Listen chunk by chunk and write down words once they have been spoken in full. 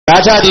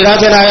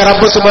രാജാതിരാജനായ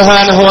റബ്ബ്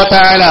സുബ്ഹാനഹു വ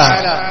തആല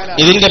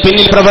ഇതിന്റെ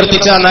പിന്നിൽ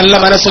പ്രവർത്തിച്ച നല്ല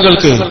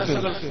മനസ്സുകൾക്ക്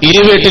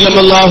ഇരുവീട്ടിലും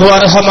അല്ലാഹു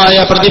അർഹമായ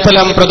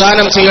പ്രതിഫലം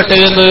പ്രദാനം ചെയ്യട്ടെ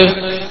എന്ന്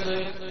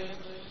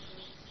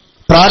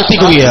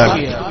പ്രാർത്ഥിക്കുകയാണ്.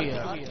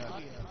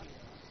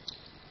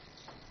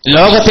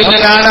 ലോകത്തിന്റെ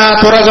നാനാ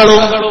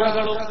തുറകളും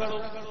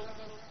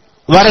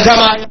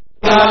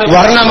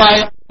വർണ്ണമായ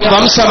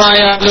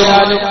വംശമായാലും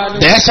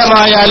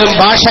ദേശമായാലും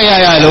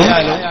ഭാഷയായാലും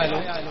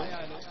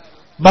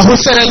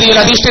ബഹുസ്വരതയിൽ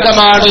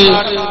അധിഷ്ഠിതമാണ്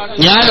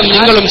ഞാനും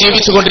നിങ്ങളും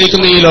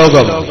ജീവിച്ചുകൊണ്ടിരിക്കുന്ന ഈ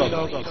ലോകം.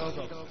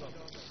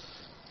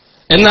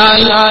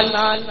 എന്നാൽ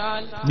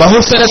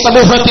ബഹുസ്വര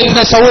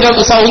സമൂഹത്തിന്റെ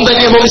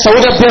സൗന്ദര്യവും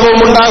സൗരഭ്യവും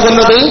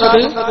ഉണ്ടാകുന്നത്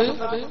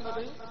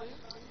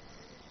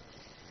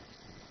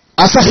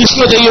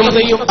അസഹിഷ്ണുതയും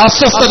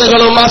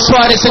അസ്വസ്ഥതകളും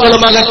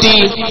അസ്വാരസ്യങ്ങളും അകറ്റി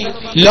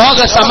ലോക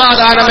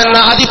സമാധാനമെന്ന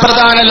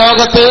അതിപ്രധാന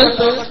ലോകത്ത്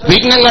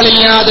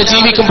വിഘ്നങ്ങളില്ലാതെ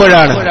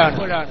ജീവിക്കുമ്പോഴാണ്.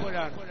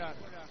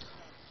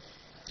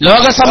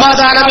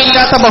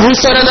 ലോകസമാധാനമില്ലാത്ത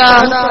ബഹുസ്വരത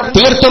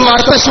തീർത്തും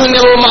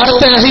അർത്ഥശൂന്യവും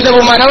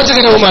അർത്ഥരഹിതവും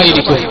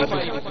അരോചകരവുമായിരിക്കും.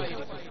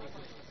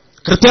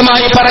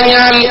 കൃത്യമായി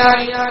പറഞ്ഞാൽ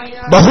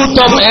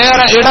ബഹുത്വം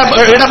ഏറെ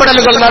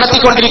ഇടപെടലുകൾ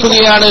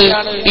നടത്തിക്കൊണ്ടിരിക്കുകയാണ്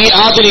ഈ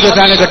ആധുനിക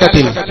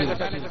കാലഘട്ടത്തിൽ.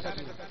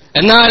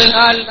 എന്നാൽ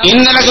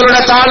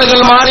ഇന്നലകളുടെ താളുകൾ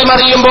മാറി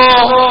മറിയുമ്പോ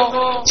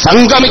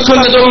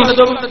സംഗമിക്കുന്നതും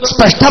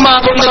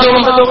സ്പഷ്ടമാകുന്നതും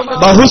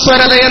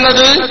ബഹുസ്വരത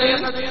എന്നത്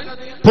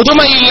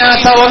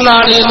പുതുമയില്ലാത്ത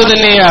ഒന്നാണ് എന്ന്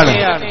തന്നെയാണ്.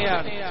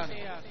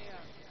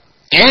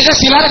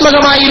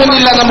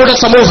 ഏകശിലാത്മകമായിരുന്നില്ല നമ്മുടെ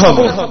സമൂഹം.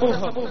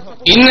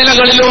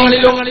 ഇന്നലകളിലും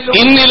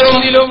ഇന്നിലും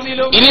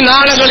ഇനി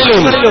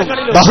നാളുകളിലും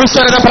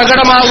ബഹുസ്വരത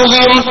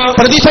പ്രകടമാകുകയും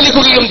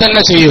പ്രതിഫലിക്കുകയും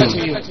തന്നെ ചെയ്യും.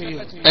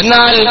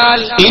 എന്നാൽ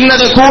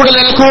ഇന്നത്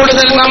കൂടുതൽ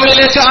കൂടുതൽ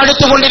നമ്മിലേക്ക്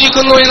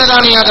അടുത്തുകൊണ്ടിരിക്കുന്നു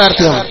എന്നതാണ്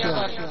യാഥാർത്ഥ്യം.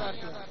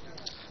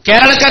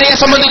 കേരളക്കരയെ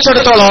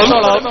സംബന്ധിച്ചിടത്തോളം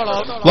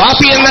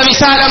വാഫി എന്ന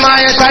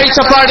വിശാലമായ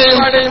കാഴ്ചപ്പാട്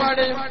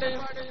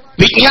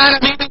വിജ്ഞാന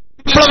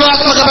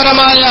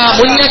വിപ്ലവാത്മകപരമായ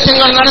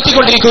മുന്നേറ്റങ്ങൾ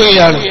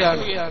നടത്തിക്കൊണ്ടിരിക്കുകയാണ്.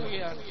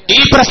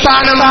 ഈ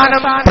പ്രസ്ഥാനം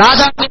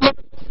പ്രാധാന്യം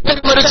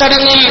ഒരു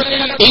ചടങ്ങിൽ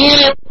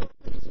ഇങ്ങനെ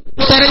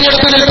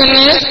തെരഞ്ഞെടുത്തതിൽ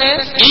തന്നെ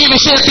ഈ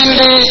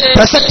വിഷയത്തിന്റെ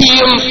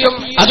പ്രസക്തിയും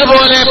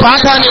അതുപോലെ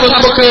പ്രാധാന്യവും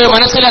നമുക്ക്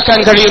മനസ്സിലാക്കാൻ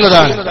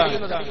കഴിയുന്നതാണ്.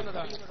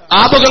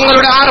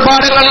 ആമുഖങ്ങളുടെ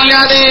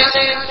ആർഭാടങ്ങളില്ലാതെ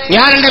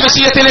ഞാൻ എന്റെ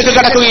വിഷയത്തിലേക്ക്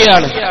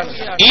കടക്കുകയാണ്.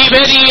 ഈ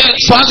വേദിയിൽ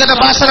സ്വാഗത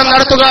ഭാഷണം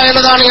നടത്തുക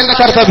എന്നതാണ് എന്റെ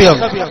കർത്തവ്യം.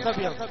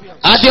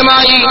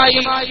 ആദ്യമായി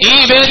ഈ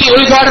വേദി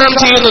ഉദ്ഘാടനം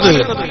ചെയ്യുന്നത്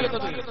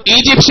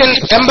Egyptian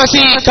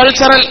embassy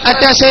cultural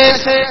attache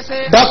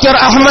doctor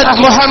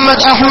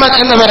Muhammad Ahmed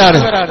എന്നിവരാണ്.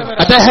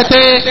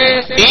 അദ്ദേഹത്തെ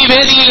ഈ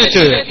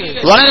വേദിയിലേക്ക്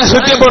വളരെ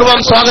ഹൃദയപൂർവ്വം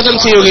സ്വാഗതം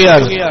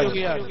ചെയ്യുകയാണ്.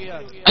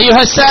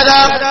 أيها السادة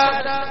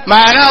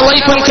معنا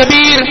ضيف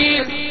كبير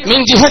من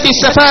جهة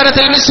السفارة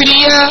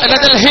المصرية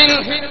لدى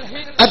الهند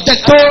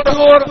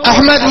الدكتور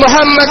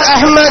محمد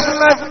أحمد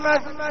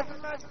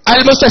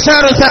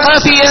المستشار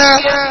الثقافي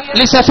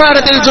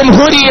لسفارة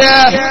الجمهورية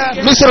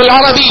مصر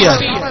العربية.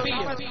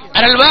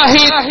 أنا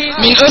الواحد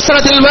من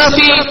أسرة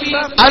الوافي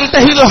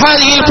أنتهز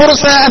هذه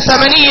الفرصة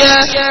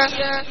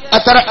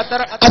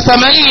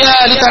الثمنية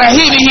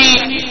لترحيبه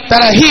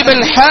ترحيبا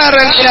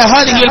حارا إلى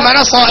هذه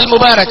المنصة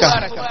المباركة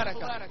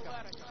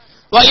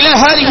وإلى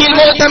هذه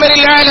المؤتمر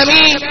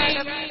العالمي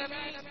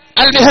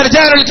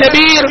المهرجان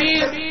الكبير،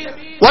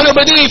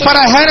 ونبدي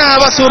فرحنا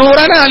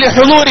وسرورنا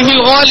لحضوره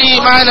الغالي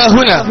معنا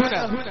هنا،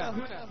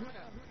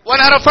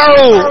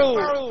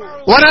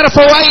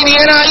 ونرفع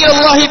أيدينا إلى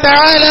الله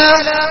تعالى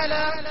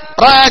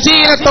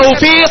راجين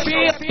التوفيق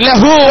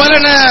له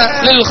ولنا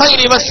للخير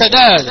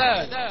والسداد.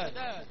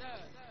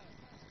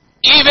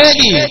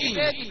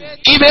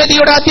 ഈ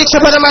വേദിയുടെ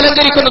അധ്യക്ഷപദം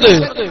അലങ്കരിക്കുന്നത്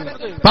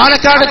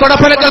പാലക്കാട്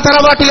കൊടപ്പനക്കൽ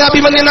തറവാട്ടിലെ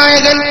അഭിമന്യ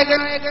നായകൻ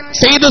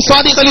സയ്യിദ്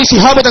സ്വാദിഖ് അലി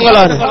ശിഹാബ്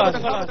തങ്ങളാണ്.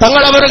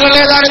 തങ്ങൾ അവരുടെ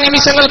ഏതാനും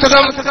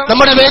നിമിഷങ്ങൾക്കകം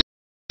നമ്മുടെ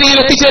വേദിയിൽ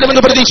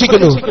എത്തിച്ചേരുമെന്ന്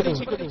പ്രതീക്ഷിക്കുന്നു.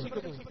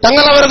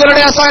 തങ്ങൾ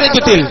അവരുടെ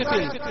അസാന്നിധ്യത്തിൽ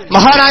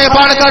മഹാനായ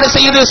പാലക്കാട്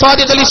സയ്യിദ്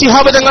സ്വാദിഖ് അലി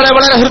ശിഹാബ് തങ്ങളെ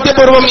വളരെ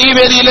ഹൃദയപൂർവ്വം ഈ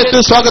വേദിയിലേക്ക്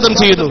സ്വാഗതം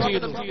ചെയ്യുന്നു.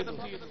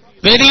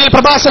 വേദിയിൽ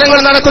പ്രഭാഷണങ്ങൾ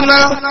നടക്കുന്ന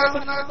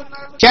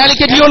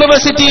കാലിക്കറ്റ്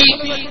യൂണിവേഴ്സിറ്റി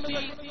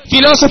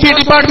ഫിലോസഫി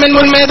ഡിപ്പാർട്ട്മെന്റ്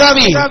മുൻ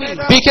മേധാവി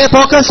പി കെ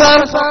പോക്കർ സാർ,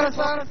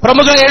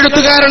 പ്രമുഖ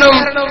എഴുത്തുകാരനും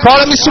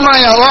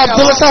കോളമിസ്റ്റുമായ ഒ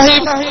അബ്ദുൾ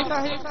സാഹിബ്,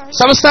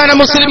 സംസ്ഥാന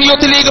മുസ്ലിം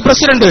youth league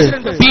president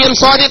P M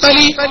Sadiq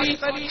Ali,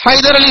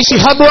 Hyder Ali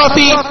Shihab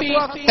Wafy,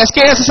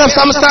 kicr-skssf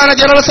സംസ്ഥാന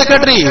ജനറൽ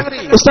സെക്രട്ടറി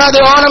ഉസ്താദ്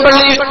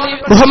ഓണംപള്ളി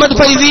മുഹമ്മദ്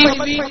ഫൈസി,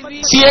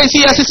 CIC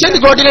അസിസ്റ്റന്റ്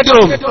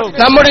കോർഡിനേറ്ററും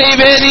നമ്മുടെ ഈ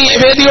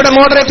വേദിയുടെ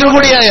മോഡറേറ്റർ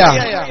കൂടിയായ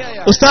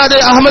ഉസ്താദ്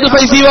അഹമ്മദ്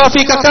ഫൈസി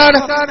വാഫി കക്കാട്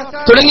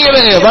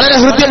തുടങ്ങിയവരെ വളരെ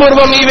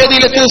ഹൃദയപൂർവ്വം ഈ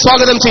വേദിയിലേക്ക്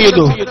സ്വാഗതം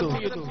ചെയ്യുന്നു.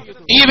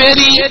 ഈ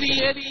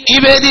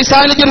വേദിയിൽ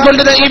സാന്നിധ്യം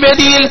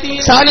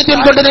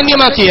കൊണ്ട്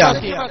ധന്യമാക്കിയ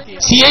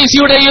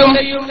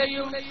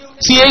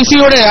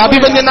CICയുടെ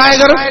അഭിമന്യ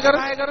നായകർ,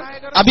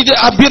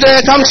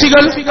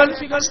 അഭ്യുദയകാംക്ഷികൾ,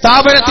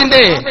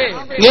 സ്ഥാപനത്തിന്റെ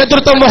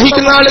നേതൃത്വം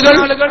വഹിക്കുന്ന ആളുകൾ,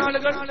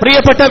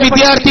 പ്രിയപ്പെട്ട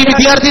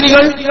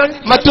വിദ്യാർത്ഥിനികൾ,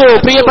 മറ്റു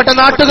പ്രിയപ്പെട്ട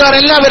നാട്ടുകാർ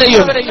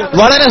എല്ലാവരെയും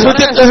വളരെ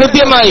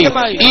ഹൃദ്യമായി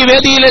ഈ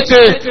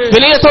വേദിയിലേക്ക്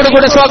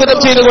വിനയത്തോടുകൂടെ സ്വാഗതം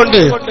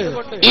ചെയ്തുകൊണ്ട്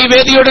ഈ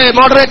വേദിയുടെ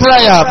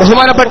മോഡറേറ്ററായ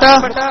ബഹുമാനപ്പെട്ട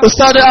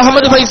ഉസ്താദ്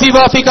അഹമ്മദ് ഫൈസി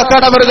വാഫി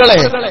കക്കാട് അവറുകളെ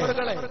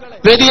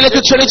വേദിയിലേക്ക്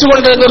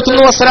ക്ഷണിച്ചുകൊണ്ട്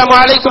നിർത്തുന്നു. അസ്സലാമു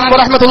അലൈക്കും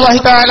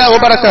വറഹ്മത്തുള്ളാഹി തആല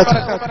വബറകാതുഹു.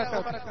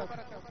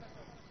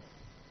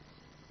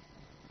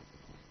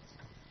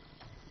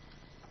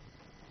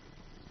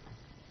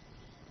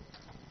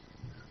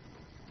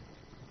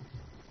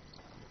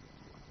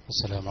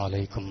 السلام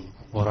عليكم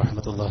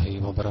ورحمة الله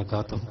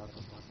وبركاته.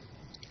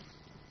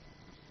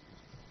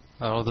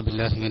 أعوذ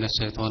بالله من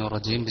الشيطان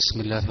الرجيم. بسم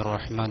الله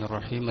الرحمن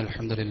الرحيم.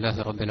 الحمد لله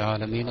رب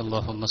العالمين.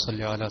 اللهم صل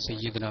على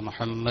سيدنا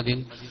محمد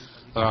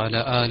وعلى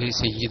آل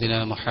سيدنا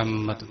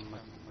محمد.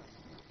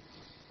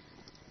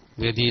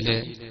 വേദിയിലെ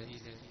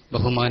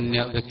ബഹുമാന്യ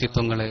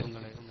വ്യക്തിത്വങ്ങളെ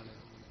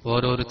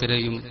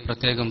ഓരോരുത്തരെയും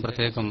പ്രത്യേകം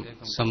പ്രത്യേകം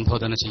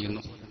സംബോധന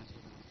ചെയ്യുന്നു.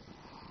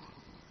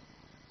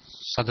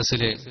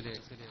 സദസ്സിലെ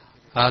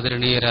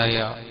ആദരണീയരായ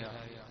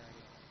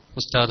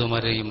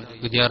ഉസ്താദുമാരെയും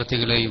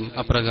വിദ്യാർത്ഥികളെയും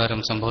അപ്രകാരം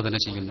സംബോധന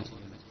ചെയ്യുന്നു.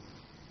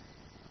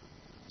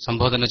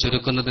 സംബോധന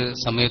ചുരുക്കുന്നത്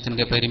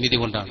സമയത്തിന്റെ പരിമിതി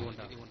കൊണ്ടാണ്.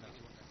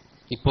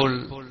 ഇപ്പോൾ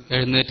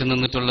എഴുന്നേറ്റ്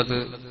നിന്നിട്ടുള്ളത്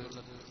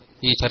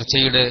ഈ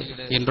ചർച്ചയുടെ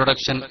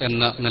ഇൻട്രൊഡക്ഷൻ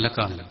എന്ന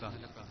നിലക്കാണ്.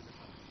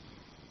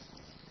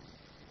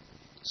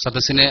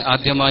 സദസ്സിനെ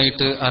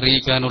ആദ്യമായിട്ട്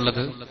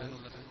അറിയിക്കാനുള്ളത്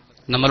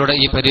നമ്മളുടെ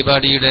ഈ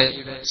പരിപാടിയുടെ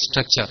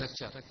സ്ട്രക്ചർ.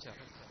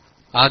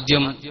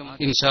 ആദ്യം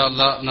ഇൻഷാ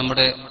അല്ലാഹ്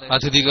നമ്മുടെ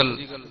അതിഥികൾ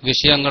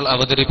വിഷയങ്ങൾ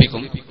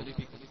അവതരിപ്പിക്കും.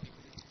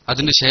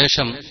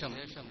 അതിനുശേഷം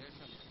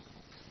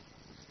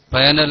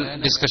പാനൽ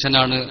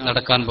ഡിസ്കഷനാണ്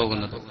നടക്കാൻ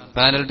പോകുന്നത്.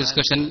 പാനൽ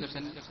ഡിസ്കഷൻ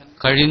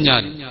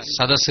കഴിഞ്ഞാൽ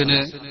സദസ്സിന്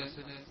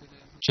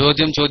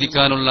ചോദ്യം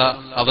ചോദിക്കാനുള്ള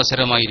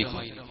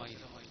അവസരമായിരിക്കും.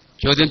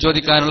 ചോദ്യം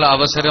ചോദിക്കാനുള്ള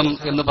അവസരം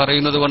എന്ന്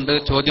പറയുന്നത് കൊണ്ട്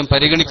ചോദ്യം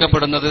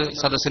പരിഗണിക്കപ്പെടുന്നത്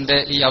സദസ്സിന്റെ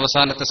ഈ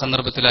അവസാനത്തെ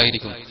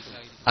സന്ദർഭത്തിലായിരിക്കും.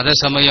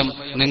 അതേസമയം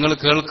നിങ്ങൾ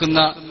കേൾക്കുന്ന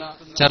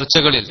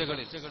ചർച്ചകളിൽ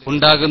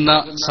ഉണ്ടാകുന്ന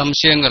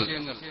സംശയങ്ങൾ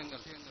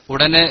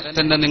ഉടനെ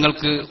തന്നെ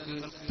നിങ്ങൾക്ക്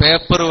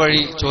പേപ്പർ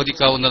വഴി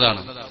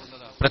ചോദിക്കാവുന്നതാണ്.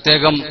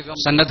 പ്രത്യേകം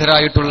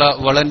സന്നദ്ധരായിട്ടുള്ള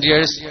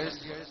വളണ്ടിയേഴ്സ്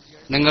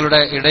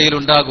നിങ്ങളുടെ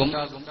ഇടയിലുണ്ടാകും.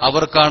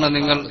 അവർക്കാണ്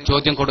നിങ്ങൾ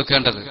ചോദ്യം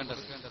കൊടുക്കേണ്ടത്.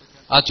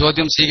 ആ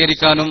ചോദ്യം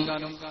സ്വീകരിക്കാനും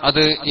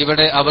അത്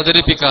ഇവിടെ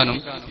അവതരിപ്പിക്കാനും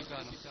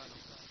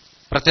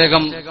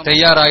പ്രത്യേകം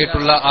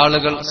തയ്യാറായിട്ടുള്ള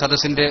ആളുകൾ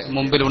സദസ്സിന്റെ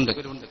മുമ്പിലുണ്ട്.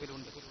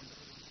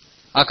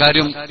 ആ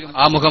കാര്യം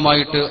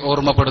ആമുഖമായിട്ട്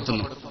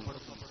ഓർമ്മപ്പെടുത്തുന്നു.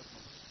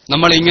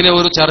 നമ്മൾ ഇങ്ങനെ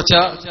ഒരു ചർച്ച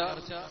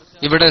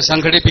ഇവിടെ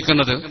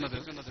സംഘടിപ്പിക്കുന്നത്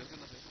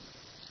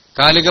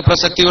കാലിക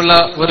പ്രസക്തിയുള്ള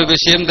ഒരു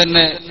വിഷയം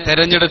തന്നെ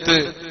തെരഞ്ഞെടുത്ത്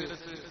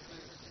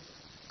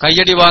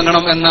കയ്യടി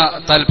വാങ്ങണം എന്ന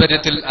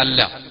താൽപര്യത്തിൽ അല്ല,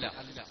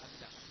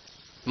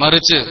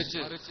 മറിച്ച്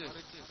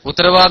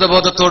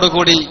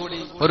ഉത്തരവാദബോധത്തോടുകൂടി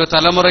ഒരു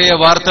തലമുറയെ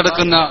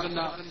വാർത്തെടുക്കുന്ന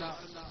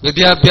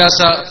വിദ്യാഭ്യാസ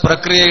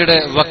പ്രക്രിയയുടെ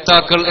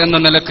വക്താക്കൾ എന്ന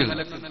നിലക്ക്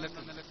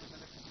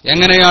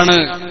എങ്ങനെയാണ്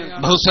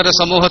ബഹുസ്വര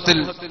സമൂഹത്തിൽ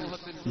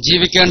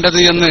ജീവിക്കേണ്ടത്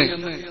എന്ന്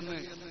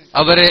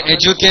അവരെ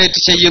എഡ്യൂക്കേറ്റ്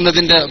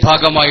ചെയ്യുന്നതിന്റെ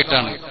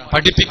ഭാഗമായിട്ടാണ്,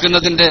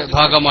 പഠിപ്പിക്കുന്നതിന്റെ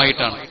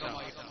ഭാഗമായിട്ടാണ്.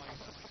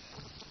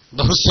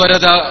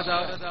 ബഹുസ്വരത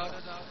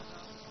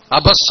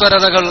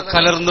അപസ്വരതകൾ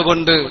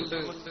കലർന്നുകൊണ്ട്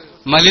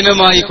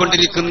മലിനമായി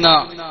കൊണ്ടിരിക്കുന്ന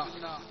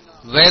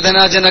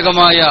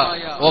വേദനാജനകമായ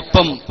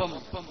ഒപ്പം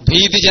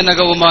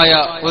ഭീതിജനകവുമായ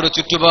ഒരു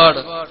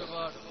ചുറ്റുപാട്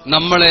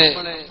നമ്മളെ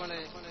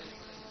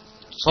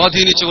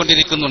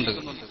സ്വാധീനിച്ചുകൊണ്ടിരിക്കുന്നുണ്ട്.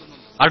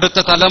 അടുത്ത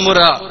തലമുറ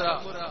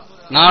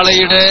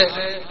നാളെയുടെ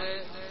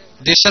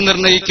ദിശ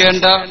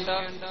നിർണയിക്കേണ്ട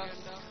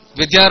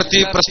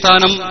വിദ്യാർത്ഥി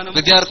പ്രസ്ഥാനം,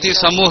 വിദ്യാർത്ഥി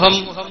സമൂഹം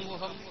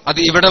അത്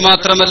ഇവിടെ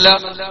മാത്രമല്ല,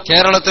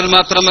 കേരളത്തിൽ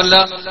മാത്രമല്ല,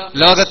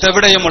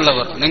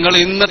 ലോകത്തെവിടെയുമുള്ളവർ. നിങ്ങൾ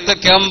ഇന്നത്തെ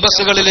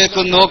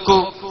ക്യാമ്പസുകളിലേക്ക് നോക്കൂ,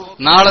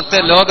 നാളത്തെ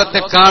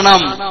ലോകത്തെ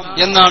കാണാം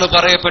എന്നാണ്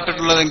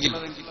പറയപ്പെട്ടിട്ടുള്ളതെങ്കിൽ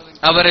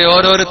അവരെ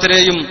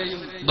ഓരോരുത്തരെയും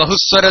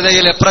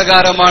ബഹുസ്വരതയിൽ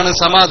എപ്രകാരമാണ്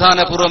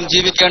സമാധാനപൂർവ്വം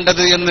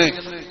ജീവിക്കേണ്ടത് എന്ന്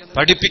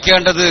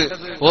പഠിപ്പിക്കേണ്ടത്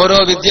ഓരോ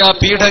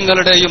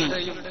വിദ്യാപീഠങ്ങളുടെയും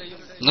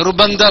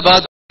നിർബന്ധ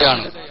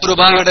ബാധ്യതയാണ്,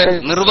 കുർബാനയുടെ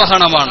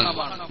നിർവഹണമാണ്.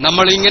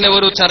 നമ്മൾ ഇങ്ങനെ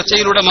ഒരു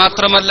ചർച്ചയിലൂടെ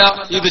മാത്രമല്ല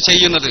ഇത്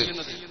ചെയ്യുന്നത്.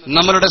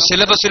 നമ്മളുടെ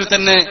സിലബസിൽ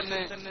തന്നെ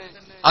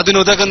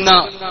അതിനുതകുന്ന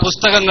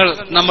പുസ്തകങ്ങൾ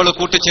നമ്മൾ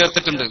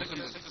കൂട്ടിച്ചേർത്തിട്ടുണ്ട്.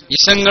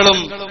 ഇശങ്ങളും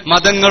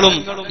മതങ്ങളും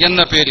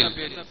എന്ന പേരിൽ,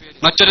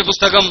 മറ്റൊരു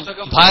പുസ്തകം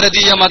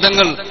ഭാരതീയ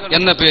മതങ്ങൾ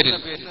എന്ന പേരിൽ.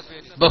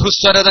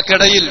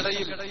 ബഹുസ്വരതക്കിടയിൽ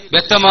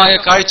വ്യക്തമായ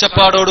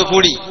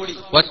കാഴ്ചപ്പാടോടുകൂടി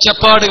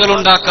ഒച്ചപ്പാടുകൾ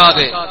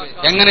ഉണ്ടാക്കാതെ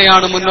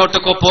എങ്ങനെയാണ് മുന്നോട്ട്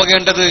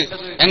പോകേണ്ടത്,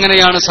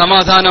 എങ്ങനെയാണ്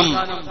സമാധാനം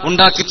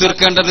ഉണ്ടാക്കി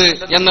തീർക്കേണ്ടത്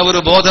എന്ന ഒരു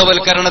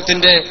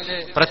ബോധവൽക്കരണത്തിന്റെ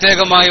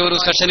പ്രത്യേകമായ ഒരു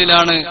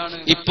സെഷനിലാണ്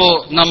ഇപ്പോ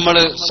നമ്മൾ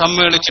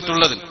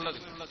സമ്മേളിച്ചിട്ടുള്ളത്.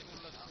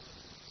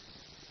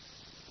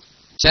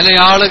 ചില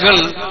ആളുകൾ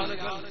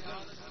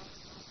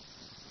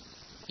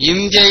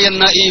ഇന്ത്യ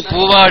എന്ന ഈ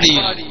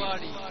പൂവാടിയിൽ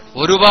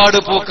ഒരുപാട്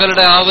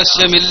പൂക്കളുടെ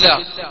ആവശ്യമില്ല,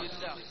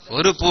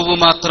 ഒരു പൂവ്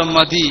മാത്രം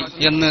മതി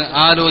എന്ന്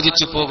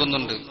ആലോചിച്ചു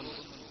പോകുന്നുണ്ട്.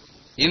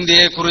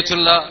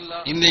 ഇന്ത്യയെക്കുറിച്ചുള്ള,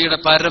 ഇന്ത്യയുടെ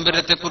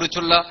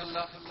പാരമ്പര്യത്തെക്കുറിച്ചുള്ള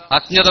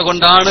അജ്ഞത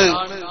കൊണ്ടാണ്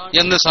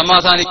എന്ന്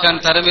സമാധാനിക്കാൻ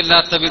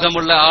തരമില്ലാത്ത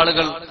വിധമുള്ള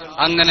ആളുകൾ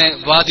അങ്ങനെ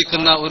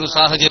വാദിക്കുന്ന ഒരു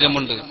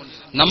സാഹചര്യമുണ്ട്.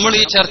 നമ്മൾ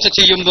ഈ ചർച്ച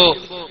ചെയ്യുമ്പോൾ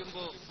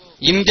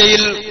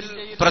ഇന്ത്യയിൽ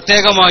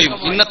പ്രത്യേകമായും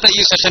ഇന്നത്തെ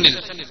ഈ സെഷനിൽ,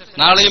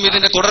 നാളെയും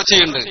ഇതിന്റെ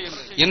തുടർച്ചയുണ്ട്,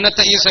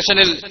 ഇന്നത്തെ ഈ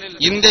സെഷനിൽ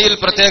ഇന്ത്യയിൽ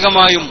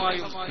പ്രത്യേകമായും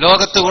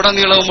ലോകത്ത്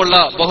ഉടനീളവുമുള്ള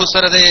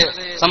ബഹുസ്വരതയെ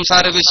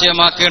സംസാര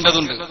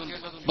വിഷയമാക്കേണ്ടതുണ്ട്.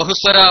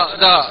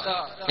 ബഹുസ്വരത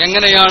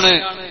എങ്ങനെയാണ്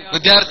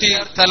വിദ്യാർത്ഥി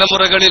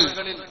തലമുറകളിൽ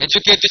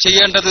എഡ്യൂക്കേറ്റ്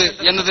ചെയ്യേണ്ടത്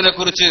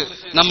എന്നതിനെക്കുറിച്ച്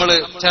നമ്മൾ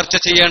ചർച്ച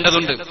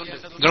ചെയ്യേണ്ടതുണ്ട്.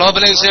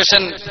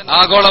 ഗ്ലോബലൈസേഷൻ,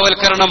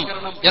 ആഗോളവൽക്കരണം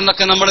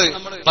എന്നൊക്കെ നമ്മൾ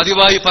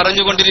പതിവായി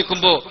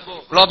പറഞ്ഞുകൊണ്ടിരിക്കുമ്പോൾ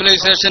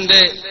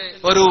ഗ്ലോബലൈസേഷന്റെ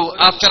ഒരു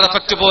ആഫ്റ്റർ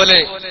എഫക്ട് പോലെ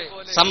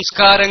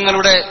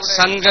സംസ്കാരങ്ങളുടെ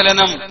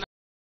സങ്കലനം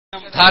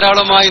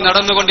ധാരാളമായി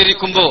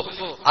നടന്നുകൊണ്ടിരിക്കുമ്പോൾ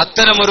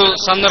അത്തരമൊരു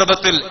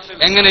സന്ദർഭത്തിൽ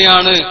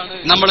എങ്ങനെയാണ്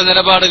നമ്മൾ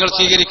നിലപാടുകൾ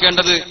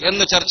സ്വീകരിക്കേണ്ടത്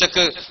എന്ന്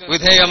ചർച്ചയ്ക്ക്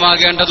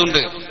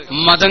വിധേയമാകേണ്ടതുണ്ട്.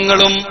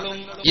 മതങ്ങളും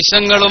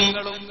ഇശങ്ങളും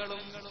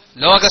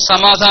ലോക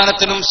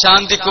സമാധാനത്തിനും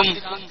ശാന്തിക്കും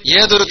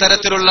ഏതൊരു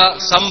തരത്തിലുള്ള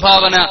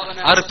സംഭാവന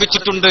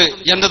അർപ്പിച്ചിട്ടുണ്ട്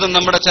എന്നതും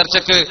നമ്മുടെ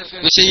ചർച്ചയ്ക്ക്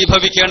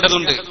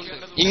വിഷയീഭവിക്കേണ്ടതുണ്ട്.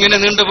 ഇങ്ങനെ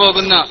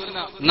നീണ്ടുപോകുന്ന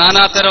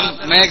നാനാതരം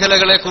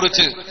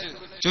മേഖലകളെക്കുറിച്ച്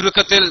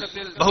ചുരുക്കത്തിൽ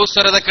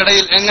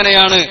ബഹുസ്വരതക്കിടയിൽ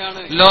എങ്ങനെയാണ്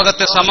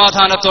ലോകത്തെ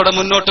സമാധാനത്തോടെ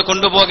മുന്നോട്ട്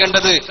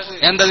കൊണ്ടുപോകേണ്ടത്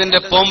എന്നതിന്റെ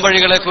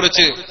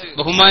പോംവഴികളെക്കുറിച്ച്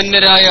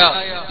ബഹുമാന്യരായ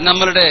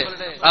നമ്മളുടെ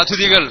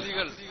അതിഥികൾ,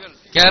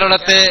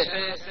 കേരളത്തെ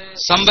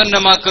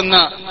സമ്പന്നമാക്കുന്ന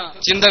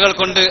ചിന്തകൾ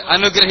കൊണ്ട്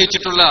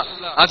അനുഗ്രഹിച്ചിട്ടുള്ള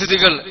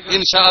അതിഥികൾ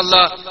ഇൻഷാ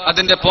അല്ലാഹ്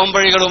അതിന്റെ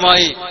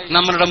പോംവഴികളുമായി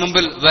നമ്മളുടെ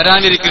മുമ്പിൽ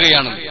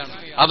വരാനിരിക്കുകയാണ്.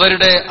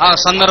 അവരുടെ ആ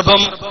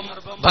സന്ദർഭം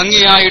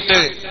ഭംഗിയായിട്ട്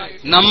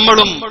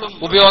നമ്മളും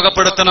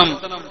ഉപയോഗപ്പെടുത്തണം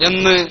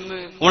എന്ന്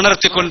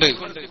ഉണർത്തിക്കൊണ്ട്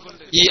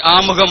ഈ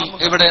ആമുഖം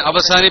ഇവിടെ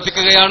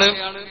അവസാനിപ്പിക്കുകയാണ്.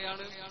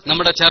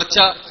 നമ്മുടെ ചർച്ച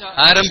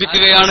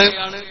ആരംഭിക്കുകയാണ്.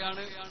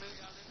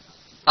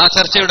 ആ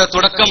ചർച്ചയുടെ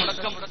തുടക്കം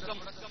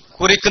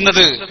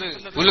കുറിക്കുന്നത്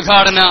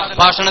ഉദ്ഘാടന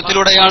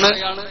ഭാഷണത്തിലൂടെയാണ്.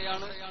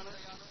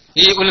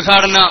 ഈ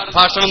ഉദ്ഘാടന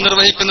ഭാഷണം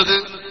നിർവഹിക്കുന്നത്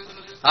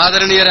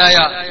ആദരണീയരായ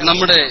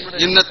നമ്മുടെ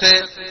ഇന്നത്തെ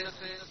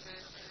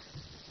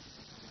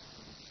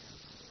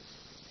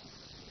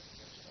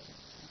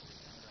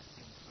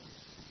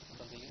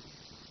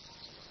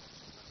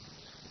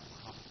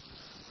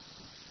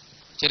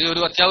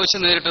ചെറിയൊരു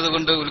അത്യാവശ്യം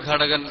നേരിട്ടതുകൊണ്ട്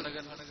ഉദ്ഘാടകൻ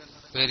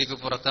വേദിക്ക്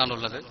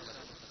പുറത്താണുള്ളത്.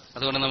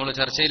 അതുകൊണ്ട് നമ്മൾ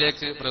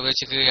ചർച്ചയിലേക്ക്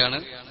പ്രവേശിക്കുകയാണ്.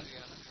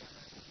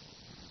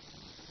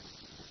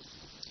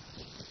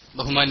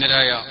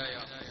 ബഹുമാന്യരായ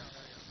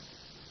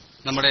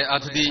നമ്മുടെ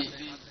അതിഥി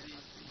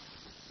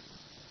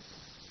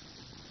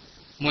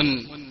മുൻ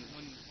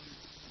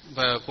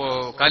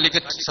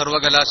കാലിക്കറ്റ്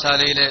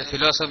സർവകലാശാലയിലെ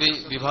ഫിലോസഫി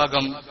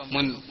വിഭാഗം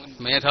മുൻ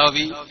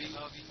മേധാവി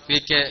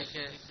PK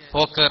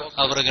ഹോക്കർ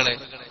അവറുകളെ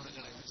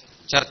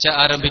ചർച്ച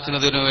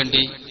ആരംഭിക്കുന്നതിനു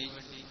വേണ്ടി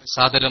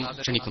സാദരം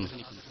ക്ഷണിക്കുന്നു.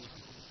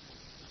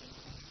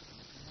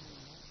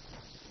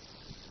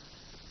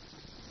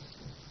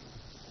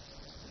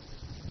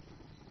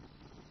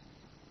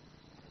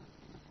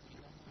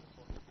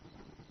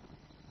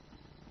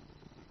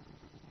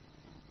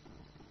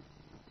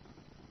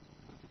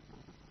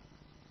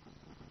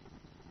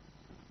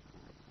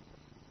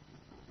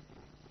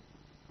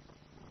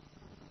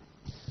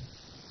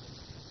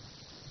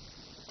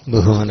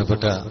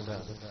 ബഹുമാനപ്പെട്ട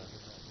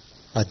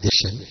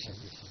അധ്യക്ഷൻ,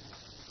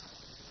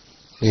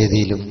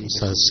 വേദിയിലും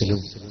സദസ്സിലും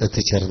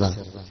എത്തിച്ചേർന്ന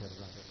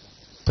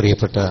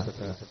പ്രിയപ്പെട്ട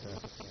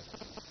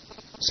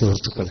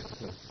സുഹൃത്തുക്കളെ,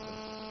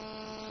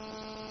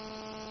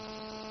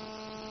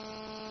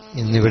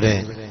 ഇന്നിവിടെ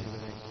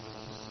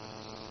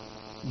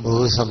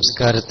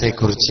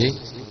ബഹുസംസ്കാരത്തെക്കുറിച്ച്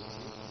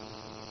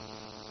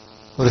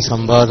ഒരു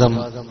സംവാദം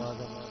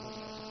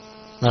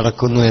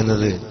നടക്കുന്നു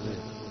എന്നത്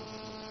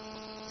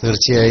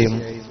തീർച്ചയായും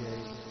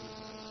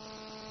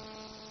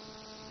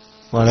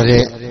വളരെ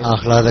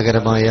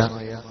ആഹ്ലാദകരമായ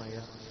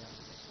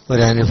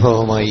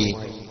ഒരനുഭവമായി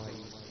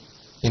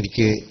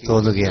എനിക്ക്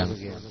തോന്നുകയാണ്.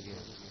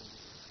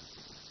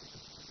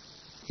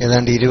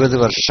 ഏതാണ്ട് 20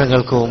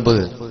 വർഷങ്ങൾക്ക് മുമ്പ്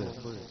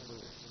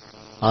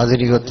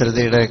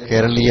ആധുനികോത്തരതയുടെ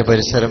കേരളീയ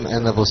പരിസരം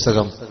എന്ന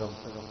പുസ്തകം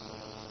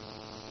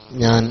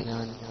ഞാൻ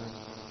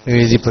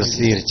എഴുതി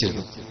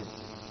പ്രസിദ്ധീകരിച്ചിരുന്നു.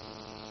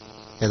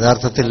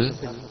 യഥാർത്ഥത്തിൽ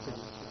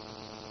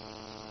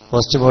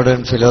പോസ്റ്റ്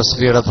മോഡേൺ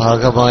ഫിലോസഫിയുടെ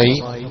ഭാഗമായി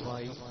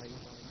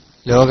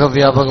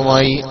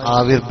ലോകവ്യാപകമായി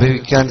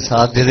ആവിർഭവിക്കാൻ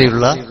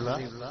സാധ്യതയുള്ള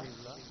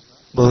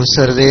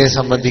ബഹുസ്വരതയെ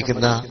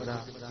സംബന്ധിക്കുന്ന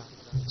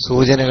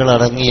സൂചനകൾ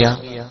അടങ്ങിയ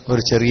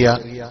ഒരു ചെറിയ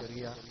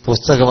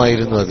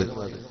പുസ്തകമായിരുന്നു അത്.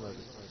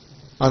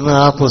 അന്ന്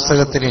ആ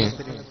പുസ്തകത്തിന്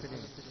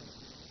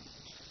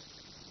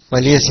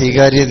വലിയ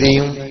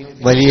സ്വീകാര്യതയും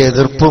വലിയ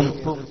എതിർപ്പും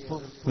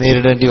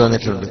നേരിടേണ്ടി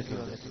വന്നിട്ടുണ്ട്.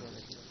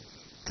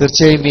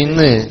 തീർച്ചയായും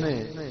ഇന്ന്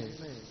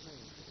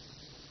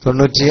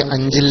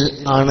 95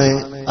 ആണ്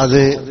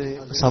അത്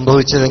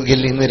സംഭവിച്ചതെങ്കിൽ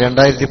ഇന്ന്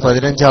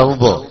 2015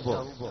 ആവുമ്പോൾ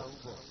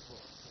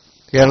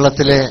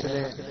കേരളത്തിലെ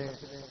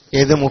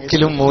ഏത്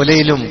മുക്കിലും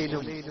മൂലയിലും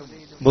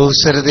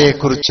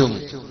ബഹുസ്വരതയെക്കുറിച്ചും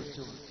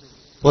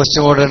പോസ്റ്റ്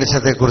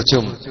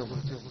മോഡേണിസത്തെക്കുറിച്ചും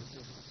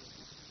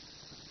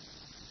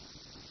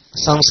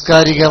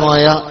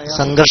സാംസ്കാരികമായ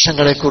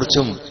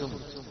സംഘർഷങ്ങളെക്കുറിച്ചും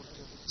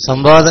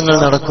സംവാദങ്ങൾ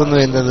നടക്കുന്നു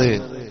എന്നത്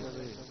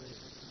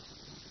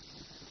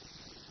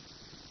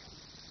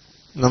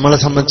നമ്മളെ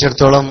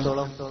സംബന്ധിച്ചിടത്തോളം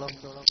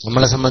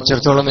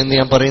എന്ന്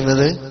ഞാൻ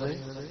പറയുന്നത്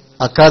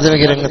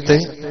അക്കാദമിക രംഗത്ത്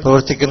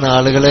പ്രവർത്തിക്കുന്ന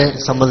ആളുകളെ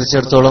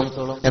സംബന്ധിച്ചിടത്തോളം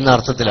എന്ന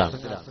അർത്ഥത്തിലാണ്.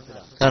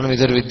 കാരണം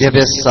ഇതൊരു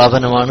വിദ്യാഭ്യാസ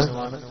സ്ഥാപനമാണ്.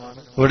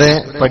 ഇവിടെ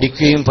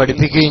പഠിക്കുകയും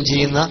പഠിപ്പിക്കുകയും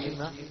ചെയ്യുന്ന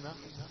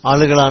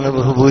ആളുകളാണ്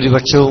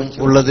ബഹുഭൂരിപക്ഷവും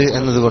ഉള്ളത്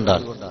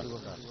എന്നതുകൊണ്ടാണ്.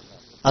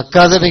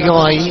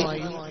 അക്കാദമികമായി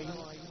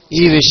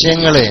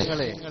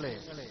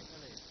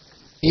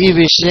ഈ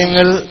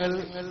വിഷയങ്ങൾ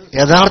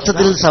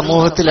യഥാർത്ഥത്തിൽ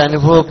സമൂഹത്തിൽ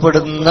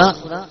അനുഭവപ്പെടുന്ന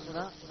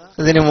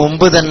ഇതിനു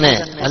മുമ്പ് തന്നെ,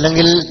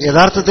 അല്ലെങ്കിൽ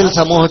യഥാർത്ഥത്തിൽ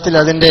സമൂഹത്തിൽ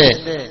അതിന്റെ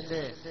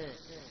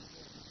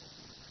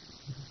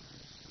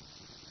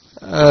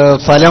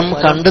ഫലം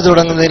കണ്ടു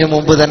തുടങ്ങുന്നതിന്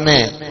മുമ്പ് തന്നെ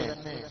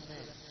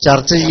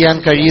ചർച്ച ചെയ്യാൻ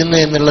കഴിയുന്നു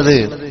എന്നുള്ളത്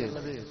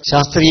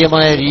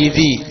ശാസ്ത്രീയമായ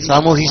രീതി,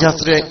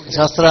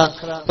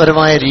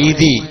 ശാസ്ത്രപരമായ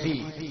രീതി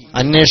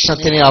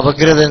അന്വേഷണത്തിന്,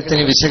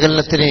 അപഗ്രഥനത്തിന്,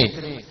 വിശകലനത്തിന്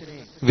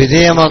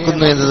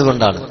വിധേയമാക്കുന്നു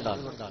എന്നതുകൊണ്ടാണ്.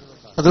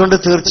 അതുകൊണ്ട്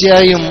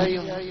തീർച്ചയായും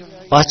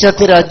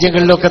പാശ്ചാത്യ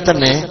രാജ്യങ്ങളിലൊക്കെ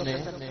തന്നെ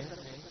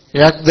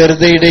ജാക്ക്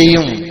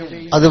ദെർദയുടെയും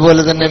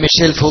അതുപോലെ തന്നെ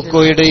മിഷേൽ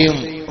ഫൂക്കോയുടെയും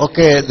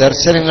ഒക്കെ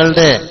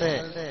ദർശനങ്ങളുടെ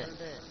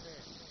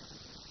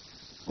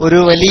ഒരു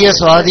വലിയ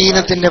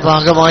സ്വാധീനത്തിന്റെ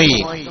ഭാഗമായി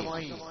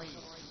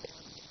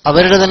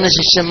അവരുടെ തന്നെ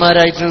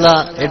ശിഷ്യന്മാരായിട്ടുള്ള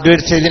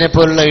എഡ്വേർഡ് സെയ്ദിനെ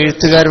പോലുള്ള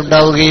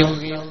എഴുത്തുകാരുണ്ടാവുകയും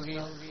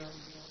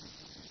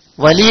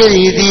വലിയ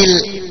രീതിയിൽ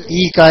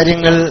ഈ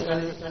കാര്യങ്ങൾ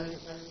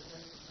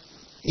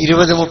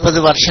 20-30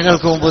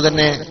 വർഷങ്ങൾക്ക് മുമ്പ്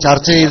തന്നെ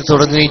ചർച്ച ചെയ്ത്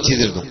തുടങ്ങുകയും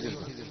ചെയ്തിരുന്നു.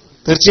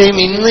 തീർച്ചയായും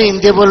ഇന്ന്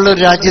ഇന്ത്യ പോലുള്ള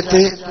ഒരു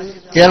രാജ്യത്ത്,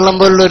 കേരളം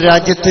പോലുള്ള ഒരു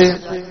രാജ്യത്ത്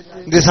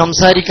ഇത്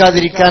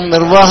സംസാരിക്കാതിരിക്കാൻ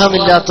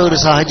നിർവാഹമില്ലാത്ത ഒരു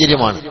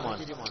സാഹചര്യമാണ്.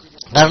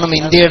 കാരണം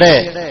ഇന്ത്യയുടെ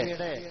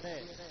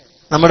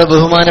നമ്മുടെ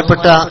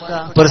ബഹുമാനപ്പെട്ട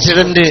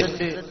പ്രസിഡന്റ്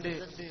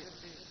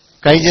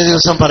കഴിഞ്ഞ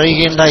ദിവസം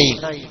പറയുകയുണ്ടായി,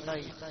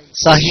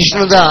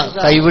 സഹിഷ്ണുത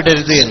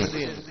കൈവിടരുത് എന്ന്.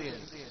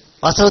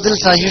 വാസ്തവത്തിൽ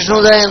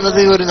സഹിഷ്ണുത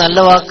എന്നത് ഒരു നല്ല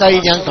വാക്കായി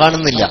ഞാൻ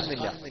കാണുന്നില്ല.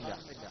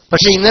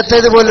 പക്ഷെ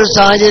ഇന്നത്തേതുപോലൊരു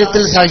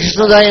സാഹചര്യത്തിൽ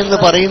സഹിഷ്ണുത എന്ന്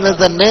പറയുന്നത്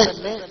തന്നെ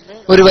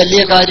ഒരു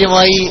വലിയ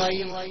കാര്യമായി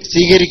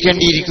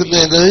സ്വീകരിക്കേണ്ടിയിരിക്കുന്നു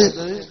എന്നത്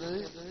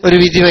ഒരു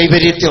വിധി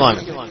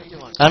വൈപരീത്യമാണ്.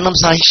 കാരണം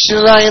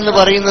സഹിഷ്ണുത എന്ന്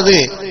പറയുന്നത്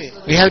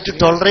we have to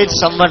tolerate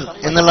someone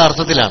എന്നുള്ള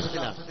അർത്ഥത്തിലാണ്.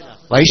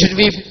 Why should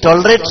we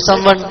tolerate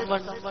someone?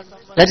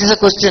 That is A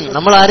question.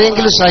 നമ്മൾ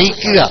ആരെങ്കിലും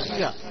സഹിക്കുക,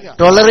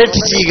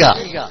 ടോളറേറ്റ് ചെയ്യുക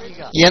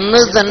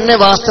എന്നത് തന്നെ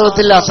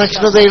വാസ്തവത്തിൽ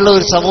അസഹിഷ്ണുതയുള്ള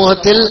ഒരു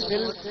സമൂഹത്തിൽ,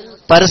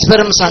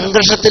 പരസ്പരം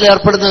സംഘർഷത്തിൽ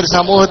ഏർപ്പെടുന്ന ഒരു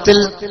സമൂഹത്തിൽ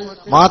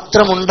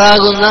മാത്രം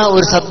ഉണ്ടാകുന്ന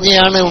ഒരു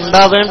സംജ്ഞയാണ്,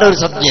 ഉണ്ടാവേണ്ട ഒരു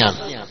സംജ്ഞയാണ്.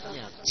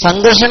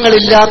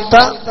 സംഘർഷങ്ങളില്ലാത്ത,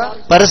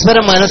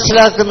 പരസ്പരം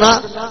മനസ്സിലാക്കുന്ന,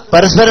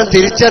 പരസ്പരം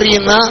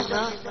തിരിച്ചറിയുന്ന,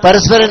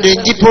 പരസ്പരം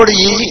രഞ്ജിപ്പോട്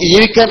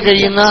ജീവിക്കാൻ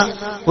കഴിയുന്ന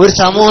ഒരു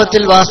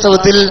സമൂഹത്തിൽ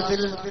വാസ്തവത്തിൽ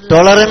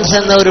ടോളറൻസ്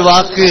എന്ന ഒരു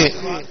വാക്ക്,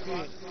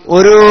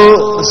 ഒരു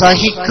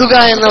സഹിക്കുക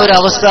എന്ന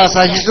ഒരവസ്ഥ,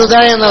 സഹിഷ്ണുത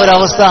എന്ന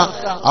ഒരവസ്ഥ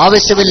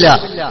ആവശ്യമില്ല.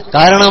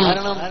 കാരണം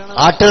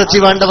ആട്ടിറച്ചി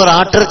വേണ്ടവർ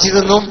ആട്ടിറച്ചി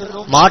തിന്നും,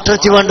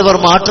 മാട്ടിറച്ചി വേണ്ടവർ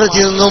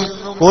മാട്ടിറച്ചി തിന്നും,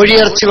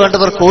 കോഴിയിറച്ചി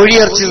വേണ്ടവർ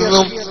കോഴിയിറച്ചി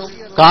തിന്നും,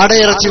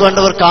 കാടയിറച്ചി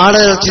വേണ്ടവർ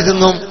കാടയിറച്ചി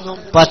തിന്നും,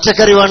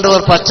 പച്ചക്കറി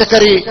വേണ്ടവർ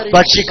പച്ചക്കറി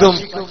ഭക്ഷിക്കും.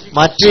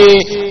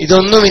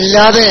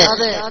 ഇതൊന്നുമില്ലാതെ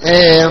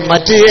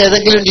മറ്റ്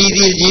ഏതെങ്കിലും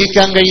രീതിയിൽ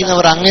ജീവിക്കാൻ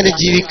കഴിയുന്നവർ അങ്ങനെ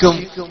ജീവിക്കും.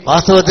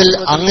 വാസ്തവത്തിൽ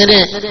അങ്ങനെ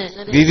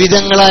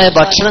വിവിധങ്ങളായ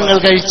ഭക്ഷണങ്ങൾ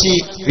കഴിച്ച്,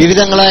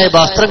 വിവിധങ്ങളായ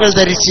വസ്ത്രങ്ങൾ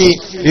ധരിച്ച്,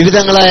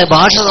 വിവിധങ്ങളായ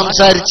ഭാഷ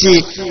സംസാരിച്ച്,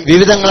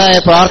 വിവിധങ്ങളായ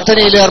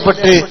പ്രാർത്ഥനയിൽ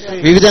ഏർപ്പെട്ട്,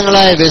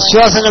 വിവിധങ്ങളായ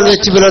വിശ്വാസങ്ങൾ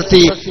വെച്ച്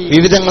പുലർത്തി,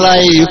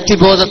 വിവിധങ്ങളായ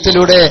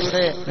യുക്തിബോധത്തിലൂടെ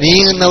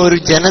നീങ്ങുന്ന ഒരു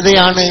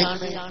ജനതയാണ്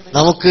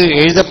നമുക്ക്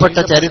എഴുതപ്പെട്ട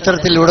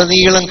ചരിത്രത്തിൽ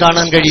ഉടനീളം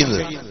കാണാൻ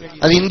കഴിയുന്നത്.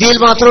 അത് ഇന്ത്യയിൽ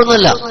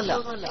മാത്രമൊന്നുമല്ല,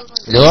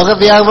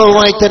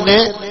 ലോകവ്യാപകമായി തന്നെ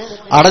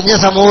അടഞ്ഞ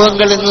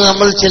സമൂഹങ്ങൾ എന്ന്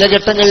നമ്മൾ ചില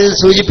ഘട്ടങ്ങളിൽ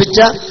സൂചിപ്പിച്ച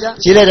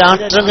ചില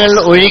രാഷ്ട്രങ്ങൾ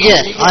ഒഴികെ,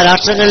 ആ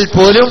രാഷ്ട്രങ്ങളിൽ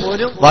പോലും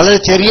വളരെ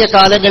ചെറിയ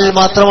കാലങ്ങളിൽ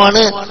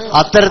മാത്രമാണ്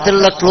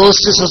അത്തരത്തിലുള്ള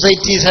ക്ലോസ്ഡ്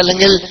സൊസൈറ്റീസ്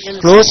അല്ലെങ്കിൽ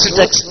ക്ലോസ്ഡ്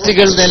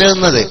ടെക്സ്റ്റുകൾ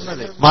നിലനിന്നത്.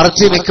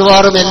 മറിച്ച്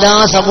മിക്കവാറും എല്ലാ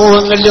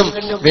സമൂഹങ്ങളിലും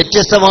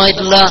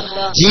വ്യത്യസ്തമായിട്ടുള്ള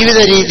ജീവിത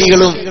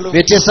രീതികളും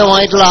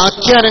വ്യത്യസ്തമായിട്ടുള്ള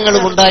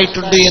ആഖ്യാനങ്ങളും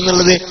ഉണ്ടായിട്ടുണ്ട്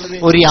എന്നുള്ളത്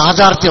ഒരു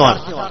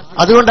യാഥാർത്ഥ്യമാണ്.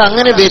 അതുകൊണ്ട്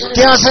അങ്ങനെ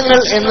വ്യത്യാസങ്ങൾ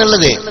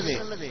എന്നുള്ളത്,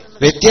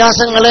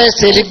 വ്യത്യാസങ്ങളെ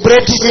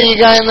സെലിബ്രേറ്റ്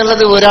ചെയ്യുക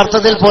എന്നുള്ളത്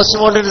ഒരർത്ഥത്തിൽ പോസ്റ്റ്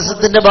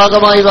മോഡേണിസത്തിന്റെ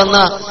ഭാഗമായി വന്ന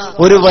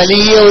ഒരു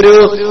വലിയ ഒരു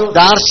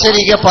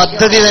ദാർശനിക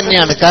പദ്ധതി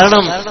തന്നെയാണ്.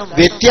 കാരണം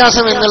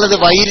വ്യത്യാസം എന്നുള്ളത്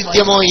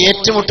വൈരുദ്ധ്യമോ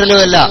ഏറ്റുമുട്ടലോ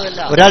അല്ല.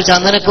 ഒരാൾ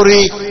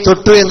ചന്ദനക്കുറി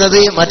തൊട്ടു എന്നത്,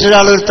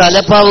 മറ്റൊരാൾ ഒരു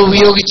തലപ്പാവ്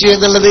ഉപയോഗിച്ചു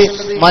എന്നുള്ളത്,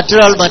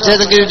 മറ്റൊരാൾ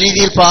മറ്റേതെങ്കിലും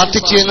രീതിയിൽ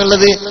പ്രാർത്ഥിച്ചു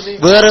എന്നുള്ളത്,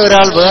 വേറെ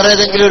ഒരാൾ വേറെ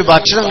ഏതെങ്കിലും ഒരു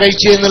ഭക്ഷണം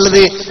കഴിച്ചു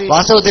എന്നുള്ളത്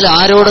വാസ്തവത്തിൽ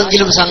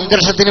ആരോടെങ്കിലും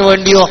സംഘർഷത്തിന്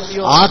വേണ്ടിയോ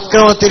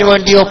ആക്രമണത്തിന്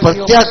വേണ്ടിയോ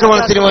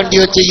പ്രത്യാക്രമണത്തിന്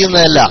വേണ്ടിയോ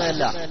ചെയ്യുന്നതല്ല.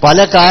 പല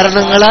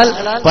കാരണങ്ങളാൽ,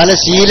 പല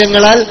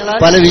ശീലങ്ങളാൽ,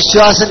 പല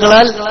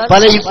വിശ്വാസങ്ങളാൽ,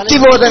 പല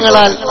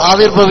യുക്തിബോധങ്ങളാൽ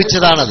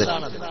ആവിർഭവിച്ചതാണത്.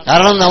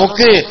 കാരണം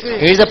നമുക്ക്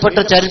എഴുതപ്പെട്ട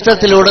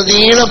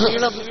ചരിത്രത്തിലുടനീളം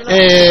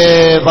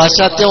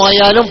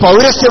പാശ്ചാത്യമായാലും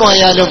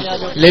പൗരസ്ത്യമായാലും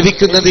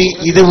ലഭിക്കുന്നത്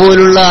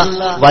ഇതുപോലുള്ള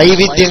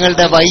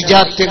വൈവിധ്യങ്ങളുടെ,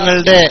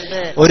 വൈജാത്യങ്ങളുടെ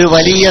ഒരു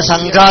വലിയ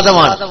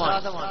സംഘാതമാണ്.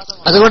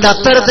 അതുകൊണ്ട്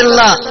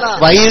അത്തരത്തിലുള്ള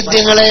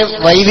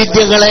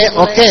വൈവിധ്യങ്ങളെ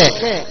ഒക്കെ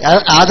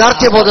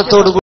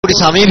യാഥാർത്ഥ്യബോധത്തോടുകൂടി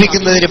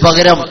സമീപിക്കുന്നതിന്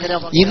പകരം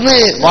ഇന്ന്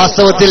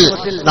വാസ്തവത്തിൽ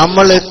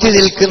നമ്മൾ എത്തി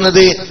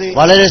നിൽക്കുന്നത്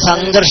വളരെ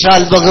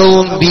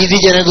സംഘർഷാത്മകവും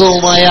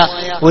ഭീതിജനകവുമായ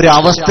ഒരു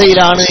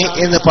അവസ്ഥയിലാണ്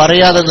എന്ന്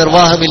പറയാതെ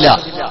നിർവാഹമില്ല.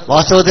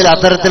 വാസ്തവത്തിൽ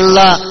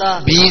അത്തരത്തിലുള്ള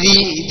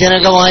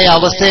ഭീതിജനകമായ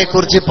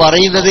അവസ്ഥയെക്കുറിച്ച്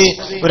പറയുന്നത്,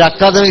 ഒരു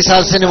അക്കാദമിക്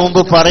സദസ്സിന്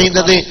മുമ്പ്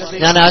പറയുന്നത്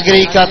ഞാൻ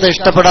ആഗ്രഹിക്കാത്ത,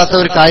 ഇഷ്ടപ്പെടാത്ത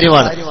ഒരു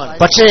കാര്യമാണ്.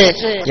 പക്ഷേ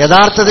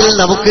യഥാർത്ഥത്തിൽ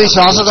നമുക്ക്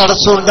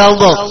ശ്വാസതടസ്സം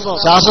ഉണ്ടാവുമ്പോൾ,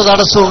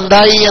 ശ്വാസതടസ്സം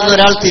ഉണ്ടായി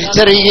എന്നൊരാൾ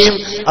തിരിച്ചറിയുകയും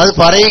അത്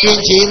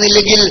പറയുകയും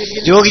ചെയ്യുന്നില്ലെങ്കിൽ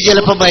രോഗി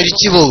ചിലപ്പോൾ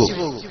മരിച്ചു പോകും.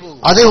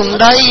 അത്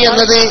ഉണ്ടായി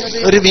എന്നത്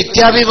ഒരു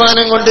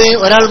മിഥ്യാഭിമാനം കൊണ്ട്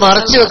ഒരാൾ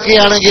മറച്ചു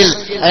വെക്കുകയാണെങ്കിൽ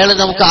അയാളെ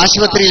നമുക്ക്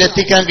ആശുപത്രിയിൽ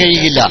എത്തിക്കാൻ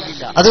കഴിയില്ല.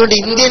 അതുകൊണ്ട്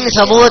ഇന്ത്യൻ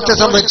സമൂഹത്തെ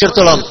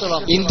സംബന്ധിച്ചിടത്തോളം,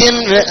 ഇന്ത്യൻ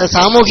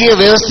സാമൂഹിക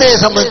വ്യവസ്ഥയെ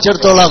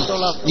സംബന്ധിച്ചിടത്തോളം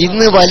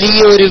ഇന്ന്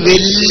വലിയൊരു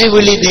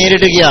വെല്ലുവിളി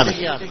നേരിടുകയാണ്.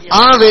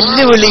 ആ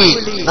വെല്ലുവിളി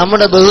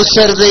നമ്മുടെ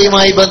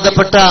ബഹുസ്വരതയുമായി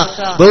ബന്ധപ്പെട്ട,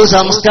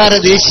 ബഹുസംസ്കാര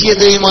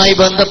ദേശീയതയുമായി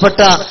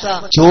ബന്ധപ്പെട്ട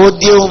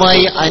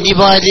ചോദ്യവുമായി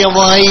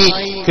അനിവാര്യമായി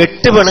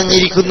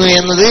കെട്ടുപിണഞ്ഞിരിക്കുന്നു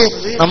എന്നത്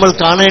നമ്മൾ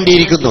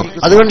കാണേണ്ടിയിരിക്കുന്നു.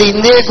 അതുകൊണ്ട്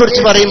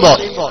ഇന്ത്യയെക്കുറിച്ച് പറയുമ്പോൾ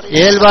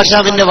ഏൽ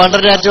ഭാഷാവിന്റെ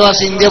വണ്ടർ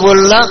രാജവാസ് ഇന്ത്യ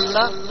പോലുള്ള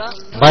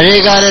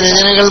പഴയകാല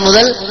രചനകൾ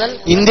മുതൽ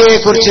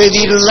ഇന്ത്യയെക്കുറിച്ച്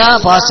എഴുതിയിട്ടുള്ള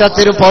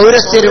പാശ്ചാത്യരും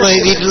പൗരസ്ത്യരും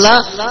എഴുതിയിട്ടുള്ള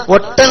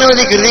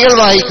ഒട്ടനവധി കൃതികൾ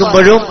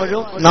വായിക്കുമ്പോഴും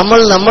നമ്മൾ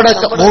നമ്മുടെ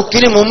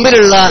മൂക്കിന്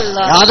മുമ്പിലുള്ള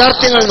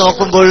യാഥാർത്ഥ്യങ്ങൾ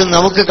നോക്കുമ്പോഴും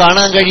നമുക്ക്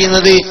കാണാൻ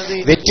കഴിയുന്നത്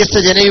വ്യത്യസ്ത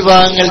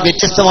ജനവിഭാഗങ്ങൾ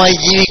വ്യത്യസ്തമായി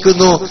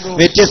ജീവിക്കുന്നു,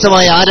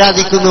 വ്യത്യസ്തമായി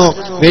ആരാധിക്കുന്നു,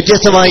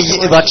 വ്യത്യസ്തമായി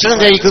ഭക്ഷണം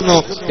കഴിക്കുന്നു,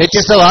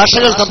 വ്യത്യസ്ത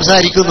ഭാഷകൾ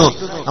സംസാരിക്കുന്നു.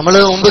 നമ്മൾ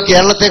മുമ്പ്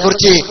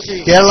കേരളത്തെക്കുറിച്ച്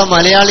കേരളം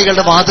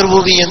മലയാളികളുടെ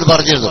മാതൃഭൂമി എന്ന്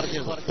പറഞ്ഞിരുന്നു.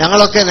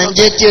 ഞങ്ങളൊക്കെ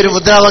നെഞ്ചേറ്റിയ ഒരു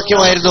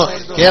മുദ്രാവാക്യമായിരുന്നു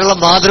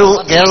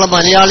കേരളം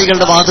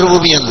മലയാളികളുടെ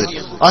മാതൃഭൂമി എന്ന്.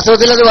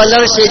 വാസ്തവത്തിൽ അത്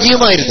വളരെ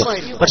ശരിയുമായിരുന്നു.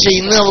 പക്ഷെ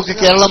ഇന്ന് നമുക്ക്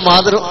കേരളം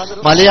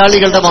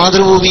മലയാളികളുടെ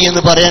മാതൃഭൂമി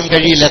എന്ന് പറയാൻ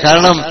കഴിയില്ല.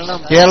 കാരണം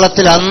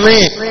കേരളത്തിൽ അന്ന്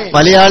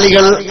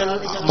മലയാളികൾ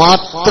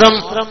മാത്രം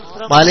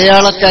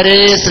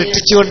മലയാളക്കരയെ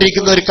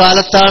സൃഷ്ടിച്ചുകൊണ്ടിരിക്കുന്ന ഒരു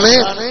കാലത്താണ്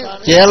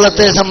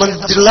കേരളത്തെ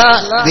സംബന്ധിച്ചുള്ള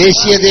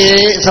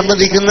ദേശീയതയെ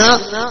സംബന്ധിക്കുന്ന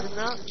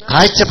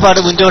കാഴ്ചപ്പാട്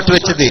മുന്നോട്ട്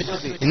വെച്ചത്.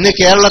 ഇന്ന്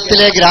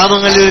കേരളത്തിലെ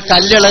ഗ്രാമങ്ങളിൽ ഒരു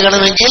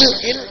കല്ലിളകണമെങ്കിൽ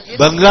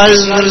ബംഗാളിൽ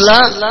നിന്നുള്ള,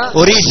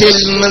 ഒറീസയിൽ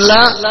നിന്നുള്ള,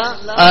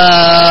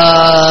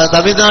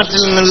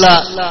 തമിഴ്നാട്ടിൽ നിന്നുള്ള,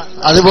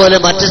 അതുപോലെ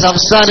മറ്റ്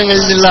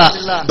സംസ്ഥാനങ്ങളിൽ നിന്നുള്ള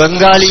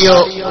ബംഗാളിയോ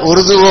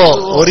ഉറുദുവോ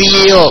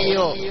ഒറിയയോ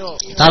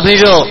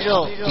തമിഴോ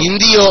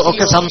ഹിന്ദിയോ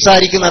ഒക്കെ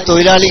സംസാരിക്കുന്ന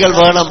തൊഴിലാളികൾ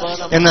വേണം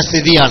എന്ന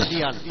സ്ഥിതിയാണ്.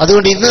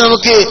 അതുകൊണ്ട് ഇന്ന്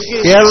നമുക്ക്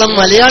കേരളം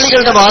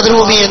മലയാളികളുടെ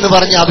മാതൃഭൂമി എന്ന്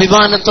പറഞ്ഞ്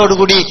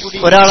അഭിമാനത്തോടുകൂടി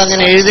ഒരാൾ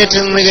അങ്ങനെ എഴുന്നേറ്റ്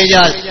നിന്ന്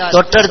കഴിഞ്ഞാൽ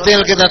തൊട്ടടുത്ത്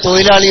നിൽക്കുന്ന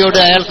തൊഴിലാളിയോട്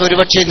അയാൾക്ക്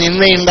ഒരുപക്ഷെ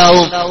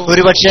നിന്ദയുണ്ടാവും,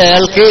 ഒരുപക്ഷെ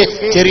അയാൾക്ക്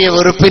ചെറിയ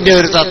വെറുപ്പിന്റെ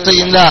ഒരു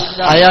തത്വചിന്ത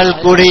അയാൾ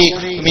കൂടി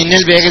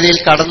മിന്നൽ വേഗതയിൽ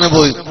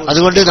കടന്നുപോയി.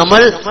 അതുകൊണ്ട്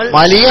നമ്മൾ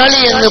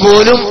മലയാളി എന്ന്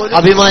പോലും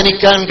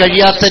അഭിമാനിക്കാൻ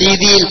കഴിയാത്ത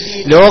രീതിയിൽ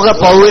ലോക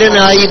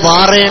പൗരനായി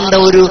മാറേണ്ട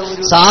ഒരു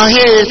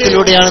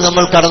സാഹചര്യത്തിലൂടെയാണ്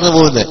നമ്മൾ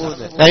കടന്നുപോകുന്നത്.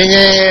 കഴിഞ്ഞ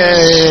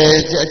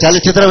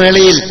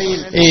ചലച്ചിത്രമേളയിൽ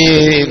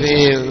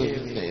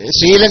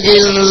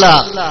ശ്രീലങ്കയിൽ നിന്നുള്ള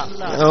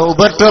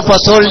ഉബർട്ടോ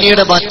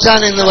പസോൾനിയുടെ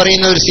മച്ചാൻ എന്ന്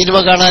പറയുന്ന ഒരു സിനിമ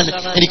കാണാൻ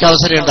എനിക്ക്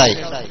അവസരമുണ്ടായി.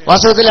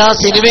 വാസ്തവത്തിൽ ആ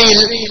സിനിമയിൽ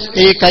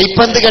ഈ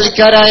കൈപ്പന്ത്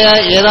കളിക്കാരായ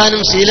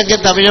ഏതാനും ശ്രീലങ്കൻ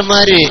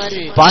തമിഴന്മാര്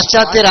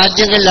പാശ്ചാത്യ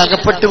രാജ്യങ്ങളിൽ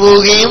അകപ്പെട്ടു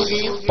പോവുകയും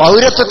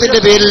പൗരത്വത്തിന്റെ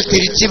പേരിൽ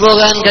തിരിച്ചു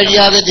പോകാൻ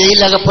കഴിയാതെ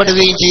ജയിലിൽ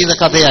അകപ്പെടുകയും ചെയ്യുന്ന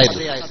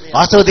കഥയായിരുന്നു.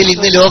 വാസ്തവത്തിൽ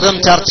ഇന്ന് ലോകം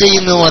ചർച്ച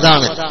ചെയ്യുന്നു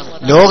അതാണ്.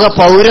 ലോക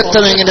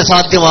പൗരത്വം എങ്ങനെ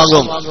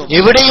സാധ്യമാകും?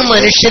 എവിടെയും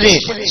മനുഷ്യന്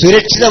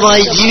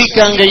സുരക്ഷിതമായി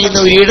ജീവിക്കാൻ കഴിയുന്ന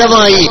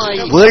ഒരിടമായി,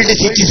 വേൾഡ്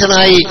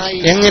സിറ്റിസണായി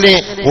എങ്ങനെ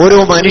ഓരോ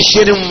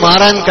മനുഷ്യനും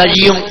മാറാൻ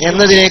കഴിയും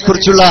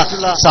എന്നതിനെക്കുറിച്ചുള്ള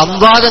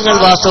സംവാദങ്ങൾ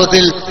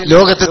വാസ്തവത്തിൽ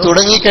ലോകത്ത്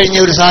തുടങ്ങിക്കഴിഞ്ഞ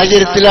ഒരു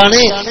സാഹചര്യത്തിലാണ്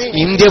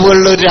ഇന്ത്യ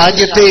പോലുള്ള ഒരു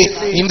രാജ്യത്ത്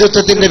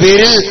ഹിന്ദുത്വത്തിന്റെ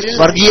പേരിൽ,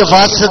 വർഗീയ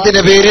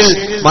ഫാസിസത്തിന്റെ പേരിൽ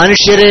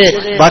മനുഷ്യരെ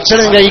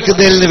ഭക്ഷണം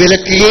കഴിക്കുന്നതിൽ നിന്ന്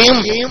വിലക്കുകയും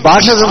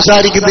ഭാഷ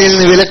സംസാരിക്കുന്നതിൽ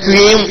നിന്ന്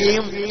വിലക്കുകയും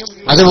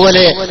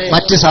അതുപോലെ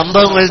മറ്റ്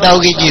സംഭവങ്ങൾ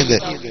ഉണ്ടാവുകയും ചെയ്യുന്നത്.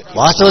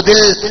 വാസ്തവത്തിൽ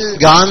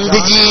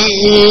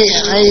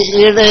ഗാന്ധിജിയുടെ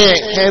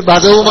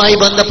വധവുമായി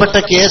ബന്ധപ്പെട്ട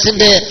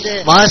കേസിന്റെ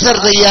മാസ്റ്റർ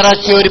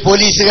തയ്യാറാക്കിയ ഒരു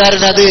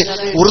പോലീസുകാരൻ അത്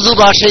ഉറുദു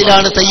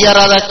ഭാഷയിലാണ്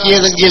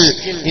തയ്യാറാക്കിയതെങ്കിൽ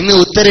ഇന്ന്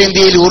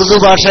ഉത്തരേന്ത്യയിൽ ഉറുദു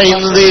ഭാഷ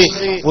എന്നത്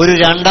ഒരു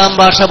രണ്ടാം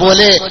ഭാഷ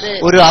പോലെ,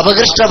 ഒരു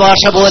അപകൃഷ്ട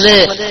ഭാഷ പോലെ,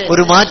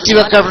 ഒരു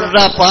മാറ്റിവെക്കപ്പെട്ട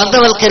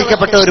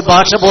പ്രാന്തവൽക്കരിക്കപ്പെട്ട ഒരു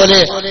ഭാഷ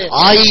പോലെ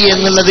ആയി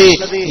എന്നുള്ളത്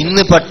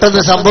ഇന്ന്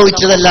പെട്ടെന്ന്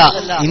സംഭവിച്ചതല്ല.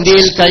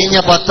 ഇന്ത്യയിൽ കഴിഞ്ഞ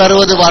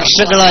 10-60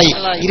 വർഷങ്ങളായി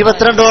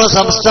 22ഓളം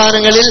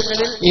സംസ്ഥാനങ്ങളിൽ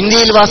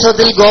ഇന്ത്യയിൽ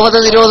വാസ്തവത്തിൽ ഗോവധ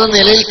നിരോധനം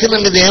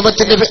നിലനിൽക്കുന്നുണ്ട്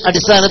നിയമത്തിന്റെ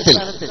അടിസ്ഥാനത്തിൽ.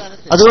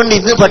 അതുകൊണ്ട്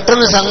ഇന്ന്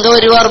പെട്ടെന്ന്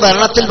സംഘപരിവാർ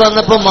ഭരണത്തിൽ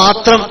വന്നപ്പോൾ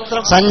മാത്രം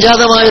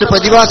സംജാതമായ ഒരു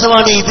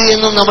പ്രതിഭാസമാണ് ഇത്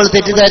എന്നും നമ്മൾ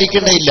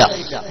തെറ്റിദ്ധരിക്കേണ്ടതില്ല.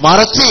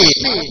 മറിച്ച്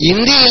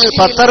ഇന്ത്യയിൽ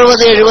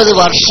 10-60-70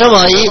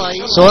 വർഷമായി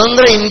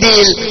സ്വതന്ത്ര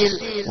ഇന്ത്യയിൽ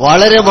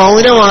വളരെ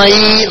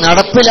മൗനമായി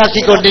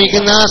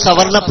നടപ്പിലാക്കിക്കൊണ്ടിരിക്കുന്ന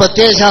സവർണ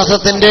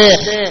പ്രത്യയശാസ്ത്രത്തിന്റെ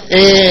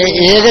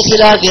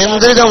ഏകശിലാ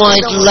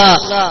കേന്ദ്രിതമായിട്ടുള്ള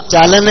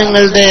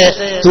ചലനങ്ങളുടെ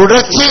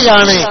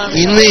തുടർച്ചയിലാണ്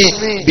ഇന്ന്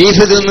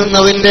ബീഫ്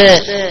തിന്നുന്നവന്റെ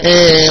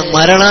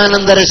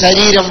മരണാനന്തര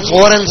ശരീരം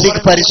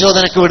ഫോറൻസിക്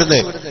പരിശോധനയ്ക്ക് വിടുന്നത്.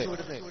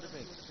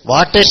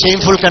 What A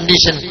shameful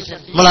condition.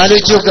 നമ്മൾ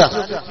ആലോചിച്ച് നോക്കുക.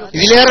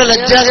 ഇതിലേറെ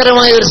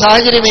ലജ്ജാകരമായ ഒരു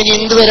സാഹചര്യം ഇനി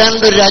എന്ത്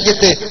വരാനുണ്ട് ഒരു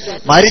രാജ്യത്ത്?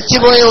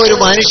 മരിച്ചുപോയ ഒരു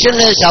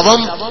മനുഷ്യന്റെ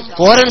ശവം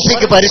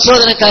ഫോറൻസിക്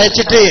പരിശോധനയ്ക്ക്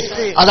അയച്ചിട്ട്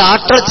അത്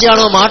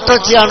ആട്ടിറച്ചിയാണോ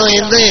മാട്ടിറച്ചിയാണോ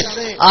എന്ന്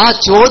ആ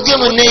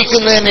ചോദ്യം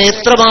ഉന്നയിക്കുന്നതിന്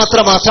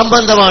എത്രമാത്രം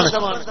അസംബന്ധമാണ്.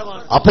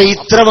 അപ്പൊ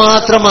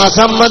ഇത്രമാത്രം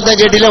അസംബന്ധ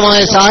ജടിലമായ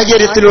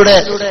സാഹചര്യത്തിലൂടെ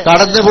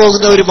കടന്നു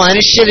പോകുന്ന ഒരു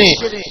മനുഷ്യന്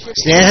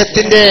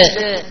സ്നേഹത്തിന്റെ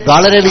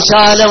വളരെ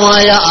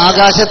വിശാലമായ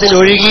ആകാശത്തിൽ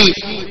ഒഴുകി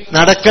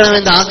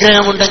നടക്കണമെന്ന്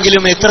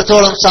ആഗ്രഹമുണ്ടെങ്കിലും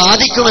എത്രത്തോളം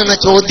സാധിക്കുമെന്ന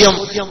ചോദ്യം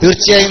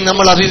തീർച്ചയായും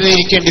നമ്മൾ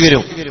അഭിമുഖീകരിക്കേണ്ടി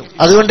വരും.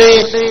 അതുകൊണ്ട്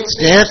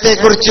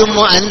സ്നേഹത്തെക്കുറിച്ചും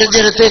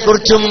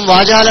അനുരഞ്ജനത്തെക്കുറിച്ചും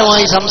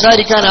വാചാലമായി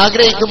സംസാരിക്കാൻ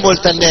ആഗ്രഹിക്കുമ്പോൾ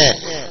തന്നെ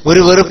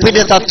ഒരു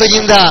വെറുപ്പിന്റെ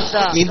തത്വചിന്ത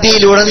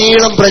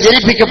ഇന്ത്യയിലുടനീളം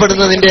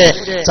പ്രചരിപ്പിക്കപ്പെടുന്നതിന്റെ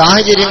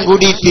സാഹചര്യം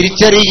കൂടി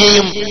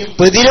തിരിച്ചറിയുകയും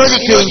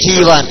പ്രതിരോധിക്കുകയും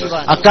ചെയ്യുവാൻ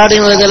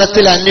അക്കാദമിക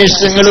തലത്തിൽ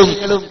അന്വേഷണങ്ങളും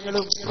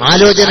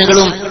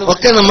ആലോചനകളും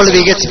ഒക്കെ നമ്മൾ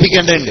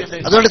വികസിപ്പിക്കേണ്ടതുണ്ട്.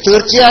 അതുകൊണ്ട്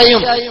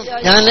തീർച്ചയായും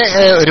ഞാൻ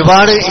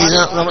ഒരുപാട്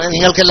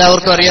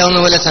നിങ്ങൾക്കെല്ലാവർക്കും അറിയാവുന്ന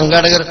പോലെ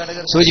സംഘാടകർ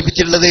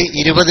സൂചിപ്പിച്ചിട്ടുള്ളത്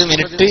 20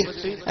 മിനിറ്റ്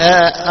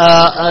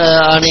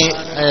ആണ്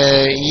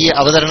ഈ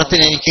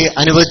അവതരണത്തിന് എനിക്ക്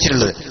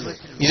അനുവദിച്ചിട്ടുള്ളത്.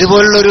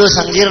 ഇതുപോലുള്ളൊരു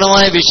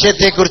സങ്കീർണമായ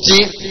വിഷയത്തെക്കുറിച്ച്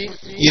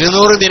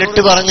 200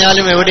 മിനിറ്റ്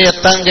പറഞ്ഞാലും എവിടെ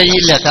എത്താൻ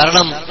കഴിയില്ല.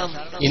 കാരണം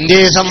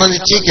ഇന്ത്യയെ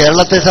സംബന്ധിച്ച്,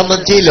 കേരളത്തെ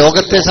സംബന്ധിച്ച്,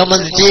 ലോകത്തെ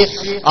സംബന്ധിച്ച്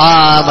ആ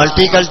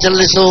മൾട്ടി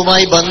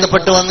കൾച്ചറലിസവുമായി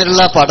ബന്ധപ്പെട്ട്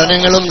വന്നിട്ടുള്ള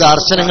പഠനങ്ങളും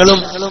ദർശനങ്ങളും,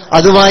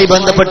 അതുമായി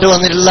ബന്ധപ്പെട്ട്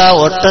വന്നിട്ടുള്ള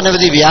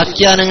ഒട്ടനവധി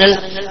വ്യാഖ്യാനങ്ങൾ,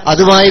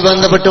 അതുമായി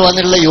ബന്ധപ്പെട്ട്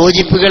വന്നിട്ടുള്ള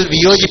യോജിപ്പുകൾ,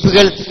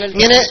 വിയോജിപ്പുകൾ,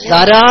 ഇങ്ങനെ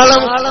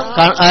ധാരാളം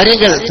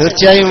കാര്യങ്ങൾ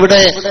തീർച്ചയായും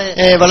ഇവിടെ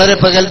വളരെ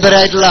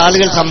പ്രഗത്ഭരായിട്ടുള്ള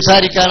ആളുകൾ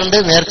സംസാരിക്കാറുണ്ട്.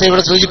 നേരത്തെ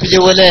ഇവിടെ സൂചിപ്പിച്ച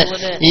പോലെ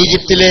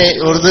ഈജിപ്തിലെ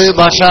ഉറുദു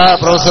ഭാഷാ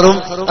പ്രൊഫസറും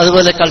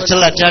അതുപോലെ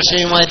കൾച്ചറൽ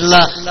അറ്റാഷയുമായിട്ടുള്ള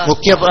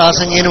മുഖ്യ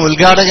പ്രാസംഗികനും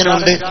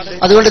ഉദ്ഘാടകനുമുണ്ട്.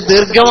 അതുകൊണ്ട്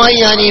ദീർഘമായി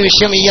ഞാൻ ഈ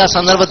വിഷയം ഈ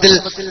സന്ദർഭത്തിൽ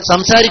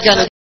സംസാരിക്കാൻ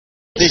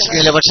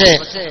ഉദ്ദേശിക്കുന്നില്ല. പക്ഷേ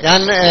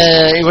ഞാൻ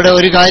ഇവിടെ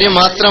ഒരു കാര്യം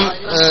മാത്രം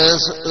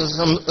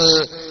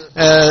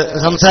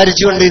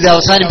സംസാരിച്ചുകൊണ്ട് ഇത്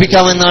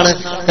അവസാനിപ്പിക്കാമെന്നാണ്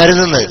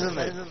കരുതുന്നത്.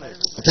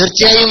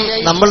 തീർച്ചയായും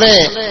നമ്മുടെ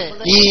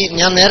ഈ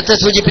ഞാൻ നേരത്തെ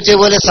സൂചിപ്പിച്ച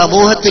പോലെ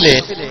സമൂഹത്തിലെ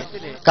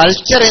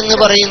കൾച്ചർ എന്ന്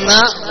പറയുന്ന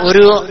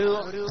ഒരു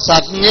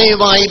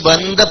സംജ്ഞയുമായി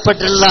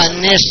ബന്ധപ്പെട്ടുള്ള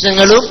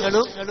അന്വേഷണങ്ങളും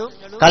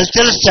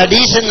കൾച്ചറൽ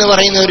സ്റ്റഡീസ് എന്ന്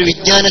പറയുന്ന ഒരു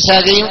വിജ്ഞാന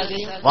ശാഖയും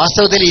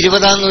വാസ്തവത്തിൽ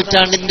 20-ാം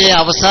നൂറ്റാണ്ടിന്റെ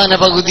അവസാന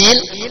പകുതിയിൽ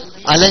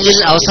അല്ലെങ്കിൽ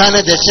അവസാന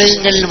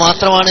ദശകങ്ങളിൽ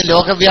മാത്രമാണ്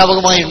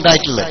ലോകവ്യാപകമായി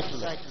ഉണ്ടായിട്ടുള്ളത്.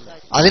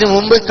 അതിനു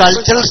മുമ്പ്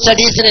കൾച്ചറൽ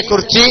സ്റ്റഡീസിനെ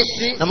കുറിച്ച്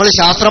നമ്മൾ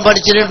ശാസ്ത്രം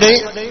പഠിച്ചിട്ടുണ്ട്,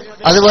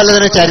 അതുപോലെ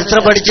തന്നെ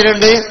ചരിത്രം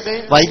പഠിച്ചിട്ടുണ്ട്,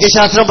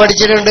 വൈദ്യശാസ്ത്രം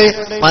പഠിച്ചിട്ടുണ്ട്,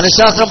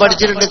 മനഃശാസ്ത്രം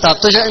പഠിച്ചിട്ടുണ്ട്,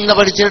 തത്വചിന്ത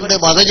പഠിച്ചിട്ടുണ്ട്,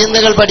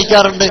 മതചിന്തകൾ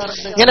പഠിക്കാറുണ്ട്.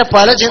 ഇങ്ങനെ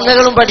പല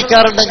ചിന്തകളും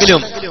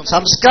പഠിക്കാറുണ്ടെങ്കിലും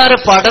സംസ്കാര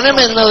പഠനം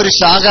എന്ന ഒരു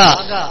ശാഖ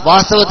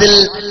വാസ്തവത്തിൽ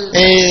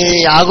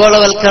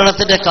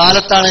ആഗോളവൽക്കരണത്തിന്റെ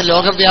കാലത്താണ്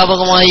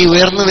ലോകവ്യാപകമായി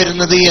ഉയർന്നു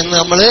വരുന്നത് എന്ന്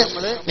നമ്മൾ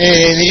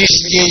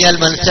നിരീക്ഷിച്ചു കഴിഞ്ഞാൽ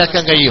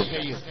മനസ്സിലാക്കാൻ കഴിയും.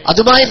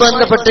 അതുമായി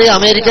ബന്ധപ്പെട്ട്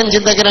അമേരിക്കൻ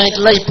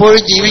ചിന്തകനായിട്ടുള്ള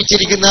ഇപ്പോഴും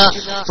ജീവിച്ചിരിക്കുന്ന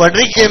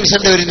ഫ്രെഡറിക്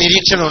ജെയിംസിന്റെ ഒരു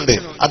നിരീക്ഷണമുണ്ട്.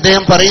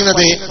 അദ്ദേഹം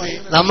പറയുന്നത്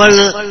നമ്മൾ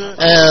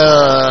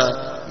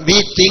we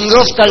think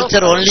of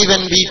culture only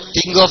when we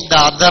think of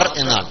the other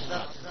എന്നാണ്.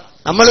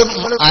 നമ്മൾ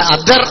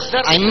അതർ,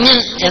 അന്യൻ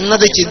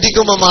എന്നത്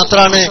ചിന്തിക്കുമ്പോൾ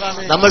മാത്രമാണ്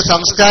നമ്മൾ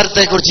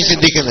സംസ്കാരത്തെക്കുറിച്ച്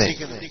ചിന്തിക്കുന്നത്.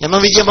 എം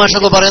എം വിജയ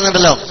മാഷൊക്കെ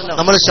പറയുന്നുണ്ടല്ലോ,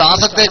 നമ്മൾ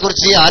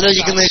ശ്വാസത്തെക്കുറിച്ച്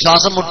ആലോചിക്കുന്നത്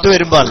ശ്വാസം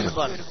മുട്ടുവരുമ്പോഴാണ്.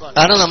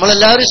 കാരണം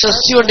നമ്മളെല്ലാവരും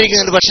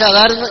ശ്വസിച്ചുകൊണ്ടിരിക്കുന്നുണ്ട്, പക്ഷെ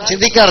അതാരും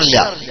ചിന്തിക്കാറില്ല.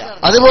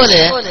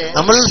 അതുപോലെ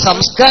നമ്മൾ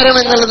സംസ്കാരം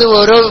എന്നുള്ളത്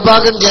ഓരോ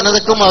വിഭാഗം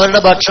ജനതക്കും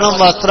അവരുടെ ഭക്ഷണം,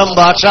 വസ്ത്രം,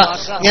 ഭാഷ,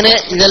 ഇങ്ങനെ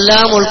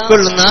ഇതെല്ലാം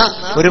ഉൾക്കൊള്ളുന്ന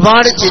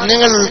ഒരുപാട്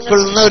ചിഹ്നങ്ങൾ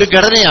ഉൾക്കൊള്ളുന്ന ഒരു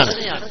ഘടനയാണ്.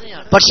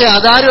 പക്ഷെ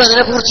അതാരും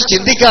അതിനെക്കുറിച്ച്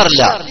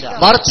ചിന്തിക്കാറില്ല.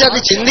 മറിച്ച് അത്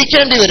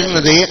ചിന്തിക്കേണ്ടി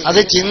വരുന്നത്, അത്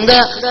ചിന്ത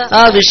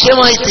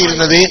വിഷയമായി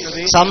തീരുന്നത്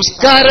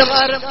സംസ്കാരം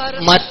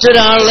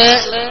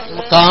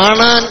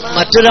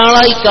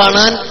മറ്റൊരാളായി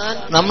കാണാൻ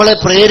നമ്മളെ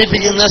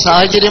പ്രേരിപ്പിക്കുന്ന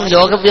സാഹചര്യം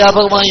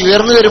ലോകവ്യാപകമായി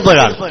ഉയർന്നു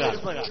വരുമ്പോഴാണ്.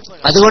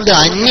 അതുകൊണ്ട്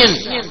അന്യൻ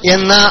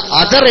എന്ന,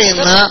 അതർ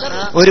എന്ന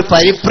ഒരു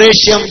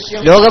പരിപ്രേക്ഷ്യം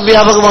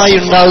ലോകവ്യാപകമായി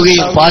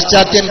ഉണ്ടാവുകയും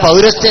പാശ്ചാത്യൻ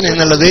പൗരസ്ത്യൻ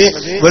എന്നുള്ളത്,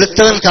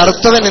 വെളുത്തവൻ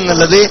കറുത്തവൻ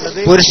എന്നുള്ളത്,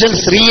 പുരുഷൻ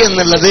സ്ത്രീ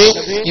എന്നുള്ളത്,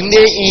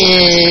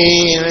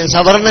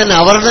 സവർണൻ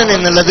അവർണൻ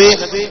എന്നുള്ളത്,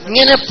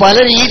 ഇങ്ങനെ പല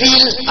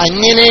രീതിയിൽ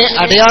അന്യനെ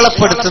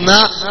അടയാളപ്പെടുത്തുന്ന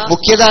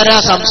മുഖ്യധാരാ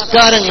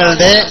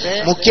സംസ്കാരങ്ങളുടെ,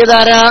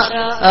 മുഖ്യധാരാ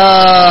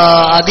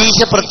അതീശ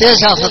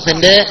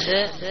പ്രത്യയശാസ്ത്രത്തിന്റെ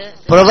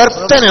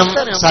പ്രവർത്തനം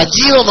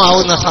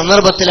സജീവമാവുന്ന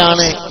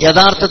സന്ദർഭത്തിലാണ്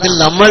യഥാർത്ഥത്തിൽ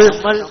നമ്മൾ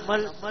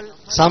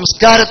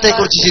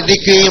സംസ്കാരത്തെക്കുറിച്ച്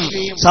ചിന്തിക്കുകയും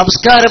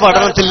സംസ്കാര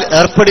പഠനത്തിൽ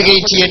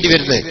ഏർപ്പെടുകയും ചെയ്യേണ്ടി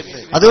വരുന്നത്.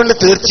 അതുകൊണ്ട്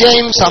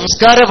തീർച്ചയായും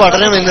സംസ്കാര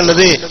പഠനം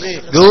എന്നുള്ളത്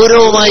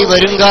ഗൗരവമായി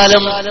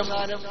വരുംകാലം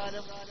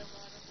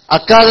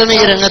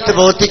അക്കാദമിക രംഗത്ത്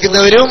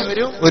പ്രവർത്തിക്കുന്നവരും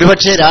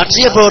ഒരുപക്ഷെ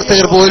രാഷ്ട്രീയ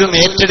പ്രവർത്തകർ പോലും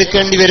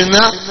ഏറ്റെടുക്കേണ്ടി വരുന്ന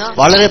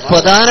വളരെ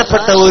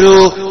പ്രധാനപ്പെട്ട ഒരു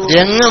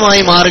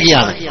രംഗമായി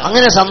മാറുകയാണ്.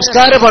 അങ്ങനെ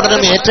സംസ്കാര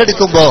പഠനം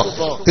ഏറ്റെടുക്കുമ്പോൾ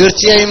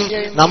തീർച്ചയായും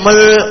നമ്മൾ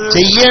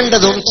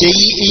ചെയ്യേണ്ടതും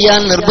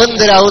ചെയ്യാൻ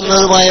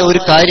നിർബന്ധരാകുന്നതുമായ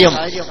ഒരു കാര്യം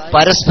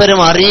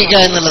പരസ്പരം അറിയുക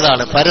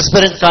എന്നുള്ളതാണ്.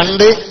 പരസ്പരം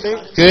കണ്ട്,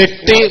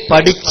 കേട്ട്,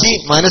 പഠിച്ച്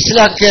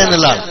മനസ്സിലാക്കുക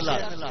എന്നുള്ളതാണ്.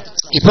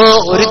 ഇപ്പോ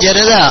ഒരു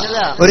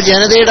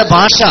ജനതയുടെ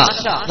ഭാഷ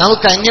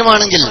നമുക്ക്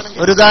അന്യമാണെങ്കിൽ,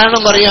 ഒരു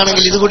ഉദാഹരണം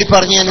പറയുകയാണെങ്കിൽ, ഇതുകൂടി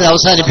പറഞ്ഞ് ഞാൻ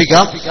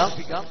അവസാനിപ്പിക്കാം.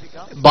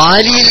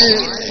 ബാലിയിൽ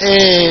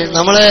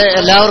നമ്മളെ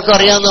എല്ലാവർക്കും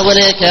അറിയാവുന്ന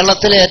പോലെ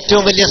കേരളത്തിലെ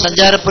ഏറ്റവും വലിയ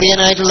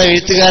സഞ്ചാരപ്രിയനായിട്ടുള്ള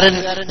എഴുത്തുകാരൻ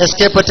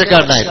എസ്.കെ.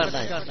 പൊറ്റക്കാടിനായിരുന്നു.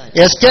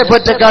 എസ്.കെ.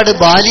 പൊറ്റക്കാട്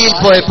ബാലിയിൽ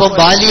പോയപ്പോൾ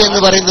ബാലി എന്ന്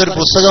പറയുന്ന ഒരു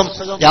പുസ്തകം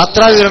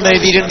യാത്രാവിവരണം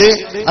എഴുതിയിട്ടുണ്ട്.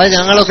 അത്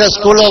ഞങ്ങളൊക്കെ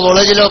സ്കൂളിലോ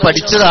കോളേജിലോ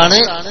പഠിച്ചതാണ്.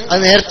 അത്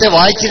നേരത്തെ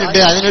വായിച്ചിട്ടുണ്ട്,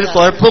 അതിനൊരു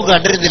കുഴപ്പവും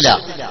കണ്ടിരുന്നില്ല.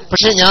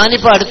 പക്ഷെ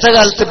ഞാനിപ്പോ അടുത്ത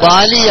കാലത്ത്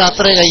ബാലി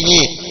യാത്ര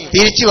കഴിഞ്ഞ്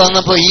തിരിച്ചു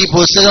വന്നപ്പോ ഈ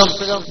പുസ്തകം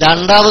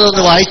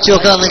രണ്ടാമതൊന്ന് വായിച്ചു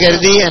നോക്കാമെന്ന്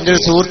കരുതി എന്റെ ഒരു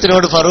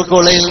സുഹൃത്തിനോട് ഫറൂഖ്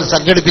കോളേജിൽ നിന്ന്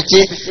സംഘടിപ്പിച്ച്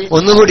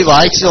ഒന്നുകൂടി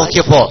വായിച്ചു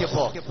നോക്കിയപ്പോ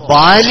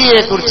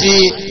ബാലിയെക്കുറിച്ച്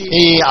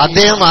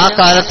അദ്ദേഹം ആ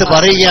കാലത്ത്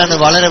പറയുകയാണ്,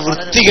 വളരെ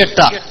വൃത്തികെട്ട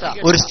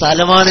ഒരു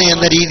സ്ഥലമാണ്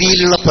എന്ന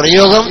രീതിയിലുള്ള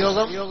പ്രയോഗം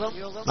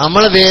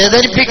നമ്മളെ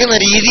വേദനിപ്പിക്കുന്ന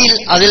രീതിയിൽ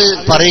അതിൽ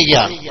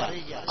പറയുകയാണ്.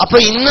 അപ്പൊ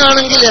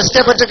ഇന്നാണെങ്കിൽ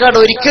എസ്.കെ. പൊറ്റക്കാട്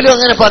ഒരിക്കലും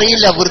അങ്ങനെ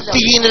പറയില്ല.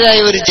 വൃത്തിഹീനരായ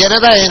ഒരു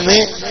ജനത എന്ന്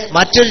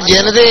മറ്റൊരു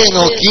ജനതയെ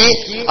നോക്കി,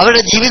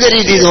 അവരുടെ ജീവിത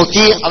രീതി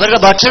നോക്കി, അവരുടെ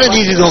ഭക്ഷണ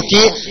രീതി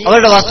നോക്കി,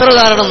 അവരുടെ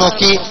വസ്ത്രധാരണം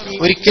നോക്കി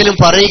ഒരിക്കലും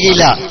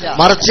പറയുകയില്ല.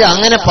 മറിച്ച്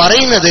അങ്ങനെ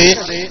പറയുന്നത്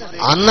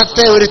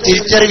അന്നത്തെ ഒരു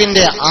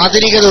തിരിച്ചറിവിന്റെ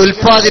ആധുനികത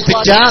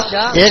ഉൽപ്പാദിപ്പിച്ച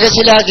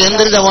ഏകശിലാ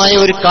കേന്ദ്രിതമായ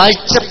ഒരു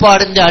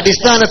കാഴ്ചപ്പാടിന്റെ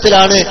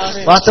അടിസ്ഥാനത്തിലാണ്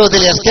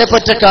വാസ്തവത്തിൽ എസ്.കെ.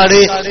 പൊറ്റക്കാട്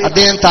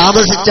അദ്ദേഹം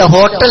താമസിച്ച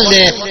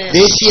ഹോട്ടലിനെ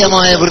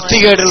ദേശീയമായ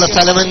വൃത്തികേടുള്ള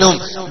സ്ഥലമെന്നും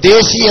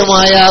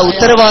ദേശീയമായ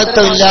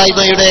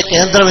ഉത്തരവാദിത്തമില്ലായ്മയുടെ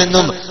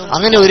കേന്ദ്രമെന്നും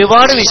അങ്ങനെ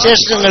ഒരുപാട്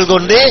വിശേഷണങ്ങൾ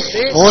കൊണ്ട്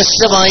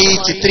മോശമായി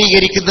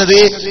ചിത്രീകരിക്കുന്നത്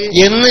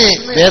എന്ന്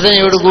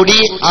വേദനയോടുകൂടി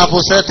ആ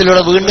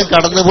പുസ്തകത്തിലൂടെ വീണ്ടും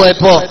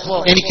കടന്നുപോയപ്പോ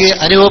എനിക്ക്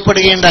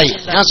അനുഭവപ്പെടുകയുണ്ടായി.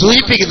 ഞാൻ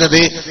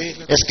സൂചിപ്പിക്കുന്നത്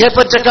എസ്.കെ.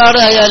 പൊറ്റക്കാട്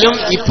ആയാലും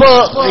ഇപ്പോ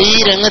ഈ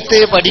രംഗത്ത്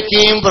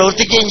പഠിക്കുകയും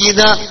പ്രവർത്തിക്കുകയും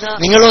ചെയ്യുന്ന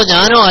നിങ്ങളോ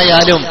ഞാനോ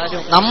ആയാലും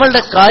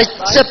നമ്മളുടെ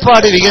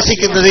കാഴ്ചപ്പാട്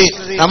വികസിക്കുന്നത്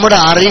നമ്മുടെ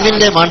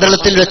അറിവിന്റെ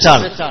മണ്ഡലത്തിൽ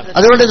വെച്ചാണ്.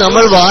 അതുകൊണ്ട്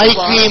നമ്മൾ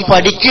വായിക്കുകയും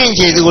പഠിക്കുകയും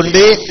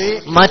ചെയ്തുകൊണ്ട്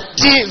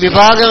മറ്റ്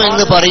വിഭാഗം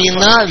എന്ന്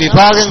പറയുന്ന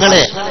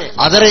വിഭാഗങ്ങളെ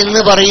അതർ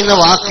എന്ന് പറയുന്ന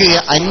വാക്ക്,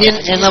 അന്യൻ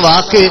എന്ന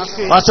വാക്ക്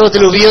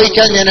വാസ്തവത്തിൽ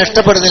ഉപയോഗിക്കാൻ ഞാൻ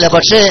ഇഷ്ടപ്പെടുന്നില്ല.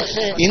 പക്ഷേ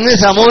ഇന്ന്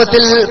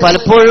സമൂഹത്തിൽ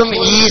പലപ്പോഴും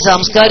ഈ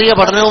സാംസ്കാരിക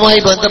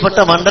പഠനവുമായി ബന്ധപ്പെട്ട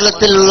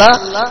മണ്ഡലത്തിലുള്ള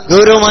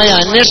ഗൗരവമായ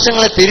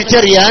അന്വേഷണങ്ങളെ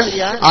തിരിച്ചറിയാൻ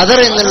അതർ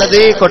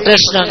എന്നുള്ളത്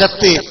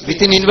കൊട്ടേഷനകത്ത്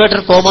within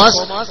inverter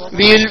commas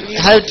we will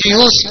have to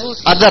use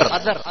other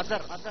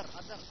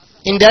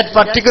in that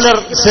particular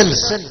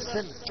sense.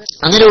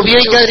 അങ്ങനെ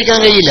ഉപയോഗിക്കാതിരിക്കാൻ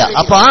കഴിയില്ല.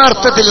 അപ്പൊ ആ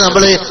അർത്ഥത്തിൽ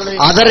നമ്മൾ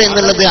അതർ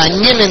എന്നുള്ളത്,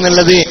 അന്യൻ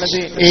എന്നുള്ളത്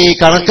ഈ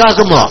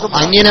കണക്കാക്കുമ്പോ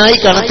അന്യനായി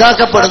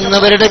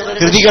കണക്കാക്കപ്പെടുന്നവരുടെ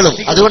കൃതികളും,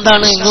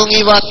 അതുകൊണ്ടാണ്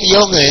ഇങ്ങോങ്ങി വാ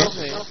തിയോങ്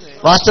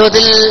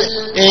വാസ്തവത്തിൽ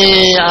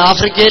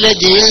ആഫ്രിക്കയിലെ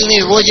ജയിലിൽ നിന്ന്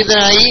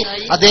വിമോചിതനായി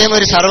അദ്ദേഹം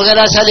ഒരു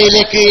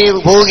സർവകലാശാലയിലേക്ക്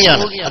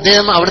പോവുകയാണ്.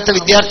 അദ്ദേഹം അവിടുത്തെ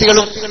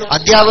വിദ്യാർത്ഥികളും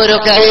അധ്യാപകരും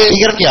ഒക്കെ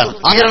സ്വീകരിക്കുകയാണ്.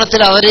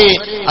 ആചരണത്തിൽ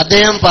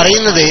അദ്ദേഹം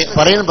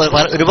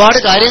ഒരുപാട്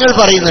കാര്യങ്ങൾ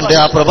പറയുന്നുണ്ട്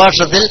ആ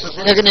പ്രഭാഷണത്തിൽ.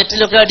 നിങ്ങൾക്ക്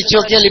നെറ്റിലൊക്കെ അടിച്ചു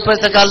നോക്കിയാൽ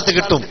ഇപ്പോഴത്തെ കാലത്ത്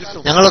കിട്ടും.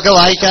 ഞങ്ങളൊക്കെ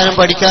വായിക്കാനും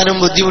പഠിക്കാനും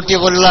ബുദ്ധിമുട്ടിയ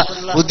പോലുള്ള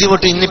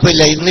ബുദ്ധിമുട്ട് ഇന്നിപ്പോ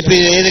ഇല്ല. ഇന്നിപ്പോ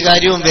ഏത്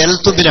കാര്യവും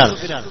വിരൽത്തുമ്പിലാണ്.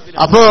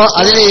 അപ്പോ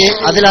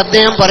അതിൽ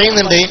അദ്ദേഹം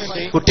പറയുന്നുണ്ട്,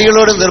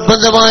 കുട്ടികളോട്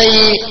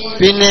നിർബന്ധമായി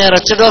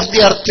റച്ചഡ് ഓഫ് ദി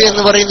അർത്ത്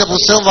എന്ന് പറയുന്ന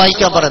പുസ്തകം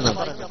വായിക്കാൻ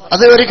പറയുന്നുണ്ട്.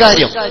 അത് ഒരു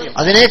കാര്യം.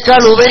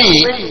 അതിനേക്കാൾ ഉപരി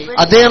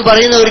അദ്ദേഹം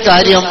പറയുന്ന ഒരു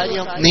കാര്യം,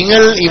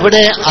 നിങ്ങൾ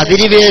ഇവിടെ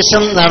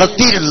അധിനിവേശം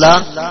നടത്തിയിട്ടുള്ള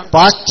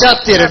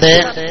പാശ്ചാത്യരുടെ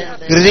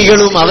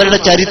കൃതികളും അവരുടെ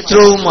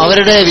ചരിത്രവും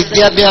അവരുടെ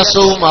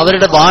വിദ്യാഭ്യാസവും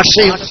അവരുടെ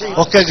ഭാഷയും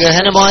ഒക്കെ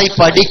ഗഹനമായി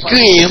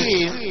പഠിക്കുകയും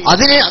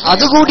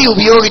അതുകൂടി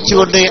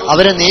ഉപയോഗിച്ചുകൊണ്ട്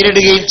അവരെ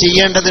നേരിടുകയും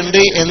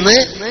ചെയ്യേണ്ടതുണ്ട് എന്ന്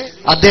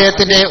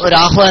അദ്ദേഹത്തിന്റെ ഒരു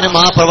ആഹ്വാനം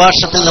ആ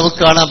പ്രഭാഷണത്തിൽ നമുക്ക്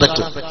കാണാൻ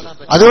പറ്റും.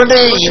 അതുകൊണ്ട്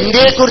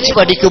ഇന്ത്യയെക്കുറിച്ച്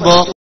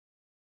പഠിക്കുമ്പോൾ,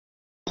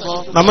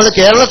 നമ്മൾ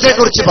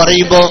കേരളത്തെക്കുറിച്ച്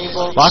പറയുമ്പോൾ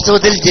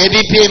വാസ്തവത്തിൽ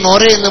JBP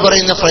മോറെ എന്ന്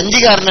പറയുന്ന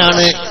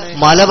ഫ്രഞ്ചുകാരനാണ്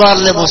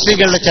മലബാറിലെ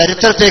മുസ്ലിങ്ങളുടെ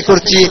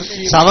ചരിത്രത്തെക്കുറിച്ച്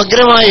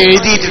സമഗ്രമായി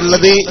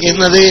എഴുതിയിട്ടുള്ളത്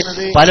എന്നത്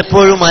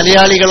പലപ്പോഴും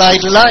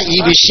മലയാളികളായിട്ടുള്ള ഈ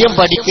വിഷയം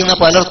പഠിക്കുന്ന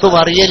പലർക്കും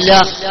അറിയില്ല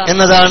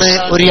എന്നതാണ്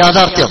ഒരു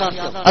യാഥാർത്ഥ്യം.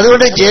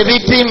 അതുകൊണ്ട്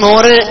JBP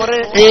മോറെ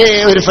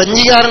ഒരു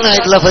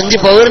ഫ്രഞ്ചുകാരനായിട്ടുള്ള, ഫ്രഞ്ച്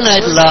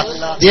പൗരനായിട്ടുള്ള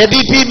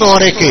JBP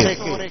മോറയ്ക്ക്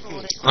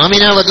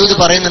ആമിന വദൂദ്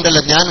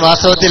പറയുന്നുണ്ടല്ലോ, ഞാൻ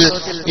വാസ്തവത്തിൽ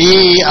ഈ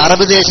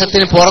അറബ്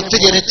ദേശത്തിന് പുറത്ത്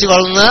ജനിച്ചു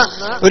വളർന്ന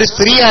ഒരു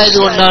സ്ത്രീ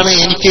ആയതുകൊണ്ടാണ്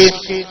എനിക്ക്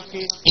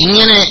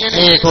ഇങ്ങനെ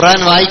ഖുർആൻ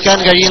വായിക്കാൻ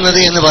കഴിയുന്നത്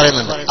എന്ന്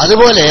പറയുന്നുണ്ട്.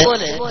 അതുപോലെ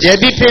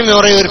JBP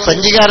മോറെ ഒരു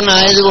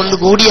ഫ്രഞ്ചുകാരനായതുകൊണ്ട്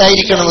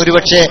കൂടിയായിരിക്കണം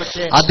ഒരുപക്ഷെ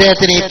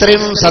അദ്ദേഹത്തിന്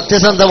ഇത്രയും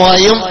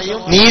സത്യസന്ധമായും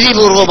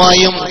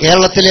നീതിപൂർവമായും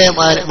കേരളത്തിലെ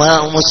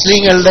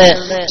മുസ്ലിങ്ങളുടെ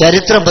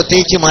ചരിത്രം,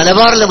 പ്രത്യേകിച്ച്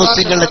മലബാറിലെ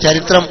മുസ്ലിങ്ങളുടെ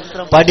ചരിത്രം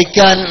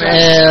പഠിക്കാൻ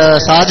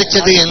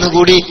സാധിച്ചത്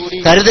എന്നുകൂടി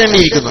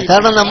കരുതേണ്ടിയിരിക്കുന്നു.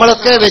 കാരണം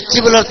നമ്മളൊക്കെ വെച്ചു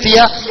പുലർത്തിയ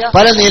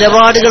പല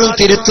നിലപാടുകളും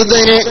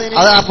തിരുത്തുന്നതിന്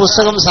ആ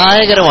പുസ്തകം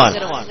സഹായകരമാണ്.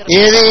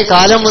 ഏത്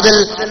കാലം മുതൽ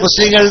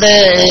മുസ്ലിങ്ങളുടെ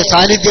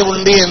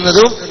സാന്നിധ്യമുണ്ട്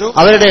എന്നതും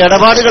അവരുടെ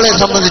ഇടപാടുകളെ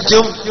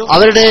സംബന്ധിച്ചും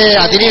അവരുടെ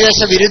അധിനിവേശ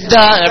വിരുദ്ധ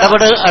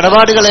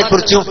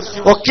ഇടപാടുകളെക്കുറിച്ചും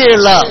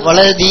ഒക്കെയുള്ള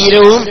വളരെ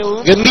ധീരവും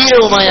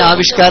ഗംഭീരവുമായ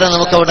ആവിഷ്കാരം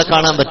നമുക്ക് അവിടെ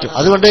കാണാൻ പറ്റും.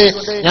 അതുകൊണ്ട്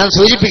ഞാൻ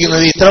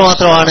സൂചിപ്പിക്കുന്നത്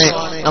ഇത്രമാത്രമാണ്.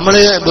 നമ്മൾ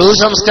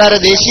ബഹുസംസ്കാര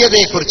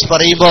ദേശീയതയെക്കുറിച്ച്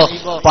പറയുമ്പോൾ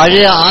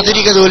പഴയ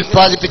ആധുനികത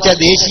ഉൽപ്പാദിപ്പിച്ച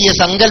ദേശീയ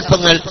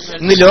സങ്കല്പങ്ങൾ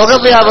ഇന്ന്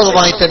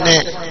ലോകവ്യാപകമായി തന്നെ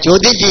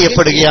ചോദ്യം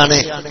ചെയ്യപ്പെടുകയാണ്.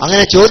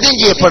 അങ്ങനെ ചോദ്യം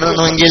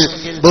ചെയ്യപ്പെടണമെങ്കിൽ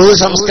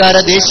ബഹുസംസ്കാര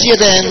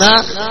ദേശീയത എന്ന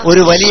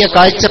ഒരു വലിയ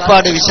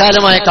കാഴ്ചപ്പാട്,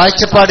 വിശാലമായ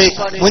കാഴ്ചപ്പാട്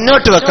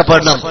മുന്നോട്ട്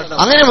വെക്കപ്പെടണം.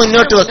 അങ്ങനെ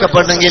മുന്നോട്ട്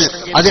വെക്കപ്പെടണമെങ്കിൽ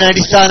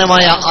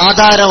അതിനടിസ്ഥാനമായ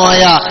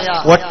ആധാരമായ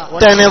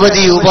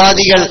ഒട്ടനവധി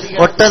ഉപാധികൾ,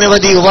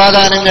 ഒട്ടനവധി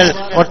ഉപാദാനങ്ങൾ,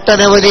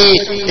 ഒട്ടനവധി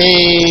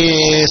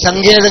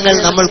സങ്കേതങ്ങൾ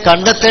നമ്മൾ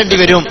കണ്ടെത്തേണ്ടി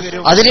വരും.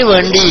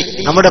 അതിനുവേണ്ടി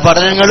നമ്മുടെ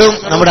പഠനങ്ങളും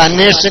നമ്മുടെ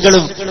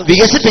അന്വേഷണങ്ങളും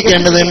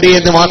വികസിപ്പിക്കേണ്ടതുണ്ട്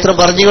എന്ന് മാത്രം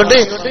പറഞ്ഞുകൊണ്ട്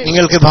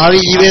നിങ്ങൾക്ക്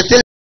ഭാവി ജീവിതത്തിൽ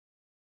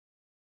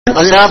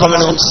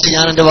അതിനാപങ്ങളും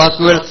ഞാൻ എന്റെ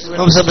വാക്കുകൾ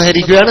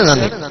ഉപസംഹരിക്കുകയാണ്.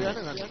 നന്ദി.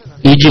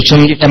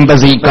 Egyptian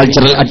embassy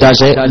cultural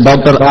attache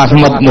doctor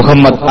Ahmed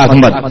Muhammad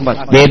Ahmed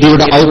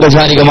വേദിയുടെ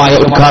ഔപചാരികമായ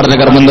ഉദ്ഘാടന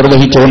കർമ്മം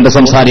നിർവഹിച്ചുകൊണ്ട്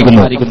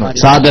സംസാരിക്കുന്നു.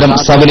 സാദരം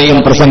സവിനയം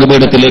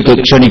പ്രസംഗപീഠത്തിലേക്ക്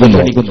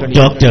ക്ഷണിക്കുന്നു.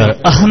 Dr.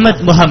 Ahmad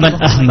Muhammad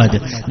Ahmad,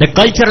 the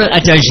cultural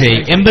attaché,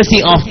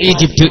 Embassy of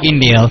Egypt to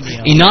India,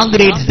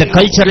 inaugurates the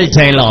cultural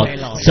dialogue.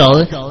 So,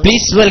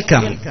 please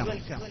welcome.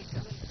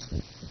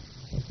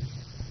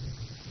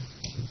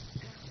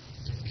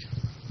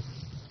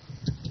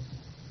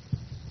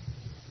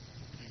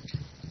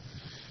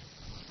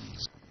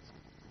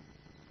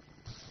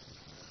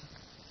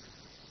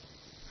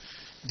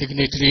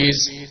 Dignitaries,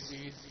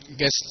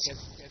 guests,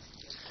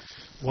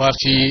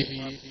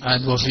 Wafy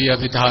and Wafia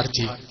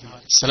Vidharthi.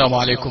 Assalamu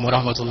alaikum wa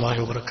rahmatullahi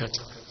wa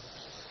barakatuh.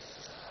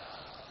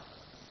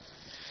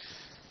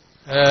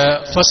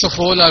 First of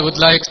all, I would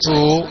like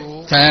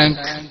to thank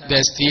the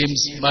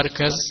esteemed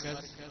Markaz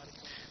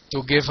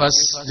to give us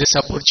this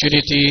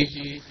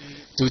opportunity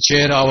to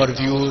share our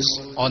views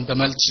on the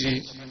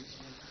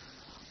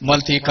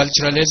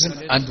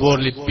multiculturalism and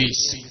world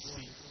peace,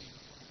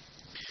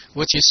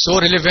 which is so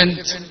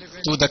relevant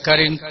to the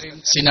current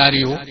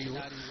scenario.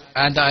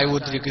 And I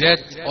would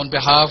regret on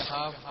behalf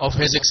of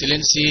His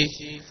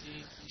Excellency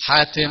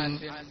Hatem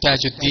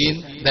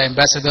Tajuddin, the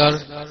Ambassador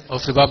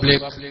of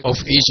Republic of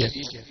Egypt,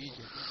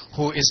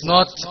 who is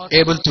not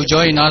able to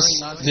join us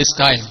this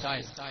time,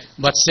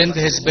 but send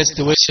his best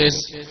wishes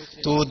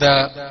to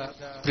the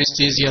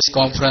prestigious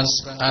conference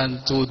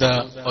and to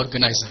the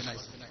organizer.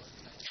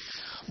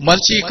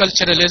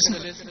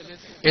 Multiculturalism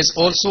is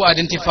also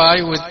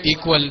identified with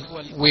equal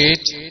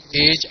weight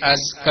age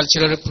as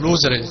cultural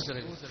pluralism.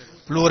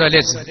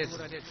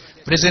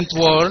 Present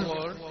world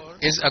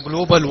is a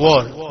global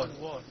war.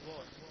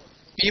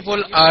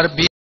 People are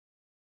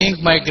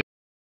being migrated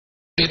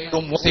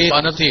from one state to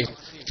another,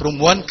 from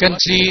one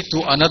country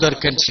to another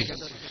country,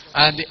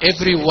 and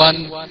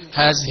everyone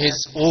has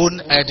his own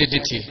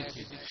identity.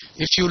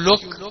 If you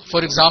look,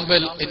 for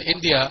example, in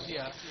India,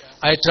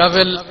 I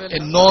travel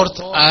in north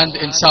and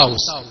in south.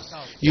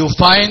 You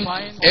find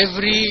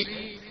every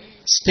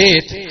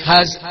state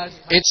has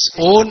its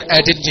own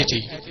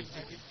identity.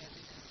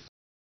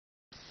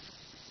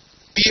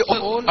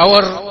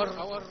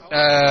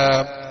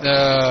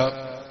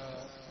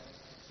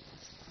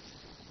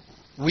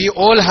 We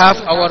all have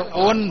our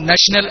own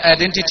national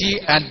identity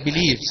and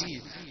beliefs,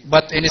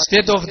 but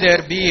instead of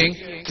there being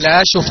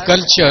clash of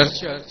culture,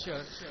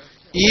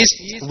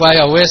 East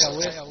via West,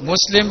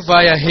 Muslim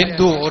via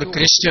Hindu or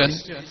Christian,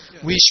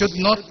 we should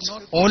not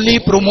only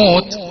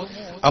promote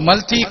a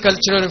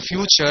multicultural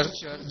future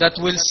that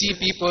will see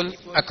people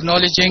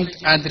acknowledging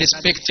and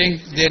respecting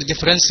their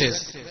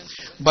differences,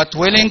 but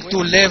willing to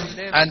live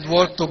and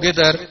work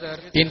together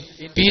in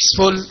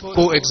peaceful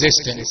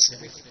coexistence.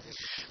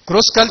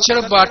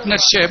 Cross-cultural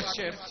partnership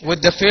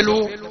with the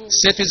fellow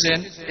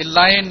citizen in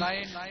line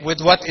with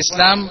what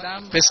Islam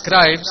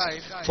prescribes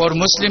for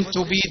Muslim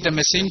to be the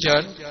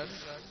messenger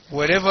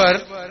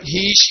wherever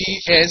he,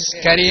 she is,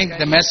 carrying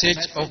the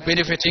message of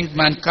benefiting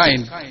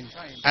mankind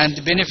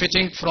and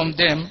benefiting from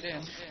them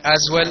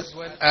as well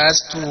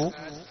as to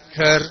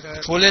her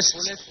fullest,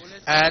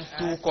 and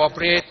to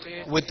cooperate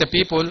with the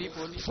people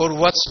for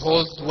what's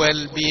whole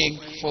well-being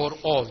for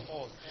all.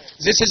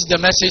 This is the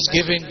message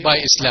given by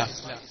Islam.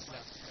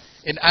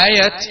 In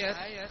ayat,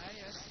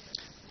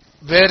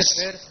 verse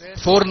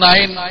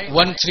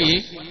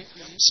 4913,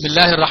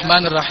 Bismillahir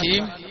Rahmanir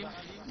Rahim,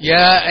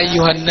 يا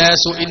أيها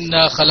الناس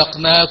إنا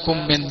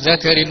خلقناكم من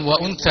ذكر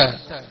وأنثى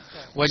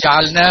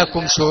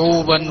وجعلناكم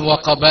شعوبا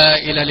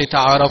وقبائل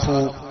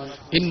لتعارفوا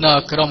إن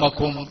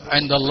أكرمكم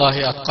عند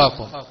الله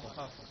أتقاكم.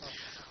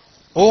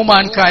 O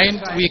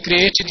mankind, we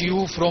created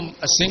you from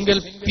a single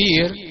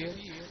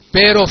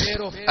pair of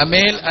a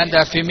male and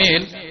a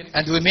female,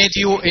 and we made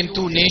you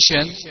into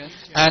nations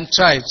and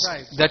tribes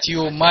that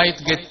you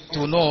might get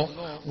to know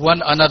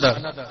one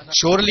another.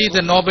 Surely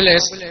the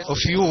noblest of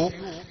you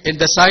in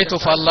the sight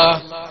of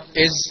Allah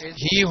is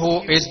he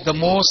who is the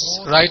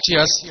most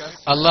righteous.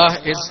 Allah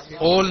is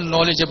all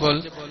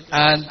knowledgeable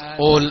and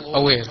all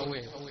aware.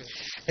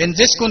 In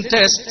this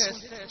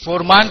context,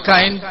 for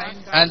mankind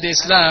and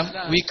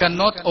Islam, we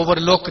cannot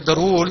overlook the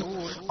role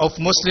of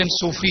Muslim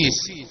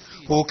Sufis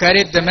who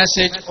carried the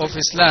message of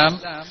Islam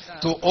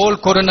to all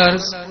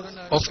corners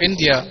of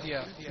India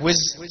with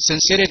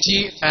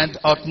sincerity and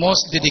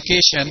utmost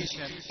dedication,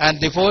 and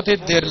devoted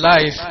their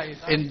life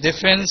in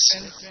defense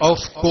of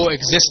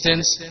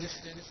coexistence,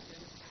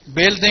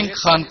 building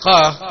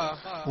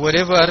khanqah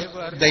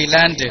wherever they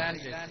landed.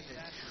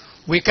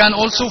 We can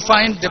also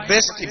find the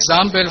best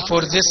example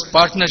for this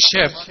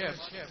partnership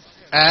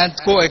and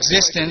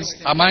coexistence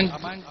among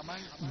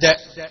the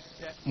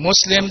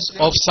Muslims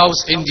of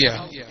South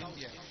India,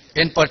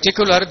 in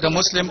particular the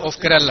Muslim of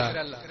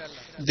Kerala.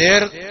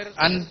 Their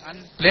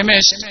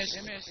unblemished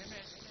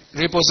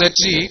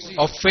repository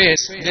of faith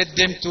led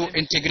them to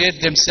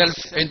integrate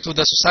themselves into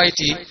the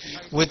society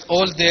with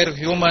all their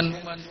human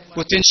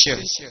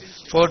potentials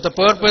for the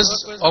purpose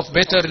of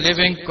better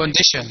living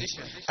conditions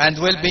and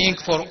well-being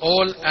for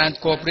all, and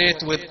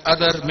cooperate with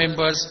other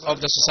members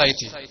of the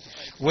society,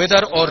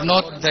 whether or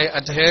not they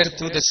adhere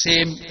to the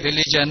same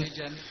religion,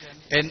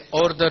 in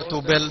order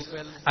to build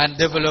and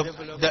develop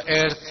the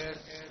earth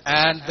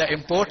and the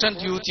important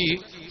duty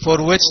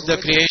for which the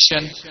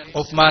creation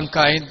of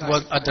mankind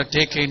was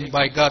undertaken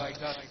by God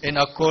in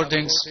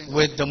accordance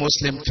with the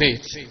Muslim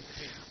faith.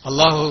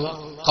 Allah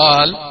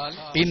قال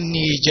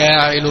إني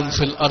جاعل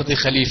في الأرض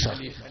خليفة.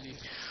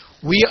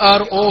 We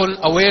are all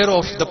aware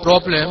of the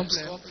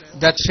problems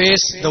that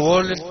face the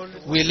world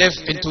we live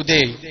in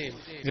today.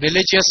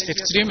 Religious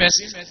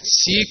extremists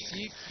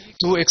seek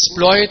to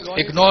exploit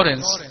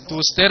ignorance, to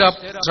stir up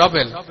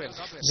trouble.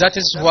 That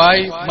is why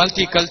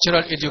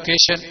multicultural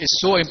education is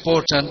so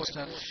important.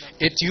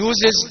 It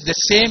uses the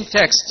same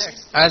text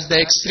as the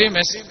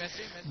extremists,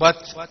 but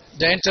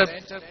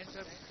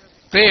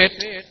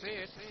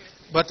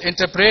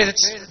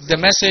interprets the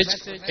message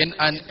in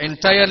an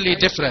entirely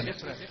different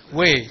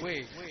way,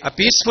 a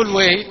peaceful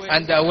way,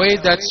 and a way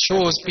that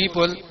shows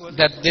people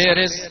that there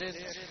is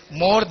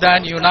more that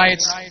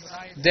unites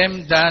them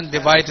than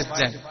divides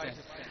them.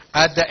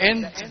 At the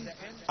end,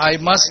 I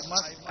must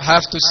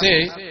have to say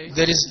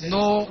there is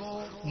no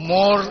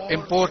more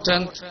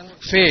important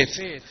faith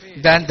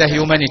than the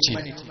humanity,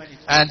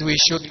 and we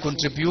should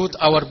contribute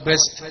our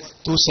best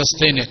to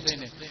sustain it.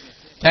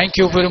 Thank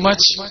you very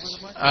much,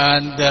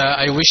 and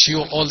I wish you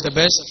all the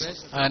best,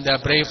 and I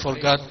pray for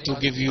God to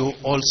give you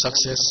all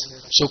success.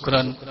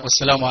 Shukran.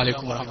 Wassalamu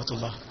alaikum wa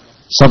rahmatullah.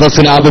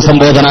 സദസ്സിനെ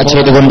അഭിസംബോധന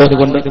ചെയ്തുകൊണ്ട്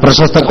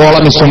പ്രശസ്ത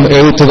കോളമിസ്റ്റും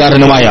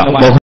എഴുത്തുകാരനുമായ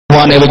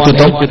ബഹുമാന്യ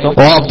വ്യക്തിത്വം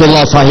O Abdulla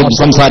Sahib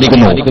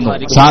സംസാരിക്കുന്നു.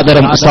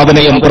 സാദരം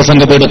സവനയം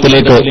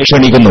പ്രസംഗപീഠത്തിലേക്ക്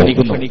ക്ഷണിക്കുന്നു.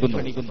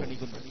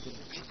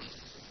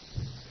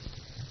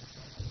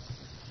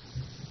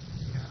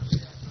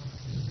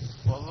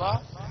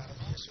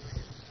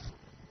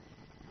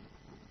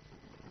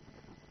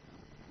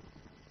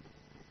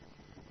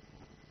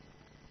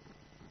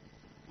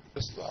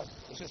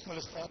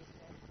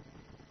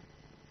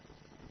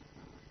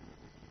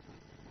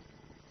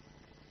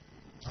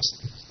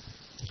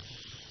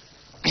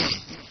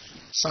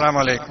 السلام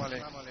عليكم.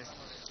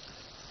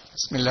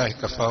 بسم الله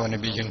كفى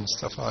ونبي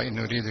المصطفى إن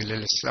نريد إلا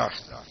الإصلاح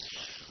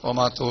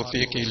وما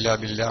توفيقي إلا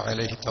بالله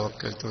عليه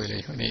توكلت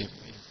إليه أنيب.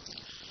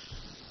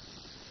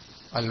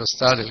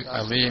 الأستاذ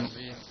العظيم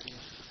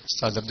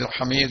أستاذ عبد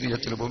الحميد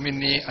يطلب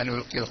مني أن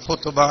ألقي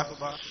الخطبة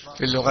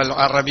في اللغة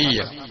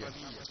العربية،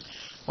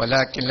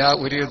 ولكن لا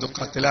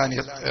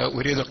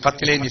أريد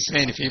قتلين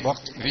اثنين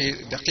في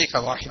دقيقة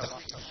واحدة.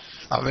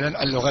 أولا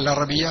اللغة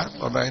العربية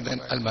وبعدين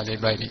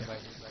الماليبارية.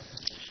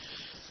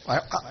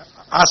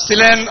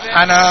 أصلا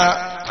أنا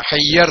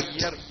تحيرت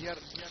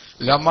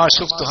لما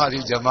شفت هذه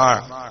الجماعة،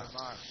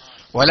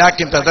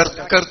 ولكن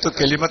تذكرت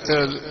كلمة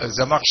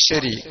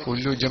الزمخشري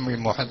كل جمع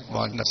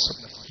مؤنث،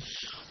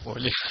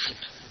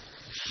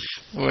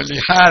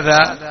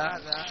 ولهذا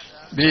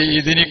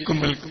بإذنكم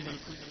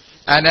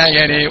أنا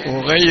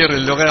أغير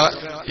اللغة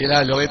إلى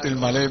لغة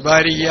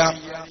الماليبارية،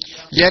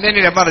 لأنني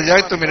لما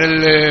رجعت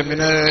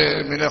من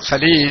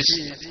الخليج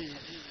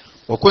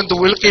وكنت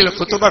ألقي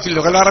الخطبة في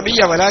اللغة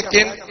العربية،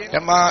 ولكن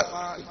لما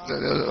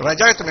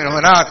رجعت من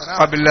هناك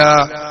قبل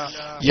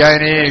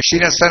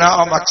 20 سنة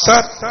أو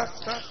أكثر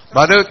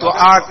بدأت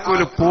آكل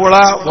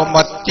بولا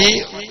ومتي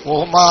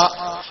وما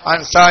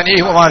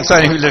أنسانيه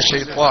إلا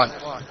الشيطان.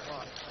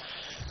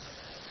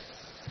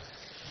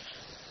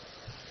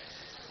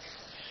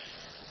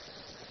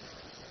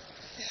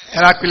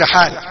 على كل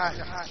حال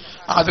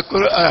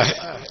أذكر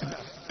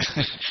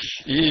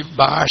ഈ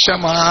ഭാഷ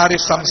മാറി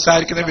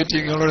സംസാരിക്കുന്നതിനെ പറ്റി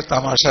നിങ്ങളോട്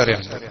തമാശ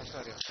അറിയാണ്ട്.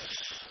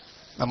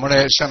 നമ്മുടെ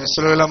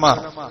ശംസുൽ ഉലമ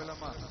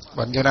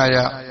വന്ധ്യനായ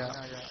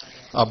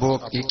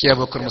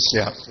അബൂബക്കർ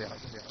മുസ്ലിയാർ,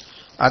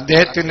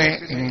 അദ്ദേഹത്തിന്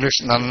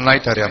ഇംഗ്ലീഷ്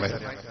നന്നായിട്ട്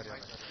അറിയാമായിരുന്നു.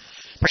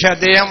 പക്ഷെ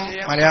അദ്ദേഹം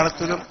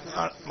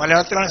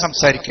മലയാളത്തിലാണ്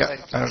സംസാരിക്കുക.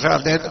 പക്ഷെ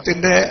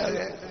അദ്ദേഹത്തിന്റെ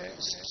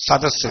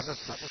സദസ്സ്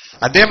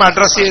അദ്ദേഹം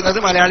അഡ്രസ് ചെയ്യുന്നത്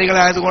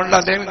മലയാളികളായതുകൊണ്ട്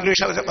അദ്ദേഹം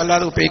ഇംഗ്ലീഷ്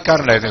വല്ലാതെ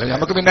ഉപയോഗിക്കാറുണ്ടായിരുന്നില്ല.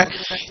 നമുക്ക് പിന്നെ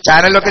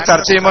ചാനലിലൊക്കെ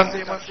ചർച്ച ചെയ്യുമ്പോൾ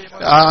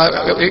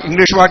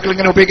ഇംഗ്ലീഷ് വാക്കുകൾ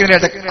ഇങ്ങനെ ഉപയോഗിക്കുന്നതിന്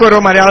ഇടയ്ക്ക് ഓരോ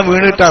മലയാളം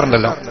വീണ്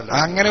കിട്ടാറുണ്ടല്ലോ.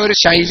 അങ്ങനെ ഒരു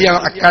ശൈലി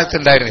അക്കാലത്ത്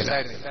ഉണ്ടായിരുന്നില്ല.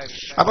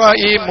 അപ്പൊ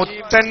ഈ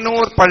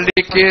മുത്തന്നൂർ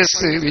പള്ളി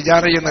കേസ്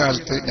വിചാരണ ചെയ്യുന്ന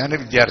കാലത്ത്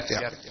ഞാനൊരു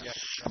വിദ്യാർത്ഥിയാണ്.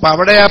 അപ്പൊ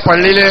അവിടെ ആ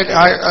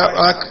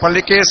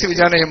പള്ളി കേസ്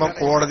വിചാരണ ചെയ്യുമ്പോൾ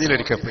കോടതിയിൽ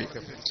ഒരിക്കൽ പോയി.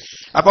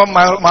 അപ്പൊ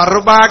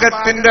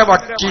മറുഭാഗത്തിന്റെ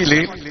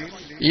വക്കീല്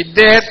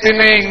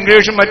ഇദ്ദേഹത്തിന്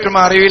ഇംഗ്ലീഷും മറ്റും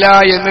അറിയില്ല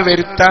എന്ന്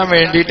വരുത്താൻ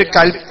വേണ്ടിയിട്ട്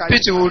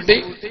കൽപ്പിച്ചുകൂട്ടി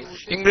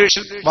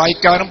ഇംഗ്ലീഷിൽ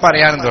വായിക്കാനും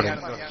പറയാനും തുടങ്ങി.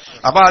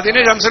 അപ്പൊ അതിന്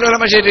ശംസുൽ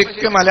ഉലമ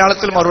ശരിക്കും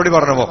മലയാളത്തിൽ മറുപടി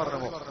പറഞ്ഞപ്പോ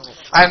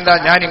അതെന്താ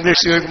ഞാൻ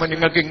ഇംഗ്ലീഷ് ചോദിക്കുമ്പോൾ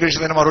നിങ്ങൾക്ക്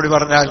ഇംഗ്ലീഷിൽ തന്നെ മറുപടി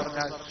പറഞ്ഞാൽ?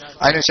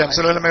 അതിന്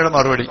ശംസുൽ ഉലമയുടെ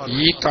മറുപടി,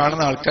 ഈ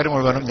കാണുന്ന ആൾക്കാർ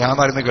മുഴുവനും ഞാൻ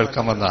പറയുന്നത്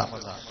കേൾക്കാൻ വന്നതാ.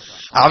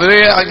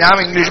 ഞാൻ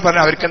ഇംഗ്ലീഷ്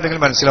പറഞ്ഞാൽ അവർക്ക്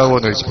എന്തെങ്കിലും മനസ്സിലാവുമോ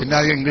എന്ന് ചോദിച്ചു. പിന്നെ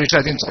അത് ഇംഗ്ലീഷ്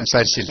അധികം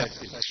സംസാരിച്ചില്ല.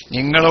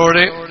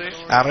 നിങ്ങളോട്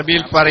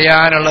അറബിയിൽ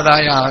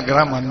പറയാനുള്ളതായ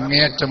ആഗ്രഹം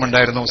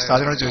അങ്ങേയറ്റമുണ്ടായിരുന്നു.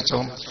 ഉസ്താദിനോട് ചോദിച്ചോ,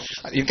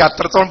 എനിക്ക്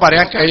അത്രത്തോളം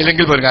പറയാൻ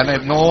കഴിയില്ലെങ്കിൽ പോലും, കാരണം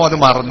എന്നോ അത്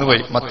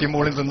മറന്നുപോയി.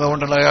 മത്തിമൂളിൽ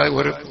തിന്നതുകൊണ്ടുള്ള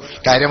ഒരു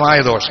കാര്യമായ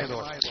ദോഷം.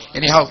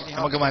 എനിഹൗ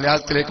നമുക്ക്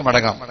മലയാളത്തിലേക്ക്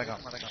മടങ്ങാം.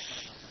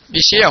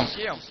 വിഷയം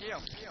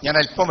ഞാൻ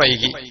അല്പം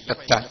വൈകി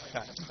എത്താൻ.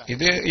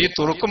 ഇത് ഈ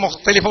തുറുക്ക്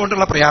മുഖ്തലിഫ്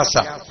കൊണ്ടുള്ള പ്രയാസ.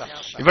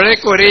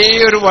 ഇവിടേക്ക് ഒരേ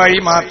ഒരു വഴി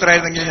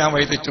മാത്രമായിരുന്നെങ്കിൽ ഞാൻ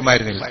വഴി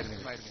തെറ്റുമായിരുന്നില്ല.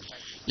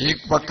 ഈ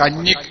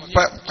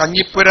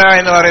കഞ്ഞിപ്പുര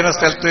എന്ന് പറയുന്ന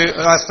സ്ഥലത്ത്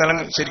ആ സ്ഥലം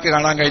ശരിക്കും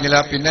കാണാൻ കഴിഞ്ഞില്ല.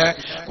 പിന്നെ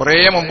കുറെ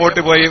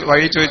മുമ്പോട്ട് പോയി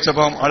വഴി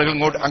ചോദിച്ചപ്പോൾ ആളുകൾ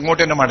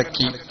അങ്ങോട്ട് തന്നെ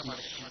മടക്കി.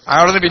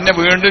 അവിടുന്ന് പിന്നെ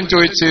വീണ്ടും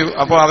ചോദിച്ചു,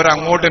 അപ്പോൾ അവർ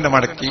അങ്ങോട്ട് തന്നെ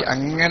മടക്കി.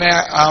 അങ്ങനെ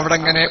അവിടെ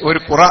ഇങ്ങനെ ഒരു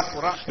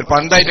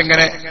പന്തായിട്ട്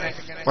ഇങ്ങനെ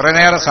കുറെ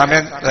നേരം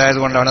സമയം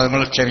ആയതുകൊണ്ടാണ്.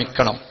 നിങ്ങൾ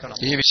ക്ഷമിക്കണം.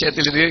 ഈ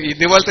വിഷയത്തിൽ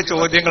ഇതുപോലത്തെ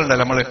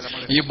ചോദ്യങ്ങളുണ്ടല്ലോ, നമ്മൾ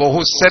ഈ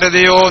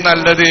ബഹുസ്വരതയോ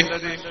നല്ലത്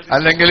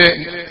അല്ലെങ്കിൽ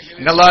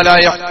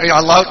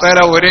അള്ളാഹു തആല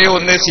ഒരേ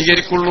ഒന്നേ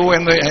സ്വീകരിക്കുള്ളൂ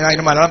എന്ന്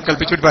അതിന് മലയാളം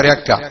കൽപ്പിച്ചിട്ട്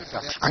പറയാക്ക.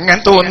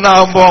 അങ്ങനത്തെ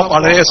ഒന്നാകുമ്പോ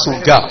വളരെ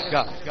സുഖ.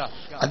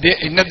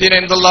 ഇന്നദ്ദീന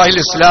ഇൻദല്ലാഹിൽ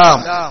ഇസ്ലാം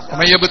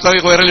വമൻ യബ്തഗി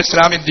ഗൈറൽ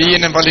ഇസ്ലാമി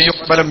ദീനൻ ഫലൻ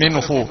യുഖ്ബല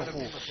മിൻഹു.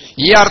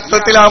 ഈ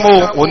അർത്ഥത്തിലാകുമ്പോ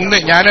ഒന്ന്,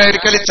 ഞാൻ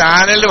ഒരിക്കലും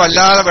ചാനലിൽ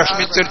വല്ലാതെ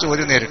വിഷമിച്ചൊരു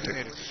ചോദ്യം നേരിട്ട്.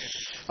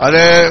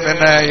 അത്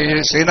ഈ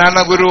ശ്രീനാരായണ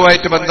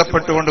ഗുരുവുമായിട്ട്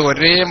ബന്ധപ്പെട്ടുകൊണ്ട്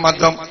ഒരേ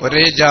മതം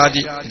ഒരേ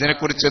ജാതി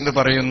ഇതിനെക്കുറിച്ച് എന്ത്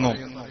പറയുന്നു.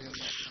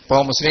 അപ്പൊ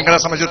മുസ്ലിങ്ങളെ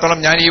സംബന്ധിച്ചിടത്തോളം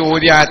ഞാൻ ഈ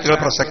ഓതിയ ആയത്തുകൾ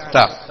പ്രസക്ത.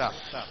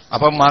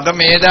 അപ്പൊ മതം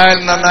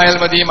ഏതായാലും നന്നായാൽ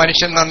മതി,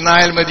 മനുഷ്യൻ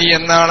നന്നായാൽ മതി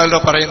എന്നാണല്ലോ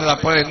പറയുന്നത്.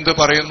 അപ്പൊ എന്ത്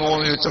പറയുന്നു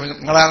എന്ന് ചോദിച്ചാൽ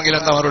നിങ്ങളാണെങ്കിൽ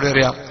എന്താ മറുപടി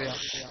അറിയാം?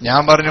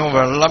 ഞാൻ പറഞ്ഞു,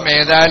 വെള്ളം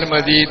ഏതായാലും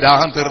മതി,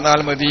 ദാഹം തീർന്നാൽ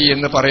മതി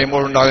എന്ന്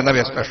പറയുമ്പോൾ ഉണ്ടാകുന്ന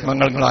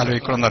വിഷമങ്ങൾ നിങ്ങൾ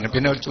ആലോചിക്കണമെന്ന് പറഞ്ഞു.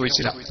 പിന്നെ അവർ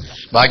ചോദിച്ചില്ല.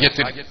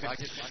 ഭാഗ്യത്തിന്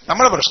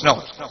നമ്മുടെ പ്രശ്നം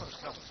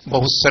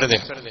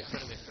ബഹുസ്വരതയും.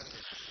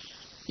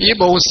 ഈ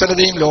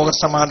ബഹുസ്വരതയും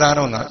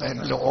ലോകസമാധാനവും,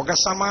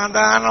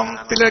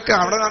 ലോകസമാധാനത്തിലേക്ക്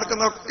അവിടെ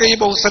നടക്കുന്നതൊക്കെ ഈ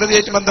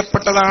ബഹുസ്വരതയായിട്ട്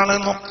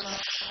ബന്ധപ്പെട്ടതാണെന്നും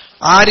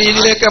ആ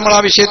രീതിയിലേക്ക് നമ്മൾ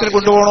ആ വിഷയത്തിന്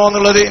കൊണ്ടുപോകണോ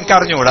എന്നുള്ളത് എനിക്ക്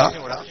അറിഞ്ഞുകൂടാ.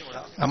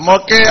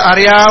 നമ്മൾക്ക്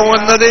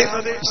അറിയാവുന്നത്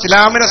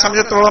ഇസ്ലാമിനെ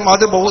സംബന്ധിച്ചിടത്തോളം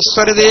അത്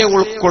ബഹുസ്വരതയെ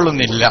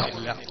ഉൾക്കൊള്ളുന്നില്ല.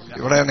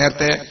 ഇവിടെ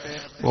നേരത്തെ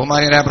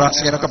ബഹുമാന്യനായ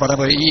പ്രാസംഗികനൊക്കെ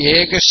പറയുമ്പോൾ ഈ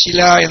ഏകശില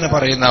എന്ന്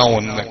പറയുന്ന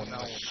ഒന്ന്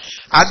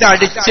അത്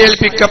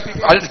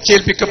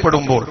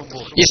അടിച്ചേൽപ്പിക്കപ്പെടുമ്പോൾ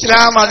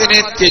ഇസ്ലാം അതിനെ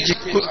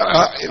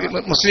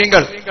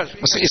മുസ്ലിങ്ങൾ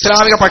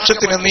ഇസ്ലാമിക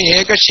പക്ഷത്തിൽ നിന്ന്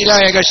ഏകശില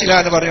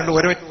എന്ന് പറയുന്നത്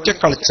ഒരൊറ്റ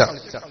കൾച്ചർ,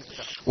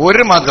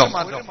 ഒരു മതം,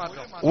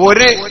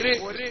 ഒരു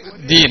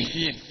ദീൻ,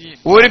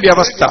 ഒരു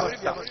വ്യവസ്ഥ,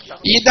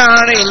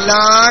 ഇതാണ്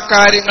എല്ലാ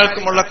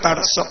കാര്യങ്ങൾക്കുമുള്ള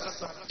തടസ്സം.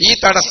 ഈ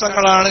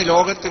തടസ്സങ്ങളാണ്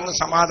ലോകത്തിന്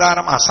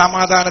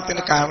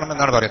അസമാധാനത്തിന്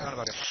കാരണമെന്നാണ്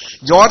പറയുന്നത്.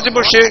 ജോർജ്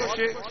ബുഷ്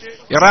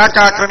ഇറാഖ്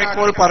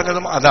ആക്രമിക്കുമ്പോൾ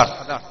പറഞ്ഞതും അതാണ്.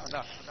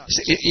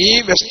 ഈ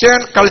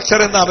വെസ്റ്റേൺ കൾച്ചർ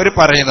എന്ന് അവർ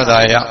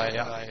പറയുന്നതായ,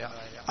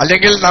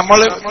 അല്ലെങ്കിൽ നമ്മൾ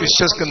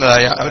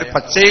വിശ്വസിക്കുന്നതായ, അവർ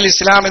പച്ചയിൽ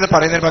ഇസ്ലാം എന്ന്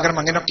പറയുന്നതിന് പകരം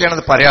അങ്ങനെയൊക്കെയാണ്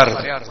അത്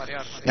പറയാറുള്ളത്.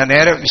 ഞാൻ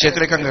നേരെ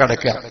വിഷയത്തിലേക്ക് അങ്ങ്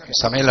കടക്കുക,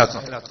 സമയമില്ലാത്ത.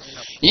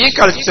 ഈ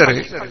കൾച്ചർ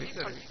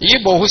ഈ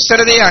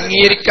ബഹുസ്വരതയെ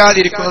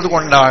അംഗീകരിക്കാതിരിക്കുന്നത്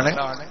കൊണ്ടാണ്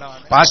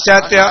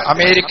പാശ്ചാത്യ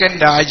അമേരിക്കൻ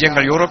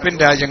രാജ്യങ്ങൾ, യൂറോപ്യൻ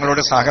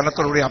രാജ്യങ്ങളോട്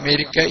സഹകരണത്തോടുകൂടി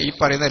അമേരിക്ക ഈ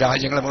പറയുന്ന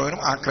രാജ്യങ്ങളെ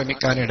മുഴുവനും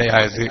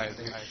ആക്രമിക്കാനിടയായത്.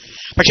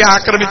 പക്ഷെ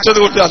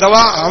ആക്രമിച്ചതുകൊണ്ട്,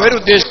 അഥവാ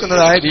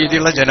അവരുദ്ദേശിക്കുന്നതായ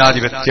രീതിയിലുള്ള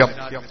ജനാധിപത്യം,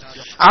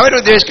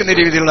 അവരുദ്ദേശിക്കുന്ന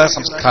രീതിയിലുള്ള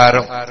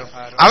സംസ്കാരം,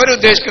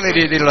 അവരുദ്ദേശിക്കുന്ന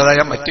രീതിയിലുള്ളതായ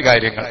മറ്റു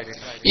കാര്യങ്ങൾ,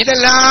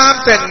 ഇതെല്ലാം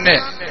തന്നെ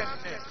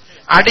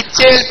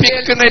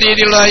അടിച്ചേൽപ്പിക്കുന്ന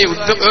രീതിയിലുള്ളതായ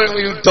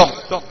യുദ്ധം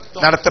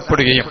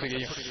നടത്തപ്പെടുകയും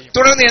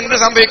തുടർന്ന് എന്ത്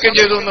സംഭവിക്കുകയും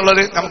ചെയ്തു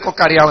എന്നുള്ളത്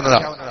നമുക്കൊക്കെ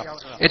അറിയാവുന്നതാണ്.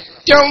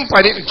 ഏറ്റവും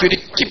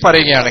ചുരുക്കി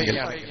പറയുകയാണെങ്കിൽ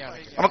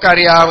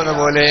നമുക്കറിയാവുന്ന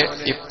പോലെ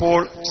ഇപ്പോൾ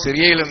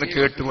സിറിയയിൽ നിന്ന്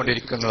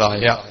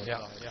കേട്ടുകൊണ്ടിരിക്കുന്നതായ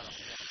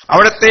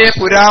അവിടുത്തെ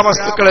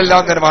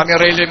പുരാവസ്തുക്കളെല്ലാം തന്നെ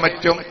മാമിറയിലും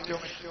മറ്റും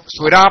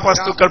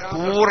പുരാവസ്തുക്കൾ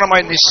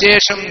പൂർണ്ണമായി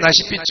നിശേഷം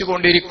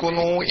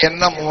നശിപ്പിച്ചുകൊണ്ടിരിക്കുന്നു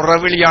എന്ന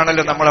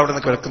മുറവിളിയാണല്ലോ നമ്മൾ അവിടെ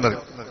നിന്ന് കേൾക്കുന്നത്.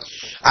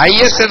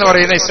 IS എന്ന്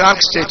പറയുന്ന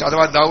ഇസ്ലാമിക് സ്റ്റേറ്റ്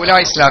അഥവാ ദൗല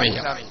ഇസ്ലാമിയ,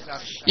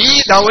 ഈ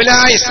ദൗല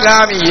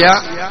ഇസ്ലാമിയ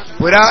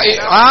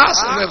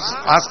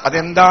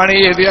അതെന്താണ്,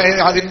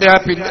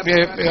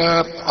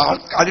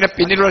 അതിന്റെ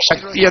പിന്നിലുള്ള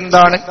ശക്തി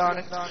എന്താണ്,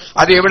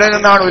 അത് എവിടെ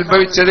നിന്നാണ്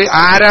ഉത്ഭവിച്ചത്,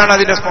 ആരാണ്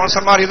അതിന്റെ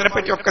സ്പോൺസർമാർ,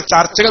 ഇതിനെപ്പറ്റിയൊക്കെ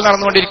ചർച്ചകൾ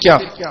നടന്നുകൊണ്ടിരിക്കുക.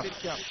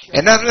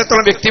 എന്നെ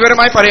സംബന്ധിച്ചിടത്തോളം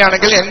വ്യക്തിപരമായി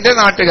പറയുകയാണെങ്കിൽ എന്റെ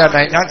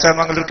നാട്ടുകാരനായി, ഞാൻ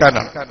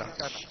ചേർമംഗലൂർക്കാരനാണ്,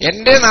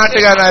 എന്റെ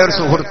നാട്ടുകാരനായ ഒരു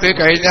സുഹൃത്ത്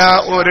കഴിഞ്ഞ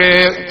ഒരു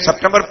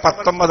സെപ്റ്റംബർ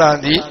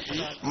 19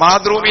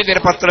 മാതൃഭൂമി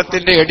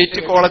ദിനപത്രത്തിന്റെ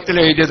എഡിറ്റ് കോളത്തിൽ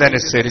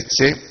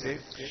എഴുതിയതനുസരിച്ച്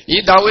ഈ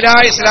ദൗല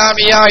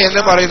ഇസ്ലാമിയ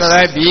എന്ന്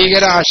പറയുന്നതായ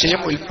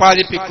ഭീകരാശയം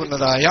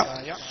ഉൽപ്പാദിപ്പിക്കുന്നതായ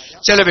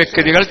ചില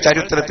വ്യക്തികൾ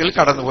ചരിത്രത്തിൽ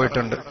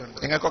കടന്നുപോയിട്ടുണ്ട്.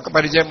 നിങ്ങൾക്കൊക്കെ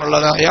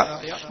പരിചയമുള്ളതായ,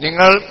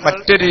 നിങ്ങൾ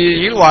മറ്റൊരു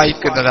രീതിയിൽ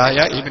വായിക്കുന്നതായ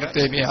ഇബ്നു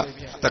തൈമിയ,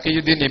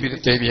 തഖിയുദ്ദീൻ ഇബ്നു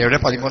തൈമിയയുടെ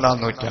 13-ാം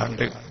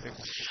നൂറ്റാണ്ട്,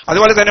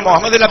 അതുപോലെ തന്നെ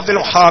മുഹമ്മദ് അബ്ദുൽ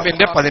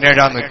വഹാബിന്റെ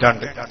 17-ാം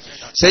നൂറ്റാണ്ട്,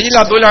 സയ്യിദ്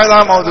അബ്ദുൽ അഅ്ലാ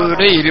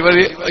മൗദൂദിയുടെ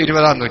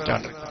 20-ാം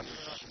നൂറ്റാണ്ട്,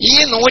 ഈ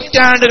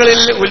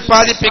നൂറ്റാണ്ടുകളിൽ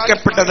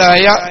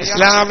ഉൽപ്പാദിപ്പിക്കപ്പെട്ടതായ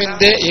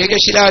ഇസ്ലാമിന്റെ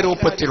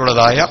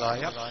ഏകശിലാരൂപത്തിലുള്ളതായ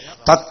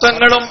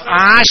തത്വങ്ങളും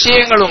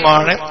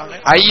ആശയങ്ങളുമാണ്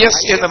IS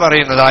എന്ന്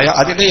പറയുന്നതായ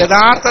അതിന്റെ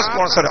യഥാർത്ഥ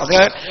സ്പോൺസർ. അത്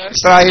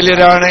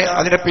ഇസ്രായേലിയരാണ്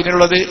അതിന്റെ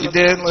പിന്നിലുള്ളത്.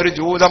 ഇത് ഒരു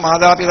ജൂത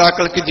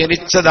മാതാപിതാക്കൾക്ക്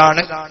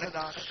ജനിച്ചതാണ്.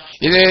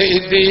 ഇത്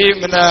ഈ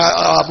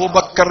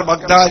അബൂബക്കർ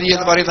ബഗ്ദാദി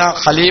എന്ന് പറയുന്ന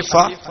ഖലീഫ,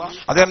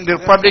 അദ്ദേഹം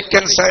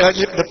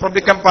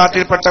റിപ്പബ്ലിക്കൻ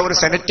പാർട്ടിയിൽപ്പെട്ട ഒരു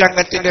സെനറ്റ്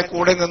അംഗത്തിന്റെ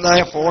കൂടെ നിന്നായ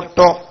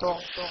ഫോട്ടോ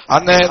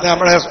അന്ന്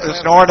നമ്മുടെ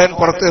സ്നോഡൻ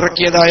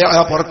പുറത്തുവിട്ടതായ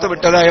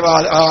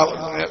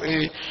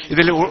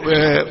ഇതിൽ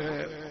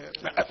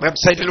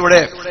വെബ്സൈറ്റിലൂടെ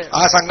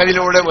ആ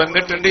സംഗതിയിലൂടെ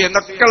വന്നിട്ടുണ്ട്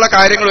എന്നൊക്കെയുള്ള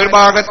കാര്യങ്ങൾ ഒരു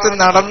ഭാഗത്ത്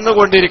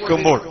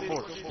നടന്നുകൊണ്ടിരിക്കുമ്പോൾ,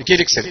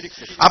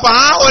 അപ്പൊ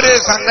ആ ഒരു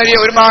സംഗതി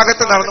ഒരു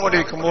ഭാഗത്ത്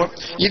നടന്നുകൊണ്ടിരിക്കുമ്പോൾ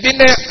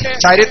ഇതിന്റെ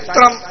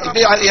ചരിത്രം, ഇത്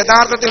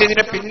യഥാർത്ഥത്തിൽ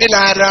ഇതിന്റെ പിന്നിൽ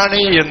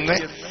ആരാണ് എന്ന്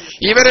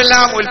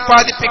ഇവരെല്ലാം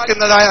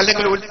ഉൽപ്പാദിപ്പിക്കുന്നതായ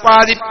അല്ലെങ്കിൽ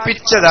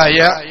ഉൽപ്പാദിപ്പിച്ചതായ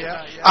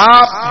ആ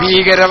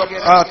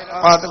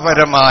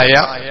ഭീകരപരമായ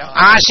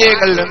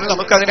ആശയങ്ങളിൽ നിന്ന്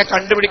നമുക്കതിനെ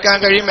കണ്ടുപിടിക്കാൻ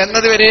കഴിയും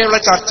എന്നതുവരെയുള്ള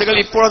ചർച്ചകൾ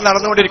ഇപ്പോൾ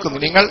നടന്നുകൊണ്ടിരിക്കുന്നു.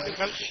 നിങ്ങൾ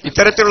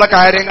ഇത്തരത്തിലുള്ള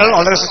കാര്യങ്ങൾ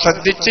വളരെ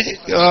ശ്രദ്ധിച്ച്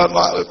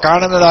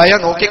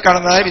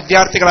നോക്കിക്കാണുന്നതായ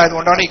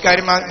വിദ്യാർത്ഥികളായതുകൊണ്ടാണ്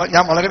ഇക്കാര്യം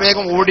ഞാൻ വളരെ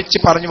വേഗം ഓടിച്ച്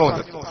പറഞ്ഞു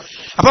പോകുന്നത്.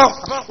 അപ്പൊ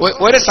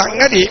ഒരു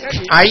സംഗതി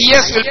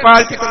IS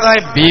ഉൽപ്പാദിപ്പിക്കുന്നതായ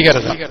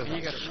ഭീകരത,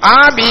 ആ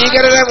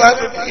ഭീകരത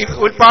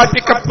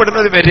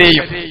ഉൽപ്പാദിപ്പിക്കപ്പെടുന്നത്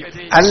വരെയും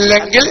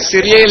അല്ലെങ്കിൽ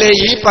സിറിയയിലെ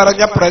ഈ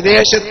പറഞ്ഞ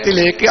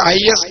പ്രദേശത്തിലേക്ക്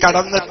IS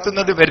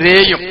കടന്നെത്തുന്നത്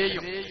വരെയും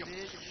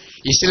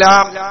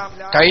ഇസ്ലാം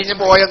കഴിഞ്ഞു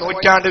പോയ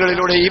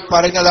നൂറ്റാണ്ടുകളിലൂടെ ഈ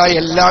പറഞ്ഞതായ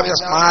എല്ലാവിധ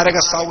സ്മാരക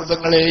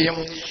സൗധങ്ങളെയും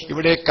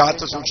ഇവിടെ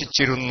കാത്തു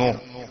സൂക്ഷിച്ചിരുന്നു.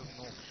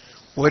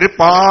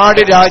 ഒരുപാട്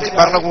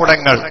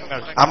ഭരണകൂടങ്ങൾ,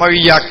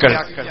 അമവിയാക്കൾ,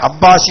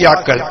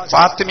 അബ്ബാസിയാക്കൾ,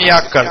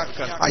 ഫാത്തിമിയാക്കൾ,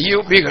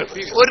 അയ്യൂബികൾ,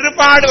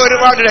 ഒരുപാട്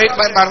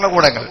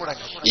ഭരണകൂടങ്ങൾ.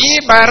 ഈ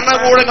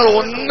ഭരണകൂടങ്ങൾ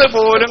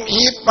ഒന്നുപോലും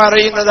ഈ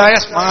പറയുന്നതായ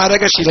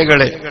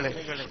സ്മാരകശിലകളെ,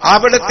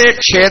 അവിടുത്തെ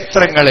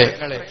ക്ഷേത്രങ്ങളെ,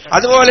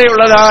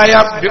 അതുപോലെയുള്ളതായ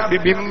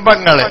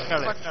ബിംബങ്ങളെ.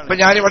 ഇപ്പൊ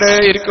ഞാനിവിടെ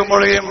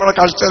ഇരിക്കുമ്പോൾ നമ്മുടെ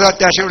കൾച്ചറൽ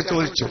അറ്റാഷയോട്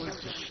ചോദിച്ചു,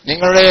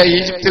 നിങ്ങളുടെ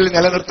ഈജിപ്തിൽ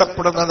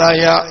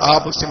നിലനിർത്തപ്പെടുന്നതായ ആ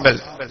സിംബൽ,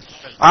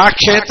 ആ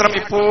ക്ഷേത്രം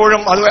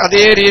ഇപ്പോഴും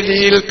അതേ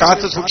രീതിയിൽ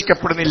കാത്തു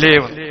സൂക്ഷിക്കപ്പെടുന്നില്ലേ?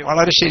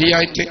 വളരെ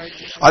ശരിയായിട്ട്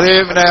അത്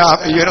പിന്നെ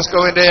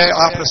യുനെസ്കോവിന്റെ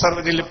ആ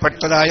പ്രിസർവേഷനിൽ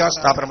പെട്ടതായ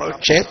സ്ഥാപനമാണ്,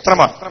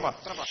 ക്ഷേത്രമാണ്.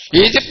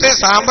 ഈജിപ്ത്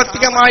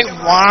സാമ്പത്തികമായി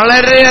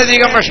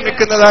വളരെയധികം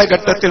വിഷമിക്കുന്നതായ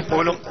ഘട്ടത്തിൽ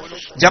പോലും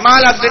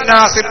ജമാൽ അബ്ദുൽ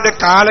നാസിറിന്റെ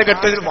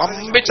കാലഘട്ടത്തിൽ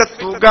വമ്പിച്ച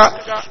തുക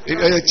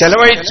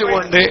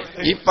ചെലവഴിച്ചുകൊണ്ട്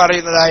ഈ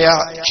പറയുന്നതായ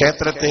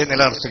ക്ഷേത്രത്തെ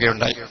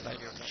നിലനിർത്തുകയുണ്ടായി.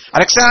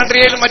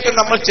 അലക്സാണ്ട്രിയയിലും മറ്റും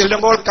നമ്മൾ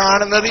ചെല്ലുമ്പോൾ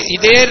കാണുന്നത്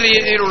ഇതേ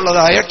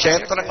രീതിയിലുള്ളതായ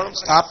ക്ഷേത്രങ്ങളും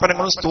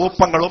സ്ഥാപനങ്ങളും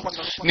സ്തൂപങ്ങളും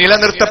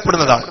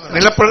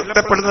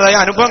നിലനിർത്തപ്പെടുന്നതായ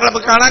അനുഭവങ്ങൾ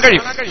നമുക്ക് കാണാൻ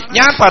കഴിയും.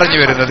 ഞാൻ പറഞ്ഞു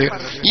വരുന്നത്,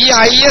 ഈ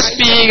IS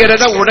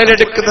ഭീകരത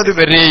ഉടലെടുക്കുന്നത്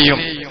വരെയും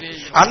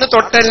അന്ന്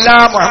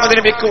തൊട്ടെല്ലാം മുഹമ്മദ്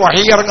നബിക്ക്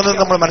വഹി ഇറങ്ങുന്നത്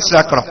നമ്മൾ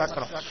മനസ്സിലാക്കണം.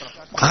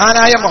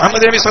 മഹാനായ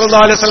മുഹമ്മദ് നബി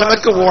സല്ലല്ലാഹു അലൈഹി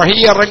വസല്ലമക്ക് വഹി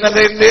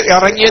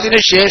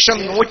ഇറങ്ങിയതിനു ശേഷം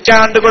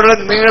നൂറ്റാണ്ടുകളുടെ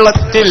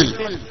നീളത്തിൽ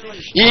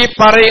ഈ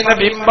പറയുന്ന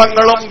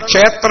ബിംബങ്ങളും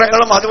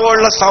ക്ഷേത്രങ്ങളും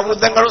അതുപോലുള്ള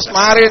സൗധങ്ങളും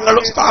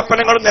സ്മാരകങ്ങളും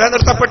സ്ഥാപനങ്ങളും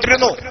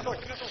നിലനിർത്തപ്പെട്ടിരുന്നു.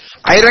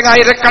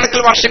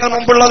 ആയിരക്കണക്കിന് വർഷങ്ങൾ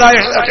മുമ്പുള്ളതായ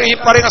ഈ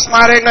പറയുന്ന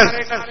സ്മാരകങ്ങൾ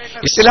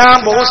ഇസ്ലാം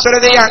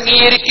ബഹുസ്വരതയെ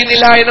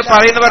അംഗീകരിക്കുന്നില്ല എന്ന്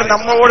പറയുന്നവർ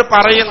നമ്മളോട്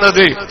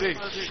പറയുന്നത്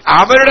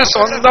അവരുടെ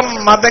സ്വന്തം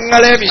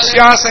മതങ്ങളെ,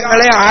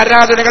 വിശ്വാസങ്ങളെ,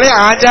 ആരാധനകളെ,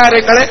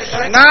 ആചാരങ്ങളെ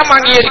നാം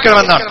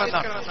അംഗീകരിക്കണമെന്നാണ്.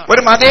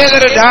 ഒരു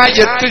മതേതര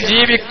രാജ്യത്ത്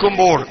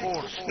ജീവിക്കുമ്പോൾ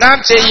നാം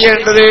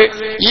ചെയ്യേണ്ടത്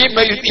ഈ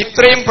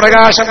ഇത്രയും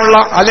പ്രകാശമുള്ള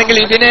അല്ലെങ്കിൽ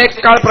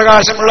ഇതിനേക്കാൾ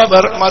പ്രകാശമുള്ള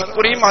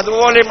മർക്കുറിയും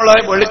അതുപോലെയുള്ള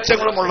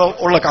വെളിച്ചങ്ങളും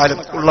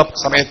ഉള്ള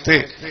സമയത്ത്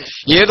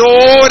ഏതോ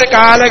ഒരു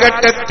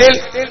കാലഘട്ടത്തിൽ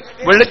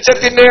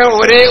വെളിച്ചത്തിന്റെ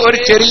ഒരേ ഒരു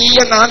ചെറിയ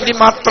നാന്തി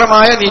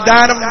മാത്രമായ,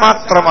 നിദാനം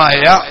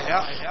മാത്രമായ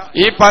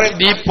ഈ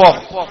ദീപം,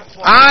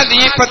 ആ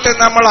ദീപത്തെ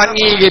നമ്മൾ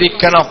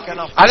അംഗീകരിക്കണം,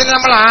 അതിനെ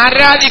നമ്മൾ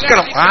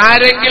ആരാധിക്കണം.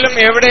 ആരെങ്കിലും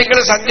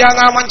എവിടെയെങ്കിലും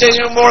സന്ധ്യാനാമം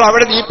ചെയ്യുമ്പോൾ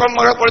അവിടെ ദീപം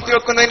കൊളുത്തി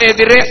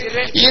വെക്കുന്നതിനെതിരെ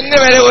ഇന്ന്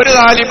വരെ ഒരു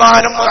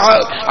താലിബാനും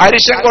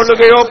അരിശം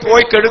കൊള്ളുകയോ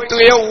പോയി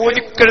കെടുത്തുകയോ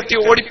ഊതിക്കെടുത്തി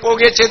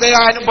ഓടിപ്പോവുകയോ ചെയ്ത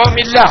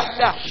അനുഭവമില്ല.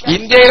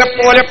 ഇന്ത്യയിലെ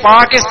പോലെ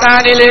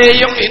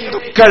പാകിസ്ഥാനിലെയും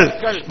ഹിന്ദുക്കൾ,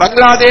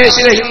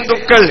 ബംഗ്ലാദേശിലെ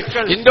ഹിന്ദുക്കൾ,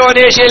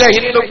 ഇന്തോനേഷ്യയിലെ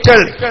ഹിന്ദുക്കൾ,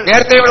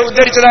 നേരത്തെ ഇവിടെ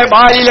ഉദ്ധരിച്ചതായ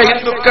ബാലിയിലെ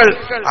ഹിന്ദുക്കൾ,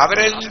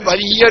 അവരിൽ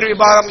വലിയൊരു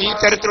വിഭാഗം ഈ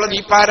തരത്തിലുള്ള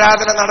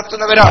ദീപാരാധന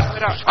നടത്തുന്നവരാണ്.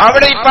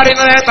 അവിടെ ഈ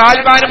പറയുന്നതായ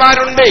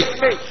താലിബാനുമാരുണ്ട്,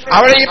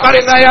 അവിടെ ഈ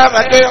പറയുന്നതായ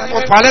മറ്റ്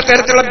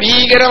പലതരത്തിലുള്ള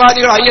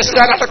ഭീകരവാദികൾ, IS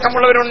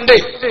അടക്കമുള്ളവരുണ്ട്.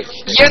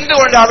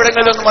 എന്തുകൊണ്ട്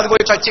അവിടങ്ങളിലൊന്നും അത്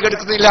പോയി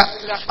ടച്ചുകെടുക്കുന്നില്ല?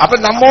 അപ്പൊ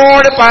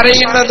നമ്മോട്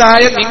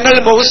പറയുന്നതായ നിങ്ങൾ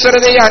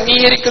ബഹുസ്വരതയെ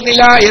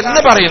അംഗീകരിക്കുന്നില്ല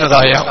എന്ന്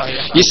പറയുന്നതായ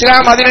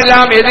ഇസ്ലാം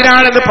അതിനെല്ലാം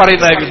എതിരാണെന്ന്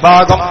പറയുന്ന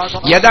വിഭാഗം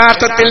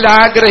യഥാർത്ഥത്തിൽ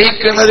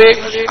ആഗ്രഹിക്കുന്നത്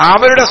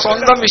അവരുടെ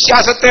സ്വന്തം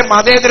വിശ്വാസത്തെ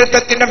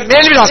മതേതരത്വത്തിന്റെ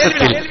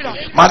മേൽവിലാസത്തിൽ,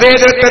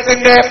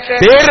 മതേതരത്വത്തിന്റെ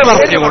പേര്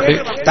പറഞ്ഞുകൊണ്ട്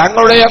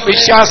തങ്ങളുടെ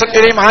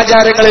വിശ്വാസത്തിനെയും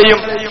ആചാരങ്ങളെയും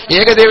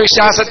ഏകദൈവ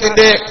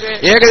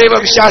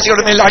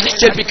വിശ്വാസികളുടെ മേൽ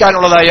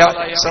അടിച്ചേൽപ്പിക്കാനുള്ളതായ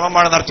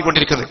ശ്രമമാണ്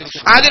നടത്തിക്കൊണ്ടിരിക്കുന്നത്.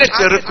 അതിനെ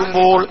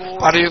ചെറുക്കുമ്പോൾ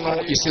പറയുന്നു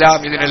ഇസ്ലാം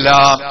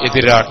ഇതിനെല്ലാം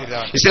എതിരാണ്,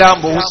 ഇസ്ലാം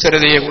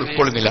ബഹുസ്വരതയെ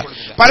ഉൾക്കൊള്ളുന്നില്ല.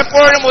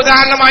 പലപ്പോഴും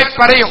ഉദാഹരണമായി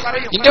പറയും,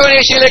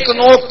 ഇന്തോനേഷ്യയിലേക്ക്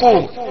നോക്കൂ,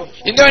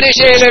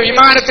 ഇന്തോനേഷ്യയിലെ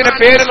വിമാനത്തിന്റെ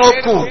പേര്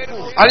നോക്കൂ,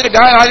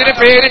 അതിന്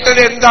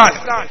പേരിട്ടത് എന്താണ്?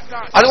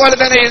 അതുപോലെ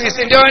തന്നെ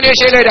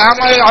ഇന്തോനേഷ്യയിലെ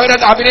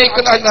അവരത്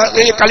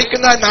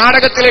കളിക്കുന്ന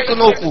നാടകത്തിലേക്ക്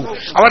നോക്കൂ.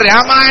 അവർ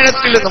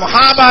രാമായണത്തിൽ നിന്ന്,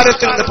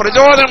 മഹാഭാരതത്തിൽ നിന്ന്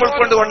പ്രചോദനം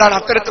ഉൾക്കൊണ്ടുകൊണ്ടാണ്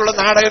അത്തരത്തിലുള്ള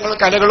നാടകങ്ങളും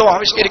കലകളും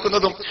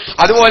ആവിഷ്കരിക്കുന്നതും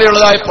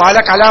അതുപോലെയുള്ളതായ പല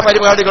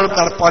കലാപരിപാടികളും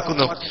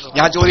നടപ്പാക്കുന്നതും.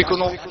 ഞാൻ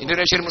ചോദിക്കുന്നു,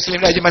 ഇന്തോനേഷ്യ മുസ്ലിം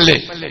രാജ്യമല്ലേ?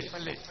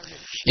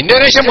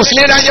 ഇന്തോനേഷ്യ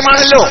മുസ്ലിം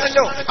രാജ്യമാണല്ലോ.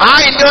 ആ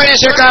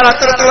ഇന്തോനേഷ്യക്കാർ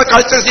അത്തരത്തിലുള്ള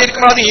കൾച്ചർ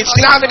സ്വീകരിക്കുമ്പോൾ അത്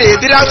ഇസ്ലാമിന്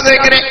എതിരാകുന്നത്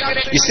എങ്ങനെ?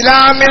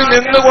 ഇസ്ലാമിൽ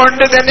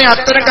നിന്നുകൊണ്ട് തന്നെ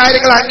അത്തരം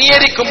കാര്യങ്ങൾ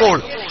അംഗീകരിക്കുമ്പോൾ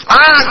ആ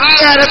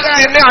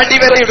അംഗീകാരത്തിന്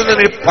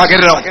അടിവരയിടുന്നതിന്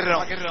പകരം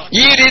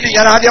ഈ രീതി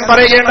ഞാൻ ആദ്യം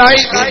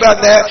പറയുകയുണ്ടായി,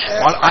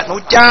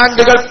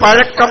 നൂറ്റാണ്ടുകൾ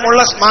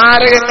പഴക്കമുള്ള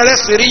സ്മാരകങ്ങളെ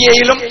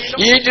സിറിയയിലും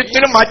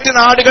ഈജിപ്തിലും മറ്റു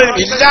നാടുകളിലും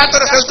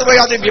ഇല്ലാത്തൊരു സ്ഥലത്ത്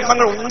പോയി അത്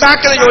ബിംബങ്ങൾ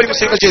ഉണ്ടാക്കുന്ന ജോലി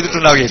മുസ്ലിങ്ങൾ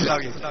ചെയ്തിട്ടുണ്ടാവുകയില്ല.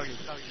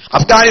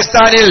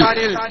 അഫ്ഗാനിസ്ഥാനിൽ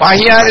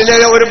ബഹിയാനിലെ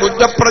ഒരു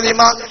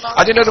ബുദ്ധപ്രതിമ,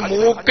 അതിനൊരു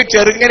മൂക്ക്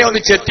ചെറുങ്ങനെ ഒന്ന്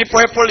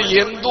ചെത്തിപ്പോയപ്പോൾ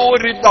എന്തോ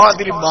ഒരു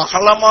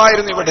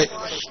ബഹളമായിരുന്നു. ഇവിടെ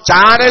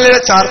ചാനലിലെ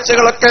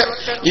ചർച്ചകളൊക്കെ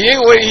ഈ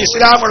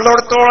ഇസ്ലാം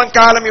ഉള്ളിടത്തോളം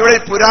കാലം ഇവിടെ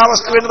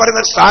പുരാവസ്തു എന്ന്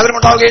പറയുന്ന സാധനം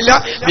ഉണ്ടാവുകയില്ല,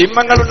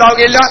 ബിംബങ്ങൾ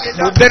ഉണ്ടാവുകയില്ല,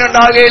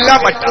 ബുദ്ധനുണ്ടാവുകയില്ല,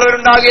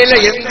 മറ്റുള്ളവരുണ്ടാവുകയില്ല,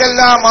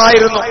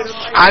 എന്തെല്ലാമായിരുന്നു.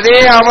 അതേ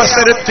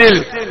അവസരത്തിൽ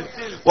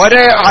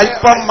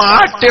അല്പം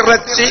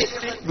മാട്ടിറച്ചി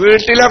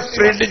വീട്ടിലെ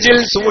ഫ്രിഡ്ജിൽ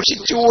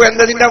സൂക്ഷിച്ചു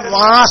എന്നതിന്റെ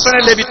വാസന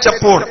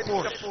ലഭിച്ചപ്പോൾ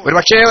ഒരു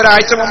പക്ഷേ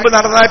ഒരാഴ്ച മുമ്പ്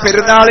നടന്ന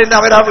പെരുന്നാളിന്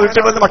അവർ ആ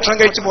വീട്ടിൽ വന്ന് ഭക്ഷണം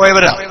കഴിച്ചു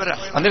പോയവരാ.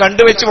 അന്ന്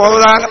കണ്ടുവെച്ച്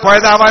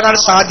പോയതാവാനാണ്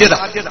സാധ്യത.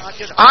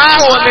 ആ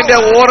ഒന്നിന്റെ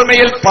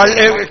ഓർമ്മയിൽ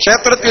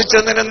ക്ഷേത്രത്തിൽ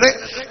ചെന്ന്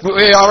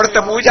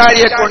അവിടുത്തെ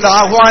പൂജാരിയെ കൊണ്ട്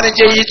ആഹ്വാനം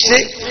ചെയ്യിച്ച്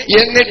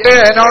എന്നിട്ട്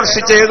അനൗൺസ്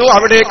ചെയ്തു.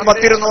 അവിടേക്ക്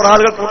 100-200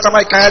 ആളുകൾ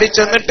കൂട്ടമായി കയറി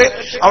ചെന്നിട്ട്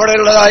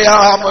അവിടെയുള്ളതായ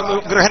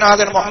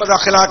ഗൃഹനാഥൻ മുഹമ്മദ്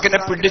അഖ്ലാഖിനെ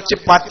പിടിച്ച്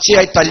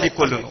പച്ചയായി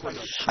തല്ലിക്കൊല്ലുന്നു.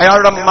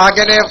 അയാളുടെ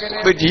മകനെ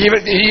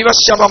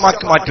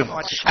ജീവശവമാക്കി മാറ്റുന്നു.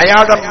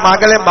 അയാളുടെ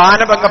മകളെ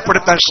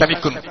മാനഭംഗപ്പെടുത്താൻ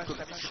ശ്രമിക്കുന്നു.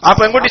 ആ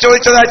പെൺകുട്ടി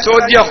ചോദിച്ചതായ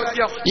ചോദ്യം,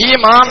 ഈ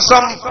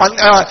മാംസം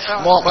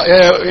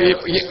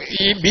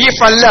ഈ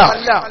ബീഫല്ല,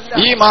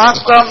 ഈ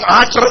മാംസം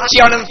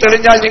ആട്ടിറച്ചിയാണെന്ന്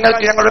തെളിഞ്ഞാൽ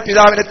നിങ്ങൾക്ക് ഞങ്ങളുടെ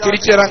പിതാവിനെ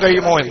തിരിച്ചു തരാൻ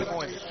കഴിയുമോ എന്ന്.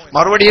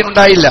 മറുപടിയും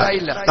ഉണ്ടായില്ല.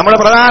 നമ്മുടെ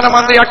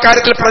പ്രധാനമന്ത്രി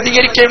അക്കാര്യത്തിൽ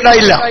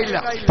പ്രതികരിക്കുകയുണ്ടായില്ല.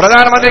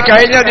 പ്രധാനമന്ത്രി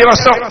കഴിഞ്ഞ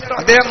ദിവസം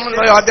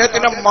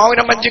അദ്ദേഹത്തിന്റെ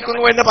മൗനം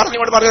വഞ്ചിക്കുന്നു എന്ന്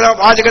പറഞ്ഞുകൊണ്ട് പറഞ്ഞ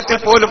വാചകത്തിൽ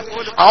പോലും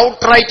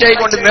ഔട്ട്റൈറ്റ്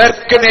ആയിക്കൊണ്ട്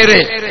നേർക്ക് നേരെ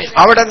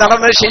അവിടെ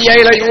നടന്നത്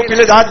ശരിയായില്ല,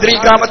 യൂപിയിലെ ദാദ്രി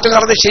ഗ്രാമത്തിൽ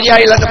നടന്നത്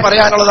ശരിയായില്ല എന്ന്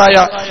പറയാനുള്ളതായ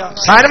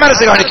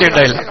സാരമനസ്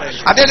കാണിക്കുകയുണ്ടായില്ല.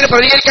 അദ്ദേഹത്തിന്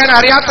പ്രതികരിക്കാൻ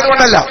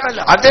അറിയാത്തതുകൊണ്ടല്ല,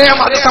 അദ്ദേഹം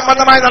അത്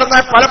സംബന്ധമായി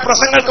നടന്ന പല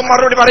പ്രസംഗങ്ങൾക്കും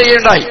മറുപടി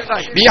പറയുകയുണ്ടായി.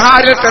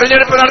 ബീഹാറിൽ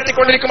തെരഞ്ഞെടുപ്പ്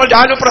നടത്തിക്കൊണ്ടിരിക്കുമ്പോൾ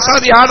ലാലു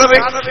പ്രസാദ് യാദവ്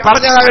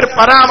പറഞ്ഞതായ ഒരു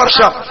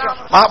പരാമർശം,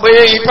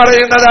 ഈ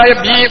പറയുന്നതായ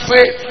ബീഫ്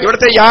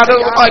ഇവിടുത്തെ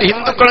യാദവന്മാർ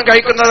ഹിന്ദുക്കളും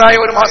കഴിക്കുന്നതായ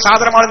ഒരു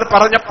സാധനമാണെന്ന്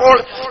പറഞ്ഞപ്പോൾ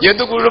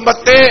യദു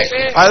കുടുംബത്തെ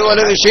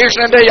അതുപോലെ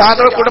ശേഷന്റെ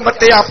യാദവ്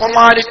കുടുംബത്തെ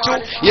അപമാനിച്ചു.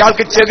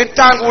 ഇയാൾക്ക്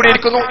ചെകുത്താൻ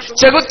കൂടിയിരിക്കുന്നു.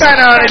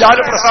 ചെകുത്താനാണ്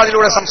ലാലു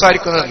പ്രസാദിലൂടെ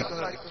സംസാരിക്കുന്നത്.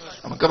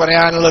 നമുക്ക്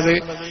പറയാനുള്ളത്,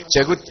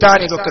 ചെകുത്താൻ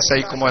ഇതൊക്കെ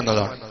സഹിക്കുമോ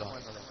എന്നതാണ്.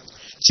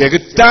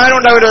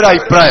 ചെകുത്താനുണ്ട് അവരൊരു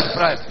അഭിപ്രായം.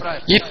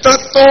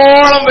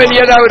 ഇത്രത്തോളം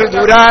വലിയതാ ഒരു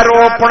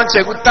ദുരാരോപണം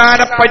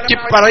ചെകുത്താനെ പറ്റി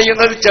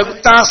പറയുന്നത്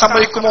ചെകുത്താൻ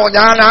സമ്മതിക്കുമോ?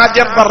 ഞാൻ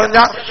ആദ്യം പറഞ്ഞ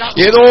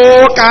ഏതോ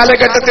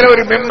കാലഘട്ടത്തിലെ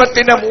ഒരു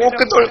ബിംബത്തിന്റെ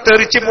മൂക്ക്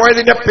തെറിച്ചു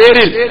പോയതിന്റെ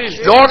പേരിൽ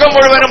ലോകം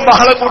മുഴുവനും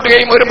ബഹളം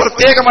കൂട്ടുകയും ഒരു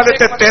പ്രത്യേക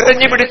മതത്തെ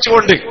തെരഞ്ഞു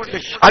പിടിച്ചുകൊണ്ട്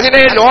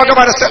അതിനെ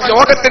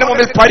ലോകത്തിന്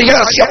മുമ്പിൽ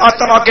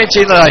പരിഹാസ്യമാത്രമാക്കുകയും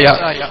ചെയ്യുന്നതായ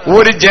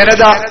ഒരു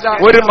ജനത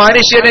ഒരു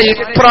മനുഷ്യനെ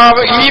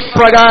ഈ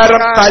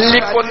പ്രകാരം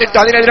തല്ലിക്കൊന്നിട്ട്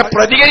അതിനെതിരെ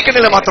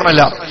പ്രതികരിക്കുന്നില്ല.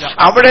 മാത്രമല്ല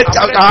അവിടെ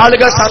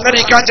ആളുകൾ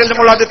സന്ദർശിക്കാൻ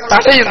ചെല്ലുമ്പോൾ അത്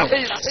തടയുന്നു.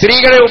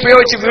 സ്ത്രീകളെ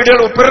ഉപയോഗിച്ച് വീടുകൾ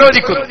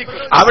ഉപരോധിക്കുന്നു.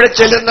 അവിടെ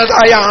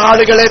ചെല്ലുന്നതായ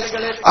ആളുകളെ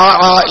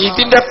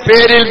ഇതിന്റെ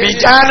പേരിൽ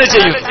വിചാരണ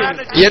ചെയ്യുന്നു.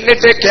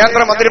 എന്നിട്ട്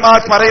കേന്ദ്രമന്ത്രിമാർ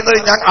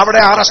പറയുന്നത്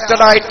അവിടെ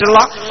അറസ്റ്റഡായിട്ടുള്ള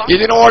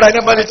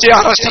ഇതിനോടനുബന്ധിച്ച്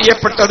അറസ്റ്റ്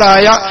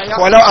ചെയ്യപ്പെട്ടതായ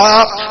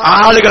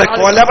ആളുകളെ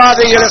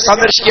കൊലപാതകികളെ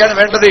സന്ദർശിക്കാൻ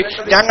വേണ്ടത്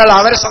ഞങ്ങൾ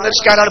അവരെ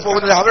സന്ദർശിക്കാനാണ്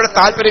പോകുന്നത്, അവരുടെ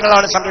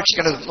താല്പര്യങ്ങളാണ്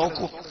സംരക്ഷിക്കേണ്ടത്.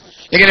 നോക്കൂ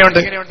എങ്ങനെയുണ്ട്.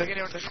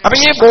 അപ്പൊ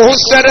ഈ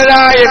ബഹുസ്വരത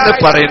എന്ന്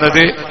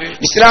പറയുന്നത്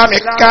ഇസ്ലാം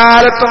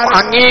എക്കാലത്തും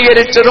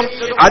അംഗീകരിച്ചതും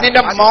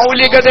അതിന്റെ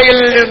മൗലികതയിൽ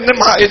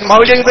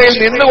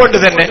നിന്നുകൊണ്ട്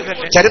തന്നെ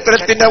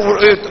ചരിത്രത്തിന്റെ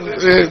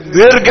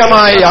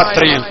ദീർഘമായ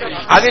യാത്രയിൽ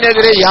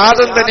അതിനെതിരെ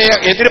യാതൊന്നും തന്നെ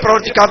എതിര്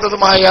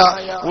പ്രവർത്തിക്കാത്തതുമായ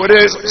ഒരു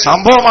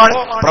സംഭവമാണ്.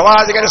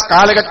 പ്രവാചകൻ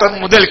കാലഘട്ടം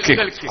മുതൽക്ക്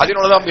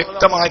അതിനുള്ള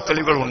വ്യക്തമായ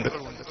തെളിവുകളുണ്ട്.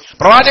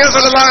 പ്രവാചകൻ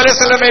സല്ലല്ലാഹു അലൈഹി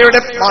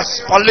വസല്ലമയുടെ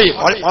പള്ളി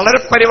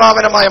വളരെ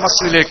പരിപാവനമായ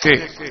മസ്ജിദിലേക്ക്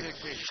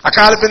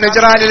അക്കാലത്ത്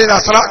നജറാനിലെ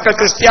നസ്രാക്കൾ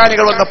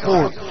ക്രിസ്ത്യാനികൾ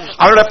വന്നപ്പോൾ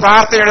അവരുടെ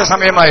പ്രാർത്ഥനയുടെ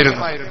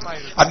സമയമായിരുന്നു.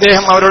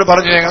 അദ്ദേഹം അവരോട്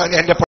പറഞ്ഞു,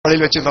 എന്റെ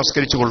പള്ളിയിൽ വെച്ച്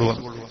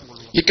നമസ്കരിച്ചുകൊള്ളുവെന്ന്.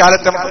 ഈ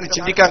കാലത്ത് നമുക്ക്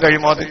ചിന്തിക്കാൻ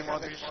കഴിയുമോ? അത്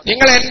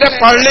നിങ്ങൾ എന്റെ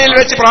പള്ളിയിൽ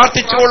വെച്ച്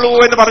പ്രാർത്ഥിച്ചുകൊള്ളൂ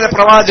എന്ന് പറഞ്ഞ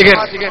പ്രവാചകൻ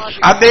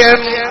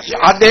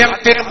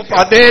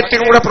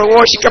അദ്ദേഹത്തിലൂടെ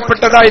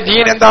പ്രഘോഷിക്കപ്പെട്ടതായ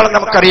ദീൻ എന്താണെന്ന്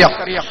നമുക്കറിയാം.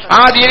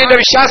 ആ ദീനിന്റെ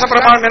വിശ്വാസ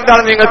പ്രമാണം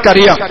എന്താണെന്ന്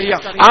നിങ്ങൾക്കറിയാം.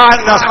 ആ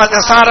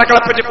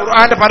നസാറകളെ പറ്റി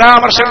ഖുർആന്റെ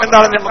പരാമർശം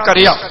എന്താണെന്ന്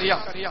നമുക്കറിയാം.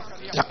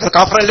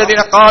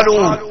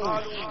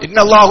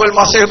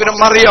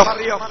 മറിയം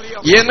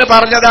എന്ന്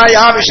പറഞ്ഞതായി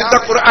ആ വിശുദ്ധ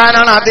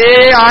ഖുർആനാണ്.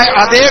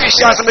 അതേ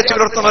വിശ്വാസം വെച്ച്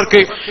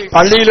പുലർത്തുന്നവർക്ക്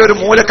പള്ളിയിൽ ഒരു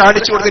മൂല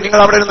കാണിച്ചു കൊടുത്ത്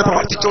നിങ്ങൾ അവിടെ നിന്ന്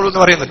പ്രവർത്തിച്ചോളൂ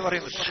എന്ന് പറയുന്നത്.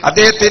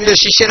 അദ്ദേഹത്തിന്റെ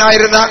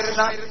ശിഷ്യനായിരുന്ന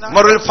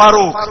ഉമറുൽ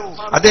ഫാറൂഖ്,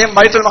 അദ്ദേഹം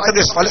ബൈത്തുൽ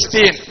മഖ്ദിസ്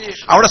ഫലസ്തീൻ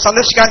അവിടെ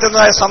സന്ദർശിക്കാൻ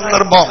ചെന്നതായ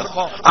സന്ദർഭം,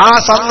 ആ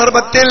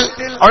സന്ദർഭത്തിൽ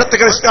അവിടുത്തെ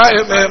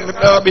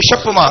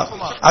ബിഷപ്പുമാർ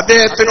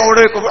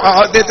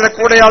അദ്ദേഹത്തിന്റെ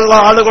കൂടെയുള്ള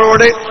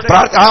ആളുകളോട്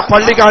ആ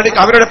പള്ളി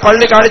അവരുടെ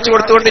പള്ളി കാണിച്ചു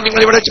കൊടുത്തുകൊണ്ട്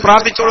നിങ്ങൾ ഇവിടെ വെച്ച്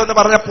പ്രാർത്ഥിച്ചോളൂ എന്ന്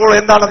പറഞ്ഞപ്പോൾ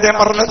എന്താണ് അദ്ദേഹം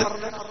പറഞ്ഞത്?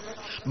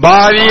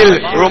 ഭാവിയിൽ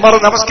ഉമർ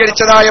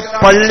നമസ്കരിച്ചതായ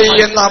പള്ളി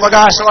എന്ന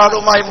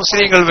അവകാശവാദവുമായി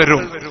മുസ്ലിങ്ങൾ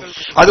വരും,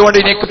 അതുകൊണ്ട്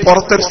എനിക്ക്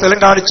പുറത്തൊരു സ്ഥലം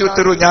കാണിച്ചു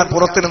തരൂ, ഞാൻ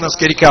പുറത്തിന്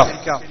നമസ്കരിക്കാം.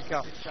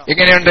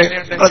 എങ്ങനെയുണ്ട്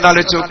നിങ്ങളൊന്ന്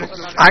ആലോചിച്ച് നോക്കൂ.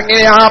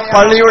 അങ്ങനെ ആ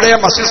പള്ളിയുടെ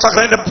മസ്ജിദ്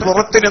സഹറിന്റെ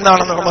പുറത്ത്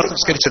നിന്നാണ് ഉമർ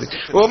നിസ്കരിച്ചത്.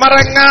 ഉമർ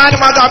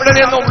എങ്ങാനും അത് അവിടെ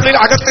നിന്ന് ഉള്ളിൽ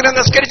അകത്തിന്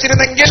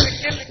നിസ്കരിച്ചിരുന്നെങ്കിൽ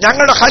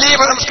ഞങ്ങളുടെ ഖലീഫ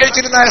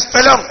നമസ്കരിച്ചിരുന്ന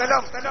സ്ഥലം,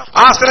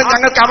 ആ സ്ഥലം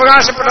ഞങ്ങൾക്ക്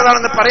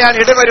അവകാശപ്പെട്ടതാണെന്ന് പറയാൻ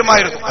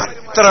ഇടവരുമായിരുന്നു.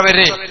 അത്ര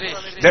വരെ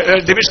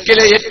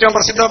ദിമിഷ്കിലെ ഏറ്റവും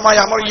പ്രസിദ്ധമായ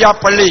അമറിയ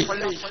പള്ളി,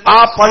 ആ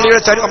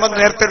പള്ളിയുടെ ചരിത്രം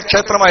നേരത്തെ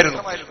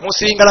ക്ഷേത്രമായിരുന്നു.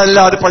 മുസ്ലിങ്ങളല്ല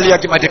അത്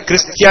പള്ളിയാക്കി മാറ്റി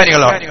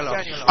ക്രിസ്ത്യാനികളാണ്.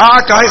 ആ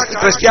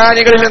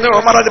ക്രിസ്ത്യാനികളിൽ നിന്ന്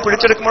ഉമർ അത്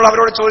പിടിച്ചെടുക്കുമ്പോൾ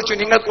അവരോട് ചോദിച്ചു,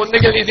 നിങ്ങൾക്ക്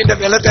ഒന്നുകിൽ ഇതിന്റെ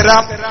വില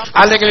തരാം,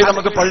 അല്ലെങ്കിൽ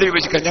നമുക്ക് പള്ളി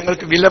വിഭജിക്കാം,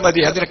 ഞങ്ങൾക്ക് വില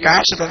മതി, അതിന്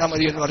കാശ് തന്നാൽ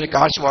മതി എന്ന് പറഞ്ഞ്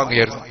കാശ്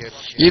വാങ്ങുകയായിരുന്നു.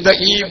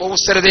 ഈ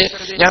ബഹുസ്വരതയെ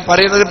ഞാൻ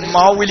പറയുന്നത്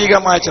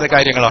മൗലികമായ ചില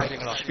കാര്യങ്ങളാണ്.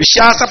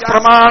 വിശ്വാസ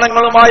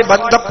പ്രമാണങ്ങളുമായി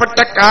ബന്ധപ്പെട്ട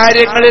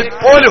കാര്യങ്ങളിൽ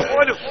പോലും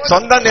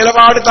സ്വന്തം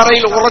നിലപാട്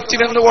തറയിൽ ഉറച്ചു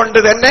നിന്നുകൊണ്ട്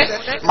തന്നെ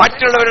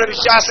മറ്റുള്ളവരുടെ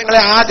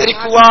വിശ്വാസങ്ങളെ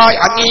ആദരിക്കുക,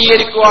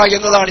 അംഗീകരിക്കുക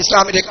എന്നതാണ്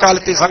ഇസ്ലാമിന്റെ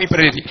എക്കാലത്തെ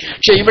സമീപരീതി.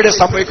 പക്ഷെ ഇവിടെ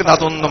സംഭവിക്കുന്ന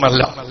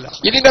അതൊന്നുമല്ല.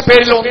 ഇതിന്റെ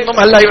പേരിൽ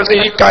ഒന്നുമല്ല ഇവിടുത്തെ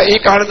ഈ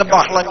കാണുന്ന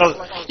ബഹളങ്ങൾ,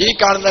 ഈ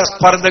കാണുന്ന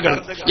സ്പർദ്ധകൾ,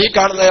 ഈ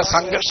കാണുന്ന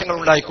സംഘർഷങ്ങൾ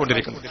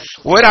ഉണ്ടായിക്കൊണ്ടിരിക്കുന്നു.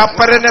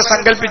 ഒരപ്പരനെ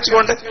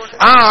സങ്കല്പിച്ചുകൊണ്ട്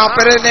ആ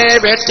അപരനെ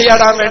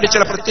വേട്ടയാടാൻ വേണ്ടി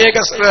ചില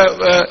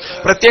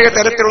പ്രത്യേക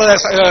തരത്തിലുള്ള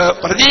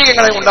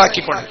പ്രതീകങ്ങളെ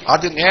ഉണ്ടാക്കിക്കൊണ്ട്,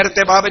 അത്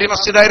നേരത്തെ ബാബരി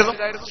മസ്ജിദായിരുന്നു,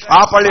 ആ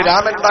പള്ളി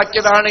രാമൻ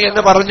ഉണ്ടാക്കിയതാണ്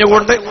എന്ന്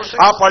പറഞ്ഞുകൊണ്ട്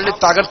ആ പള്ളി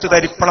തകർത്ത്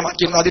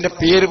തരിപ്പണമാക്കിയിരുന്നു. അതിന്റെ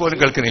പേര് പോലും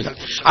കേൾക്കുന്നില്ല.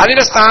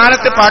 അതിന്റെ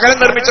സ്ഥാനത്ത് പകരം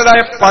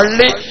നിർമ്മിച്ചതായ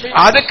പള്ളി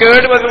അത്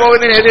കേടുവന്നു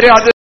പോകുന്നതിനെതിരെ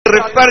അത്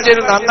റിപ്പയർ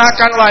ചെയ്ത്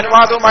നന്നാക്കാനുള്ള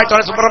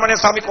അനുവാദവുമായിട്ടാണ് സുബ്രഹ്മണ്യ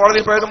സ്വാമി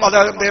കോടതിയിൽ പോയതും അത്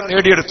അദ്ദേഹം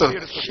നേടിയെടുത്തത്.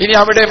 ഇനി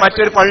അവിടെ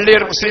മറ്റൊരു പള്ളി,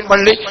 ഒരു മുസ്ലിം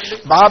പള്ളി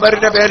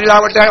ബാബറിന്റെ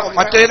പേരിലാവട്ടെ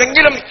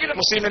മറ്റേതെങ്കിലും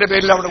മുസ്ലിമിന്റെ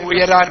പേരിൽ അവിടെ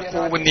ഉയരാൻ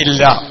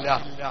പോകുന്നില്ല.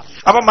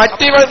 അപ്പൊ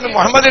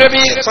മുഹമ്മദ്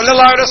നബി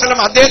സല്ലല്ലാഹു അലൈഹി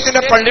വസല്ലം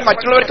അദ്ദേഹത്തിന്റെ പള്ളി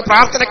മറ്റുള്ളവർക്ക്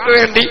പ്രാർത്ഥനയ്ക്ക്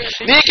വേണ്ടി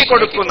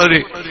നീക്കിക്കൊടുക്കുന്നത്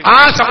ആ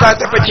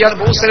സമുദായത്തെ പറ്റിയാണ്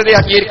ഭൂസ്ഥിരതയെ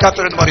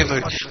അംഗീകരിക്കാത്തവരെന്ന്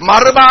പറയുന്നത്.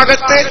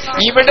 മറുഭാഗത്ത്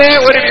ഇവിടെ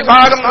ഒരു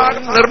വിഭാഗം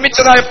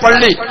നിർമ്മിച്ചതായ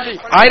പള്ളി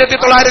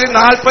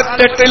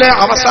 1948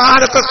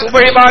 അവസാനത്തെ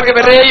സുബഹി ബാങ്ക്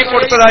വരെയും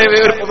കൊടുത്തതായ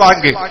ഒരു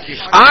ബാങ്ക്,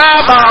 ആ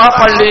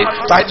പള്ളി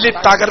തല്ലി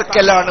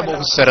തകർക്കലാണ്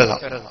ബഹുസ്വരത.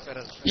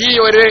 ഈ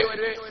ഒരു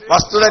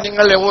വസ്തുത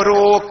നിങ്ങൾ ഓരോ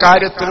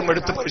കാര്യത്തിലും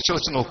എടുത്ത്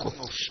പരിശോധിച്ച് നോക്കൂ.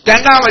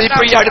 രണ്ടാമത്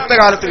ഇപ്പൊ ഈ അടുത്ത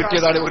കാലത്ത്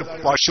കിട്ടിയതാണ് ഒരു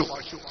പശു.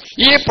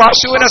 ഈ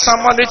പശുവിനെ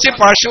സംബന്ധിച്ച്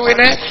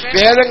പശുവിനെ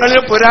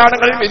വേദങ്ങളിലും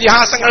പുരാണങ്ങളിലും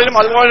ഇതിഹാസങ്ങളിലും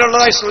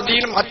അതുപോലെയുള്ളതായി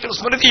ശ്രുതിയിലും മറ്റു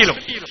സ്മൃതിയിലും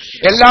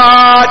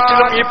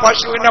എല്ലാറ്റിലും ഈ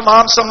പശുവിന്റെ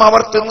മാംസം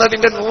അവർ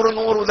തിന്നതിന്റെ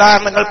 100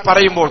 ഉദാഹരണങ്ങൾ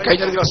പറയുമ്പോൾ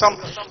കഴിഞ്ഞ ദിവസം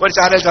ഒരു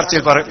ചാനൽ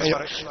ചർച്ചയിൽ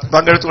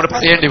പങ്കെടുത്തുകൊണ്ട്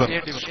പറയേണ്ടി വന്നു.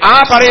 ആ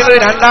പറയുന്നത്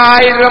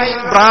 2000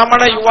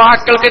 ബ്രാഹ്മണ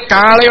യുവാക്കൾക്ക്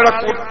കാളയുടെ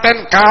കുട്ടൻ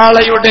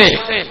കാളയുടെ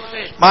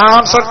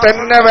മാംസം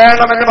തന്നെ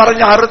വേണമെന്ന്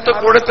പറഞ്ഞ് അറുത്ത്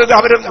കൊടുത്തത്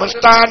അവർ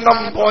മൃഷ്ടാന്നം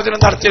ഭോജനം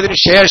നടത്തിയതിനു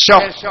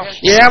ശേഷം,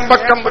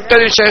 ഏമ്പക്കം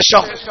വിട്ടതിനു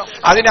ശേഷം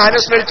അതിനെ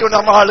അനുസ്മരിച്ചുകൊണ്ട്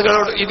നമ്മൾ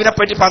ആളുകളോട്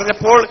ഇതിനെപ്പറ്റി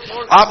പറഞ്ഞപ്പോൾ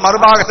ആ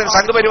മറുഭാഗത്തിന്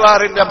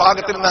സംഘപരിവാറിന്റെ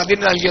ഭാഗത്തിൽ നിന്ന്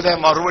അതിന് നൽകിയത്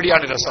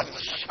മറുപടിയാണ് രസം.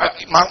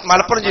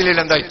 മലപ്പുറം ജില്ലയിൽ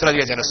എന്താ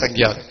ഇത്രയധികം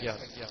ജനസംഖ്യ?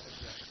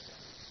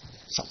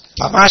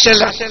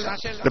 തമാശയല്ല.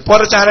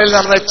 റിപ്പോർട്ടർ ചാനലിൽ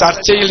നടന്ന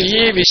ചർച്ചയിൽ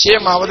ഈ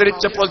വിഷയം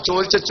അവതരിച്ചപ്പോൾ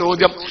ചോദിച്ച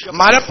ചോദ്യം,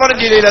 മലപ്പുറം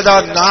ജില്ലയിൽ അതാ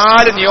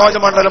 4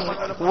 നിയോജകമണ്ഡലം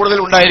കൂടുതൽ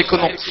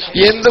ഉണ്ടായിരിക്കുന്നു,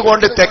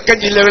 എന്തുകൊണ്ട് തെക്കൻ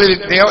ജില്ലകളിൽ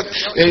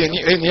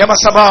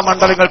നിയമസഭാ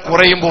മണ്ഡലങ്ങൾ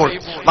കുറയുമ്പോൾ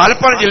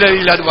മലപ്പുറം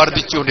ജില്ലയിൽ അത്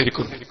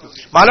വർദ്ധിച്ചുകൊണ്ടിരിക്കുന്നു?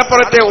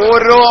 മലപ്പുറത്തെ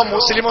ഓരോ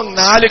മുസ്ലിമും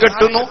 4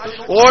 കെട്ടുന്നു,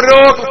 ഓരോ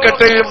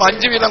കെട്ടിലും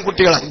 5 വീതം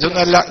കുട്ടികൾ,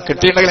 5ഒന്നല്ല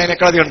കെട്ടിയിട്ടുണ്ടെങ്കിൽ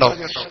അതിനേക്കാളധികം ഉണ്ടാവും.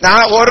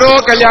 ഓരോ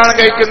കല്യാണം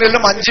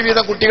കഴിക്കുന്നതിലും 5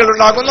 വീതം കുട്ടികൾ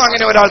ഉണ്ടാകുന്നു.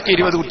 അങ്ങനെ ഒരാൾക്ക്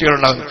 20 കുട്ടികൾ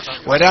ഉണ്ടാകുന്നു.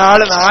 ഒരാൾ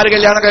 4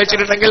 കല്യാണം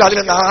കഴിച്ചിട്ടുണ്ടെങ്കിൽ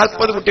അതിന്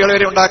 40 കുട്ടികൾ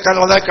വരെ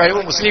ഉണ്ടാക്കാനുള്ള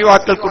കഴിവ് മുസ്ലിം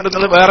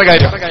യുവാക്കൾക്കുണ്ടെന്നത് വേറെ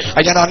കാര്യം.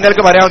 അത് ഞാൻ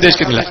അന്നേക്ക് പറയാൻ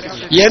ഉദ്ദേശിക്കുന്നില്ല.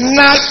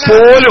 എന്നാൽ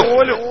പോലും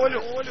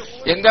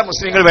എന്താ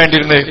മുസ്ലിങ്ങൾ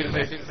വേണ്ടിയിരുന്നത്?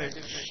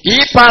 ഈ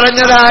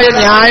പറഞ്ഞതായ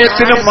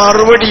ന്യായത്തിന്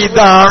മറുപടി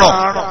ഇതാണോ?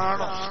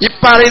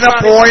 ഇപ്പറയുന്ന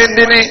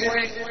പോയിന്റിന്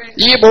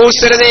ഈ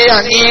ബഹുസ്വരതയെ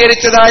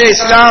അംഗീകരിച്ചതായ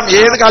ഇസ്ലാം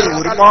ഏത് കാലം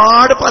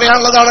ഒരുപാട്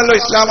പറയാനുള്ളതാണല്ലോ.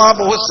 ഇസ്ലാം ആ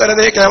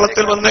ബഹുസ്വരതയെ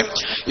കേരളത്തിൽ വന്ന്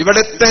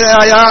ഇവിടുത്തെ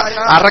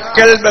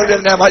അറക്കൽ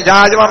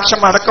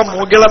രാജവംശം അടക്കം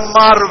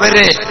മുഗളന്മാർ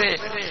വരെ,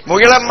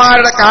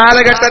 മുഗളന്മാരുടെ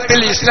കാലഘട്ടത്തിൽ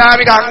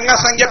ഇസ്ലാമിക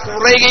അംഗസംഖ്യ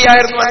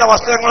കുറയുകയായിരുന്നു എന്ന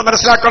വസ്തുത നിങ്ങൾ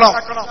മനസ്സിലാക്കണം.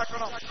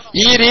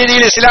 ഈ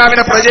രീതിയിൽ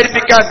ഇസ്ലാമിനെ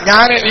പ്രചരിപ്പിക്കാൻ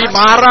ഞാൻ ഈ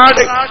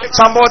മാറാട്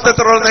സംഭവത്തെ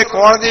തുടർന്ന്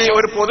കോടതി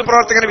ഒരു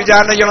പൊതുപ്രവർത്തകനെ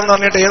വിചാരണ ചെയ്യണം എന്ന്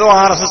പറഞ്ഞിട്ട് ഏതോ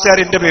RSSകാർ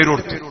എന്റെ പേര്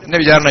കൊടുത്തു, എന്നെ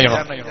വിചാരണ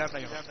ചെയ്യണം.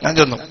 ഞാൻ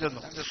ചെന്നു.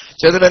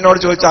 ചെന്നിട്ട് എന്നോട്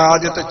ചോദിച്ച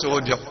ആദ്യത്തെ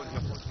ചോദ്യം,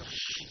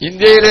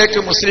 ഇന്ത്യയിലേക്ക്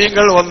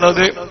മുസ്ലിങ്ങൾ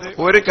വന്നത്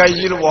ഒരു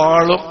കയ്യിൽ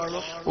വാളും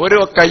ഒരു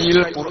കയ്യിൽ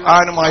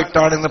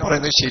ഖുർആനുമായിട്ടാണെന്ന്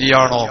പറയുന്നത്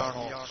ശരിയാണോ?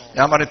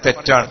 ഞാൻ പറഞ്ഞു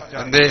തെറ്റാണ്.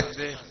 എന്തേ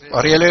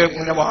പറയല്?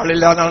 ഇങ്ങനെ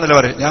വാളില്ല എന്നാണല്ലോ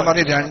പറയും. ഞാൻ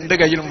പറഞ്ഞു 2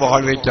 കയ്യിലും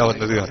വാൾ വെയിറ്റാ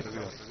വന്നത്.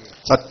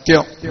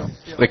 സത്യം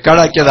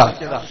റെക്കോർഡാക്കിയതാ.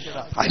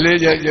 അതിൽ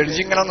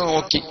ജഡ്ജിങ്ങനെ ഒന്ന്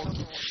നോക്കി.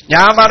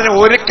 ഞാൻ പറഞ്ഞു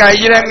ഒരു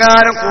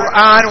കയ്യിലെങ്ങാനും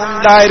ഖുർആൻ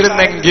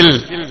ഉണ്ടായിരുന്നെങ്കിൽ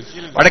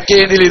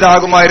വടക്കേന്ത്യയിൽ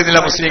ഇതാകുമായിരുന്നില്ല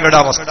മുസ്ലിങ്ങളുടെ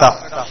അവസ്ഥ.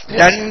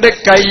 2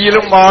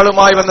 കയ്യിലും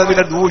വാളുമായി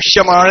വന്നതിന്റെ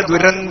ദൂഷ്യമാണ്,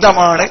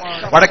 ദുരന്തമാണ്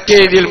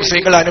വടക്കേന്ത്യയിൽ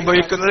മുസ്ലിങ്ങൾ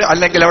അനുഭവിക്കുന്നത്.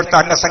 അല്ലെങ്കിൽ അവിടുത്തെ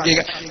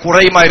അംഗസംഖ്യ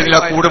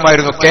കുറയുമായിരുന്നില്ല,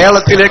 കൂടുമായിരുന്നു.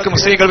 കേരളത്തിലേക്ക്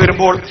മുസ്ലിങ്ങൾ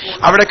വരുമ്പോൾ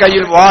അവിടെ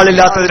കയ്യിൽ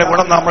വാളില്ലാത്തതിന്റെ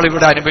ഗുണം നമ്മൾ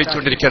ഇവിടെ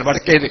അനുഭവിച്ചുകൊണ്ടിരിക്കുകയാണ്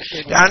വടക്കേന്ത്യ.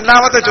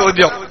 രണ്ടാമത്തെ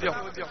ചോദ്യം,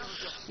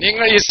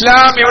 നിങ്ങൾ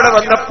ഇസ്ലാം ഇവിടെ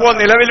വന്നപ്പോൾ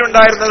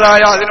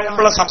നിലവിലുണ്ടായിരുന്നതായ അതിനു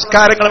മുമ്പുള്ള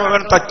സംസ്കാരങ്ങൾ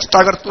മുഴുവൻ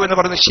തകർത്തു എന്ന്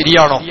പറയുന്നത്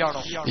ശരിയാണോ?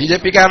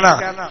 BJP-കാരനാ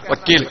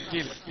വക്കീൽ.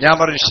 ഞാൻ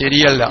പറഞ്ഞു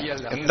ശരിയല്ല.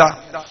 എന്താ?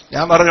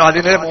 ഞാൻ പറഞ്ഞു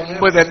അതിന്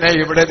മുമ്പ് തന്നെ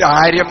ഇവിടെ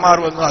ആര്യന്മാർ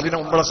വന്നു, അതിനു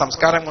മുമ്പുള്ള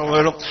സംസ്കാരം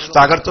മുഴുവനും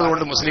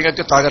തകർത്തതുകൊണ്ട്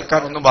മുസ്ലിങ്ങൾക്ക്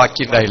തകർക്കാൻ ഒന്നും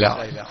ബാക്കിയുണ്ടായില്ല.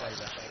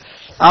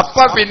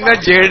 അപ്പൊ പിന്നെ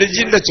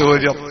ജഡ്ജിന്റെ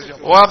ചോദ്യം,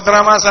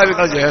 അബ്ദുറഹ്മാൻ സാഹിബ്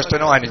നിങ്ങൾ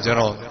ജ്യേഷ്ഠനോ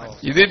അനുജനോ?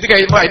 ഇത്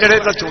കഴിയുമ്പോ അതിന്റെ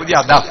ഇടയിലുള്ള ചോദ്യം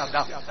അതാ.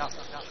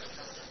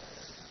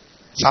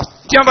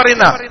 സത്യം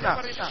പറയുന്ന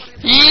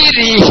ഈ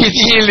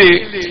രീതിയിൽ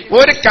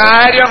ഒരു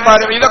കാര്യം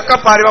പറയും, ഇതൊക്കെ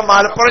പറയുമ്പോ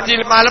മലപ്പുറം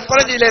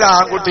ജില്ലയിലെ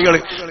ആൺകുട്ടികൾ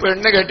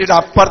പെണ്ണ് കെട്ടിയിട്ട്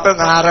അപ്പുറത്തെ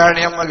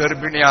നാരായണിയമ്മ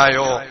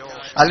ഗർഭിണിയായോ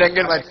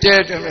അല്ലെങ്കിൽ മറ്റേ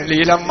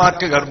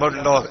ലീലമ്മക്ക്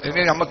ഗർഭമുണ്ടോ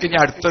എന്ന് നമുക്ക് ഇനി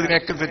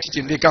അടുത്തതിനൊക്കെ വെച്ച്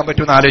ചിന്തിക്കാൻ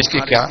പറ്റുമെന്ന്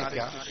ആലോചിക്കുക.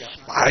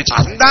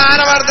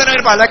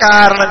 സന്താനവർദ്ധനവിന് പല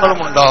കാരണങ്ങളും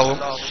ഉണ്ടാവും.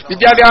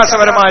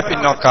 വിദ്യാഭ്യാസപരമായ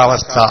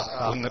പിന്നോക്കാവസ്ഥ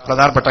ഒന്ന്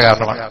പ്രധാനപ്പെട്ട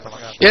കാരണമാണ്.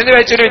 എന്ന്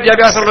വെച്ചൊരു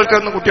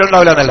വിദ്യാഭ്യാസമുള്ളവർക്കൊന്നും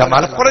കുട്ടികളുണ്ടാവില്ല എന്നല്ല,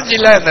 മലപ്പുറം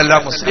ജില്ല എന്നല്ല,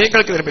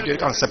 മുസ്ലിങ്ങൾക്ക് ഇതിനെ പറ്റി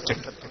ഒരു കൺസെപ്റ്റ്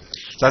ഉണ്ട്.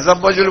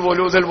 തസബ്ബജുൽ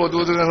വലൂദൽ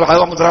വദൂദ്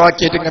എന്നുള്ള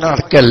മുദ്രാവാക്യമായിട്ട് ഇങ്ങനെ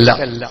നടക്കല്ല.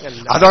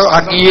 അത്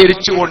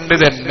അംഗീകരിച്ചുകൊണ്ട്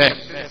തന്നെ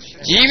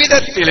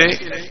ജീവിതത്തില്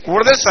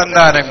കൂടുതൽ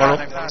സന്താനങ്ങളും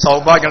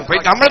സൗഭാഗ്യം.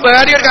 നമ്മൾ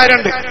വേറെ ഒരു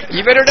കാര്യമുണ്ട്,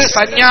 ഇവരുടെ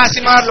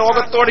സന്യാസിമാർ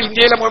ലോകത്തോട്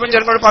ഇന്ത്യയിലെ മുഴുവൻ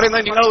ജനങ്ങളോട്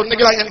പറയുന്നത് നിങ്ങൾ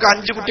ഒന്നുകിൽ ഞങ്ങൾക്ക്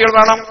 5 കുട്ടികൾ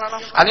വേണം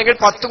അല്ലെങ്കിൽ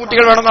 10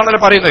 കുട്ടികൾ വേണം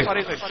എന്നാണല്ലോ പറയുന്നത്.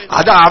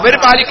 അത് അവർ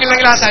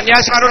പാലിക്കില്ലെങ്കിൽ ആ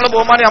സന്യാസിമാരുള്ള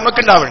ബഹുമാനം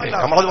നമുക്ക് ഉണ്ടാവണ്ടേ?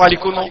 നമ്മളത്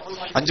പാലിക്കുന്നു.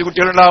 5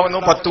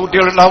 കുട്ടികളുണ്ടാവുന്നു, 10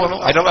 കുട്ടികളുണ്ടാവുന്നു.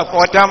 അതിനെ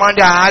പോറ്റാൻ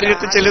വേണ്ടി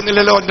ആരും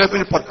ചെല്ലുന്നില്ലല്ലോ. എന്റെ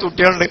 10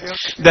 കുട്ടികളുണ്ട്,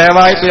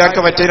 ദയവായിട്ട്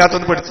ഞങ്ങൾക്ക്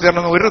പറ്റിയതിനകത്തൊന്ന് പെടുത്തി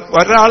തരണം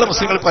ഒരാൾ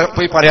മുസ്ലിങ്ങൾ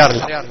പോയി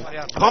പറയാറില്ല.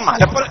 അപ്പൊ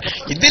മലപ്പുറം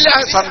ഇതിലെ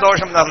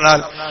സന്തോഷം എന്ന് പറഞ്ഞാൽ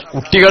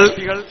കുട്ടികൾ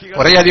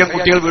കുറേയധികം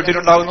കുട്ടികൾ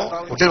വീട്ടിലുണ്ടാവുന്നു.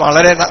 കുട്ടികൾ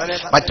വളരെ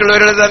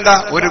മറ്റുള്ളവരുടെ എന്താ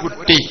ഒരു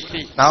കുട്ടി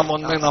നാം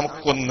ഒന്ന്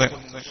നമുക്കൊന്ന്,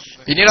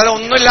 പിന്നീട് അത്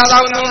ഒന്നും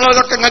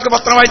ഇല്ലാതാവുന്നതൊക്കെ നിങ്ങൾക്ക്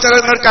പത്രം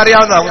വായിച്ചവർക്ക്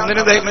അറിയാവുന്നതാണ്.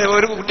 ഒന്നിന്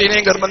ഒരു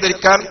കുട്ടീനെയും ഗർഭം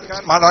ധരിക്കാൻ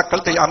മാതാക്കൾ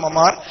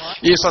അമ്മമാർ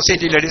ഈ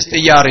സൊസൈറ്റി ലേഡീസ്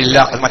തയ്യാറില്ല.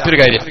 അത് മറ്റൊരു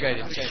കാര്യം.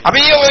 അപ്പൊ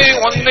ഈ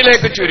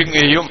ഒന്നിലേക്ക്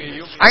ചുരുങ്ങുകയും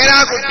അങ്ങനെ ആ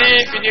കുട്ടി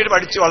പിന്നീട്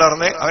പഠിച്ചു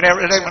വളർന്ന്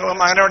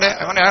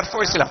അവൻ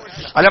എയർഫോഴ്സിലാണ്,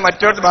 അല്ല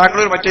മറ്റോട്ട്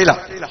ബാംഗ്ലൂർ മറ്റേല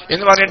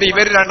എന്ന് പറഞ്ഞിട്ട്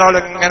ഇവർ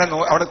രണ്ടാളും ഇങ്ങനെ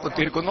അവിടെ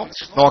കുത്തിയിരിക്കുന്നു.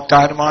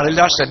 നോക്കാനും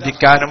ആളില്ല,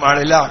 ശ്രദ്ധിക്കാനും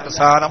ആളില്ല.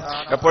 അവസാനം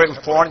എപ്പോഴും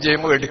ഫോൺ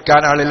ചെയ്യുമ്പോൾ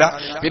എടുക്കാൻ ആളില്ല.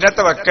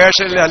 പിന്നത്തെ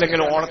വെക്കേഷനിൽ അല്ലെങ്കിൽ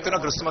ഓണത്തിനോ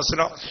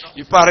ക്രിസ്മസിനോ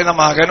ഇപ്പൊ അറിയുന്ന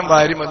മകനും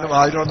ഭാര്യയും ഒന്ന്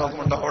വാതിലോ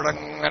നോക്കുമ്പോൾ അവിടെ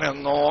ഇങ്ങനെ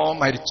ഒന്നോ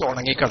മരിച്ചോ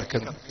ഉണങ്ങി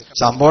കിടക്കുന്നു.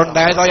 സംഭവം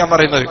ഉണ്ടായതാ ഞാൻ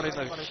പറയുന്നത്.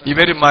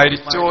 ഇവര്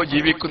മരിച്ചോ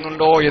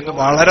ജീവിക്കുന്നുണ്ടോ എന്ന്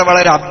വളരെ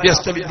വളരെ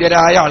അഭ്യസ്ത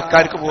വിദ്യരായ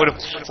ആൾക്കാർക്ക് പോലും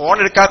ഫോൺ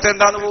എടുക്കാത്ത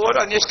എന്താന്ന് പോലും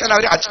അന്വേഷിക്കാൻ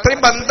അവർ അത്രയും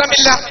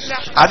ബന്ധമില്ല.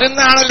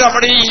 അതിന്നാണല്ലോ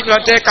നമ്മുടെ ഈ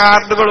മറ്റേ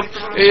കാർഡുകളും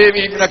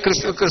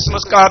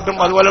ക്രിസ്മസ് കാർഡും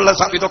അതുപോലുള്ള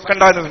ഇതൊക്കെ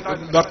ഉണ്ടായിരുന്നു.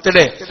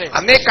 ബർത്ത്ഡേ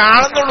അന്നേ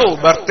കാണുന്നുള്ളൂ,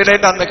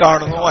 ബർത്ത്ഡേന്റെ അന്ന്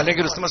കാണുന്നു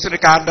അല്ലെങ്കിൽ ക്രിസ്മസിന്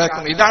കാർഡ്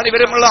ആക്കുന്നു. ഇതാണ്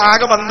ഇവരുമുള്ള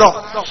ആകെ ബന്ധം.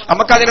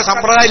 നമുക്കതിന്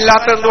സമ്പ്രദായം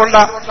ഇല്ലാത്തത്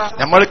എന്തുകൊണ്ടാ?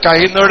 നമ്മൾ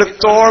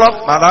കഴിയുന്നിടത്തോളം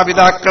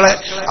മാതാപിതാക്കളെ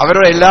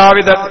അവരുടെ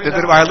എല്ലാവിധ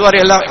അതും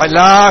അറിയില്ല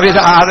എല്ലാവിധ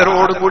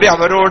ആദരവോടും കൂടി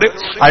അവരോട്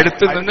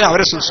അടുത്ത് നിന്ന്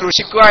അവരെ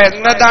ശുശ്രൂഷിക്കുക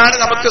എന്നതാണ്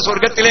നമുക്ക്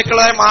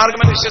സ്വർഗത്തിലേക്കുള്ള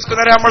മാർഗമെന്ന്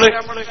വിശ്വസിക്കുന്നവരെ നമ്മൾ.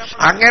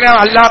 അങ്ങനെ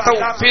അല്ലാത്ത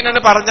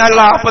ഉപ്പിനെന്ന്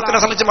പറഞ്ഞാലുള്ള ആപത്തിനെ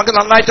സംബന്ധിച്ച് നമുക്ക്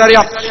നന്നായിട്ട്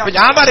അറിയാം. അപ്പൊ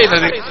ഞാൻ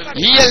പറയുന്നത്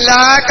ഈ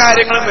എല്ലാ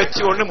കാര്യങ്ങളും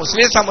വെച്ചുകൊണ്ട്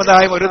മുസ്ലിം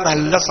സമുദായം ഒരു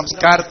നല്ല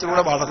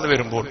സംസ്കാരത്തിലൂടെ വളർന്നു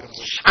വരുമ്പോൾ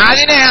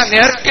അതിനെ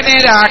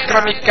നേർക്കുനേരെ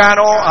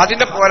ആക്രമിക്കാനോ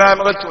അതിന്റെ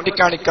പോരായ്മകൾ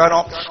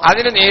ചൂണ്ടിക്കാണിക്കാനോ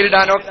അതിനെ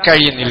നേരിടാനോ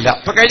കഴിയുന്നില്ല.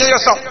 ഇപ്പൊ കഴിഞ്ഞ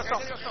ദിവസം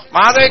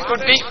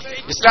മാധവിക്കുട്ടി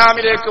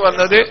ഇസ്ലാമിലേക്ക്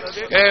വന്നത്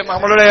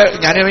നമ്മളുടെ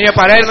ഞാൻ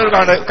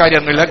പറയുന്ന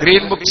കാര്യമൊന്നുമില്ല.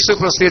 ഗ്രീൻ ബുക്സ്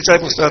പ്രസിദ്ധീകരിച്ച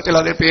പുസ്തകത്തിൽ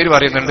അതിന് പേര്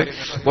പറയുന്നുണ്ട്.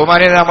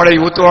 ബഹുമാനെ നമ്മുടെ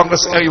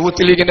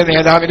യൂത്ത് ലീഗിന്റെ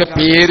നേതാവിന്റെ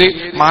പേര്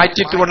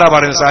മാറ്റിയിട്ടുകൊണ്ടാണ്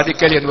പറയുന്നത്,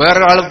 സാദിഖലി എന്ന്.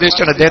 വേറൊരാൾ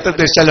ഉദ്ദേശിച്ചാണ്, അദ്ദേഹത്തെ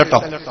ഉദ്ദേശിച്ചല്ല കേട്ടോ,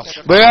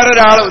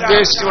 വേറൊരാളെ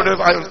ഉദ്ദേശിച്ചുകൊണ്ട്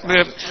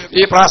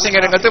ഈ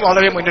പ്രാസംഗിക രംഗത്ത്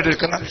വളരെ മുന്നിട്ട്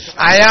നിൽക്കുന്ന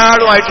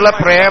അയാളുമായിട്ടുള്ള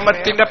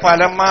പ്രേമത്തിന്റെ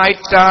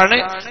ഫലമായിട്ടാണ്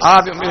ആ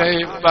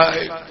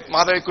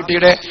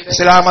മാധവിക്കുട്ടിയുടെ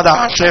ഇസ്ലാമത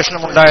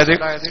ആശ്ലേഷണം ഉണ്ടായത്.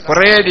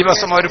 കുറെ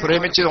ദിവസം അവർ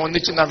പ്രേമിച്ച്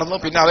ഒന്നിച്ച് നടന്നു.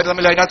 പിന്നെ അവർ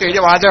തമ്മിൽ അതിനകത്ത്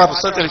എഴുതിയ വാചക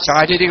പുസ്തകത്തിൽ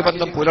ശാരീരിക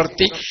ബന്ധം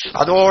പുലർത്തി.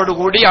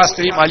 അതോടുകൂടി ആ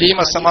സ്ത്രീ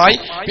മലീമസമായി.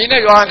 പിന്നെ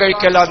വിവാഹം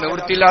കഴിക്കല്ല,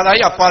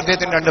 നിവൃത്തിയില്ലാതായി. അപ്പൊ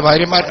അദ്ദേഹത്തിന് 2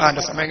 ഭാര്യമാർ.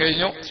 അതിന്റെ സമയം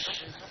കഴിഞ്ഞു.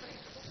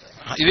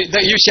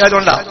 ഈ വിഷയം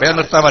അതുകൊണ്ടാണ് വേഗം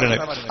നിർത്താൻ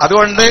പറയുന്നത്.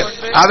 അതുകൊണ്ട്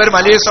അവർ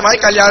മലീമസമായി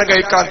കല്യാണം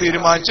കഴിക്കാൻ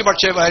തീരുമാനിച്ചു.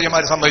 പക്ഷേ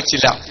ഭാര്യമാർ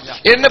സമ്മതിച്ചില്ല.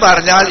 എന്ന്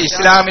പറഞ്ഞാൽ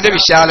ഇസ്ലാമിന്റെ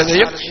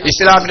വിശാലതയും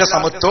ഇസ്ലാമിന്റെ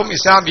സമത്വവും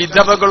ഇസ്ലാം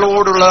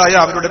വിധവകളോടുള്ളതായ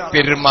അവരുടെ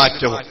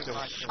പെരുമാറ്റവും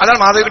അതാണ്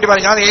മാധവിക്കുട്ടി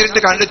പറഞ്ഞു. ഞാൻ നേരിട്ട്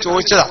കണ്ട്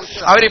ചോദിച്ചതാ.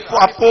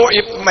 അപ്പോ ഈ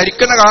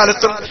മരിക്കുന്ന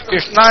കാലത്തും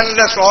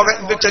കൃഷ്ണന്റെ ശ്ലോകം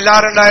ഇത്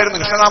ചെല്ലാറുണ്ടായിരുന്നു,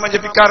 കൃഷ്ണനാമം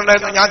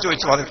ജപിക്കാറുണ്ടായിരുന്നു. ഞാൻ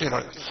ചോദിച്ചു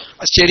മാധവിക്കുട്ടിയോട്,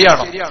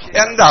 ശരിയാണോ?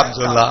 എന്താ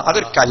അബ്ദുള്ള,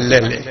 അതൊരു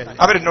കല്ലല്ലേ?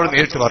 അവരെന്നോട്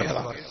നേരിട്ട്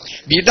പറഞ്ഞതാണ്.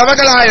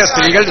 വിധവകളായ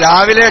സ്ത്രീകൾ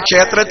രാവിലെ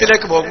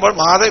ക്ഷേത്രത്തിലേക്ക് പോകുമ്പോൾ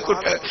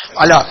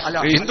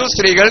ഹിന്ദു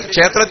സ്ത്രീകൾ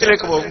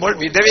ക്ഷേത്രത്തിലേക്ക് പോകുമ്പോൾ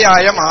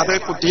വിധവയായ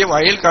മാധവിക്കുട്ടിയെ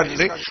വഴിയിൽ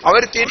കണ്ട്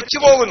അവർ തിരിച്ചു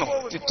പോകുന്നു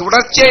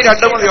തുടർച്ചയായി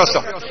 2-3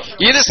 ദിവസം.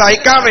 ഇത്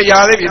സഹിക്കാൻ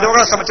വയ്യാതെ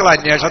വിധവകളെ സംബന്ധിച്ചുള്ള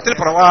അന്വേഷണത്തിൽ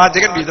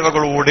പ്രവാചകൻ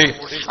വിധവകളോട്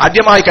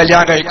ആദ്യമായി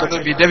കല്യാണം കഴിക്കുന്നത്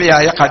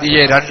വിധവയായ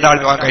ഖദീജയെ 2 ആൾ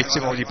വിവാഹം കഴിച്ച്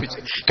മോചിപ്പിച്ച്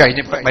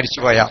കഴിഞ്ഞ്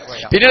മരിച്ചുപോയ,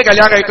 പിന്നീട്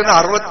കല്യാണം കഴിക്കുന്ന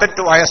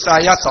 68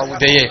 വയസ്സായ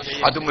സൗദയെ,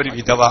 അതും ഒരു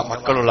വിധവ,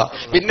 മക്കളുള്ള,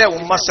 പിന്നെ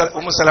ഉമ്മു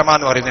സലമ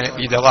എന്ന് പറയുന്ന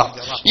വിധവ.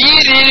 ഈ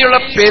രീതിയിലുള്ള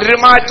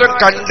പെരുമാറ്റം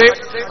കണ്ട്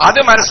അത്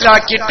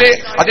മനസ്സിലാക്കിയിട്ട്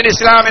അതിന്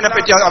ഇസ്ലാമിനെ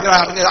പറ്റി അവർ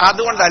അറിഞ്ഞത്.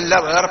 അതുകൊണ്ടല്ല,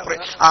 വേറെ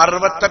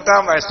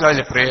 68-ാം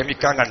വയസ്സിലല്ലേ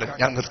പ്രേമിക്കാൻ കണ്ടത്.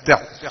 ഞാൻ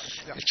നിർത്താം,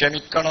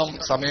 ക്ഷമിക്കണം,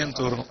 സമയം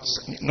തീർന്നു,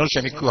 നിങ്ങൾ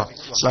ക്ഷമിക്കുക.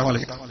 അസ്സലാമു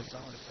അലൈക്കും.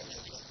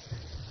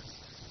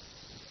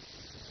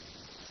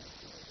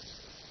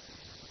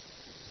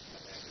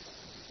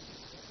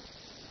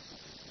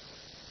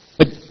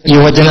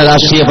 യുവജന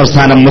രാഷ്ട്രീയ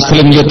പ്രസ്ഥാനം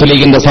മുസ്ലിം യൂത്ത്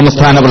ലീഗിന്റെ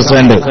സംസ്ഥാന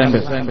പ്രസിഡന്റ്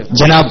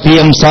ജനാബ്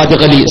PM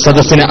സാദിഖ് അലി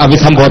സദസ്സിനെ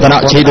അഭിസംബോധന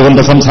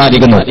ചെയ്തുകൊണ്ട്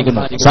സംസാരിക്കുന്നു.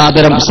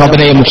 സാദരം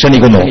സഭനെയും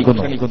ക്ഷണിക്കുന്നു.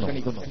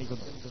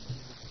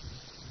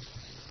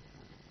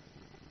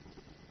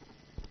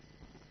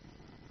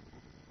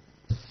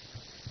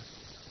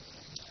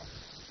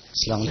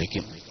 അസ്സലാമു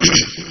അലൈക്കും.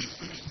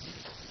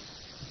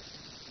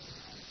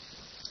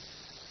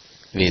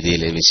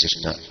 വേദിയിലെ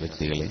വിശിഷ്ട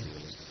വ്യക്തികളെ,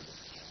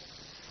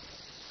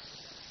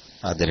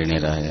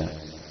 ആദരണീയരായ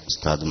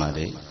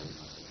ഉസ്താദ്മാരെ,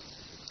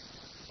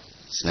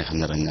 സ്നേഹം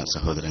നിറഞ്ഞ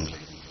സഹോദരങ്ങളെ,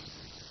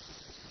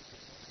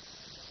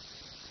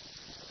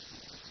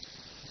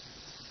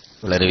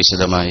 വളരെ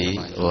വിശദമായി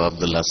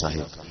അബ്ദുള്ള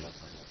സാഹിബ്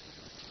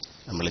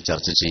നമ്മൾ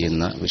ചർച്ച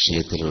ചെയ്യുന്ന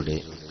വിഷയത്തിലൂടെ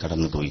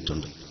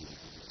കടന്നുപോയിട്ടുണ്ട്.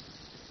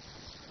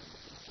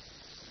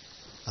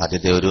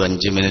 ആദ്യത്തെ ഒരു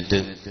 5 മിനിറ്റ്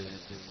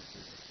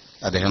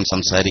അദ്ദേഹം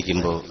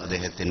സംസാരിക്കുമ്പോൾ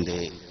അദ്ദേഹത്തിന്റെ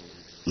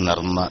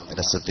നർമ്മ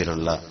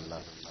രസത്തിലുള്ള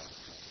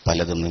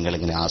പലതും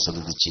നിങ്ങളിങ്ങനെ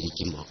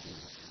ആസ്വദിച്ചിരിക്കുമ്പോൾ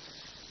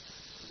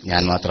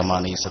ഞാൻ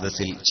മാത്രമാണ് ഈ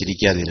സദസ്സിൽ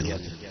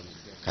ചിരിക്കാതിരുന്നത്.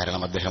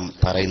 കാരണം അദ്ദേഹം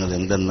പറയുന്നത്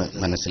എന്തെന്ന്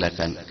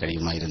മനസ്സിലാക്കാൻ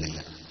കഴിയുമായിരുന്നില്ല.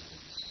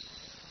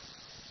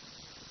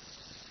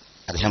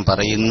 അദ്ദേഹം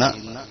പറയുന്ന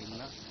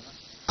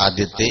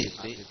ആദ്യത്തെ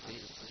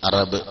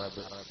അറബ്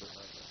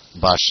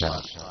ഭാഷ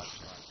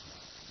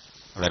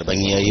വളരെ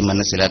ഭംഗിയായി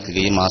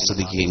മനസ്സിലാക്കുകയും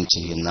ആസ്വദിക്കുകയും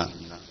ചെയ്യുന്ന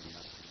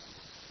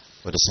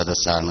ഒരു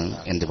സദസ്സാണ്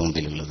എന്റെ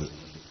മുമ്പിലുള്ളത്.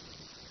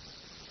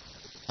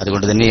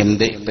 അതുകൊണ്ട് തന്നെ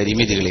എന്റെ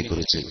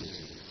പരിമിതികളെക്കുറിച്ച്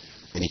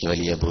എനിക്ക്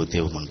വലിയ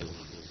ബോധ്യവുമുണ്ട്.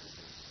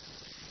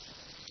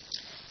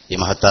 ഈ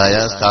മഹത്തായ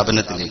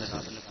സ്ഥാപനത്തിലേക്ക്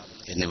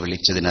എന്നെ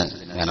വിളിച്ചതിന്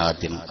ഞാൻ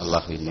ആദ്യം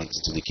അള്ളാഹുവിനെ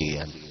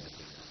സ്തുതിക്കുകയാണ്.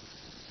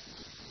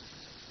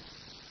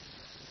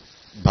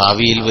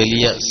 ഭാവിയിൽ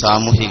വലിയ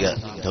സാമൂഹിക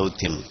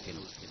ദൗത്യം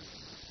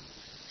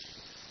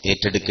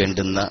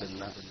ഏറ്റെടുക്കേണ്ടുന്ന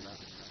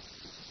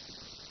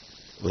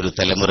ഒരു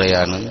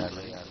തലമുറയാണ്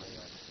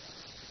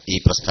ഈ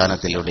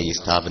പ്രസ്ഥാനത്തിലൂടെ, ഈ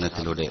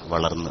സ്ഥാപനത്തിലൂടെ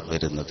വളർന്നു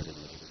വരുന്നത്.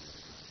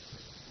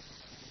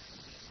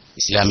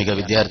 ഇസ്ലാമിക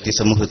വിദ്യാർത്ഥി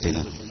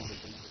സമൂഹത്തിന്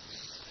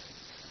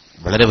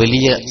വളരെ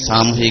വലിയ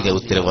സാമൂഹിക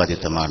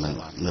ഉത്തരവാദിത്തമാണ്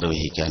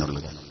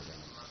നിർവഹിക്കാനുള്ളത്.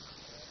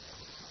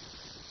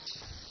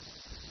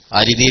 ആ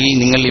രീതിയിൽ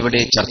നിങ്ങൾ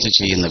ഇവിടെ ചർച്ച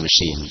ചെയ്യുന്ന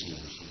വിഷയം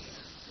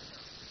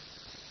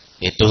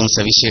ഏറ്റവും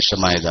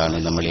സവിശേഷമായതാണ്.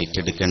 നമ്മൾ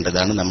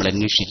ഏറ്റെടുക്കേണ്ടതാണ്, നമ്മൾ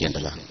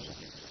അന്വേഷിക്കേണ്ടതാണ്.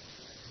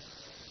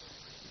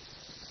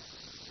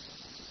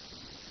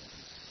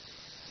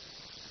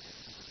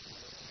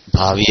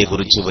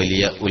 ഭാവിയെക്കുറിച്ച്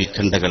വലിയ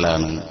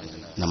ഉത്കണ്ഠകളാണ്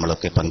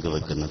നമ്മളൊക്കെ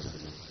പങ്കുവെക്കുന്നത്.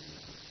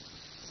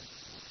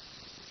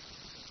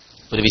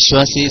 ഒരു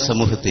വിശ്വാസി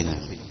സമൂഹത്തിന്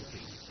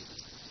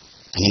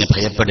അങ്ങനെ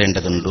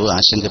ഭയപ്പെടേണ്ടതുണ്ടോ,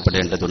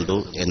 ആശങ്കപ്പെടേണ്ടതുണ്ടോ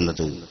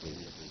എന്നത്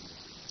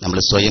നമ്മൾ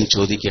സ്വയം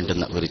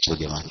ചോദിക്കേണ്ടുന്ന ഒരു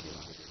ചോദ്യമാണ്.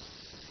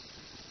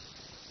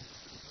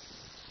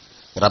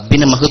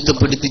 റബ്ബിനെ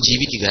മഹത്വപ്പെടുത്തി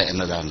ജീവിക്കുക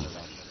എന്നതാണ്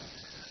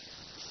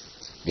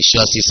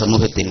വിശ്വാസി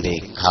സമൂഹത്തിന്റെ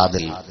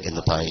കാതൽ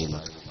എന്ന്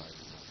പറയുന്നത്.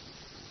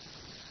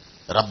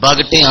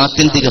 റബ്ബാകട്ടെ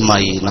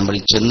ആത്യന്തികമായി നമ്മൾ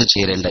ചെന്നു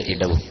ചേരേണ്ട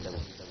ഇടവും.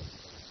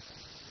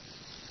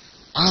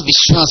 ആ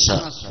വിശ്വാസ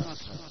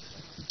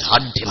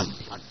ദാർഢ്യം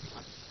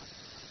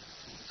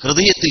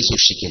ഹൃദയത്തിൽ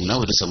സൂക്ഷിക്കുന്ന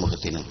ഒരു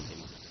സമൂഹത്തിന്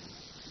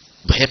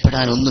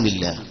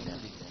ഭയപ്പെടാനൊന്നുമില്ല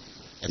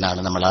എന്നാണ്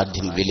നമ്മൾ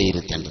ആദ്യം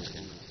വിലയിരുത്തേണ്ടത്.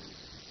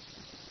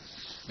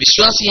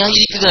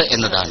 വിശ്വാസിയായിരിക്കുക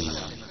എന്നതാണ്,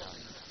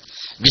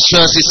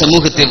 വിശ്വാസി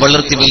സമൂഹത്തെ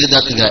വളർത്തി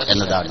വലുതാക്കുക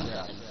എന്നതാണ്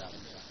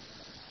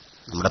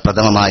നമ്മുടെ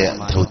പ്രഥമമായ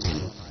ദൗത്യം.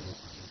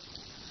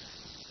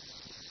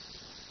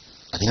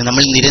 അതിന്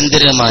നമ്മൾ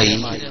നിരന്തരമായി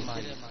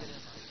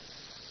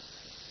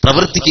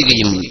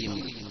പ്രവർത്തിക്കുകയും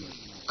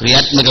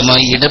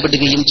ക്രിയാത്മകമായി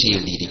ഇടപെടുകയും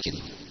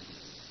ചെയ്യേണ്ടിയിരിക്കുന്നു.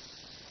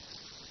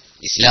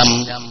 ഇസ്ലാം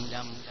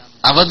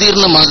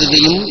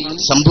അവതീർണമാകുകയും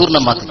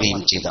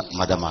സമ്പൂർണമാക്കുകയും ചെയ്ത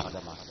മതമാണ്.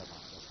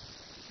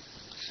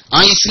 ആ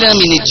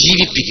ഇസ്ലാമിനെ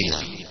ജീവിപ്പിക്കുക,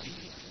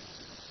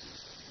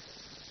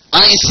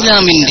 ആ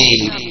ഇസ്ലാമിന്റെ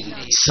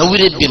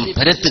സൗരഭ്യം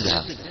പരത്തുക,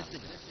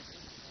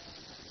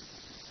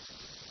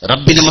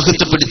 റബ്ബിനെ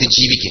മഹത്വപ്പെടുത്തി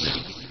ജീവിക്കുക,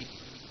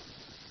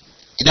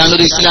 ഇതാണ്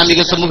ഒരു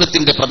ഇസ്ലാമിക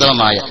സമൂഹത്തിന്റെ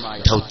പ്രഥമമായ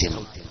ദൗത്യം.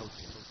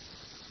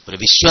 ഒരു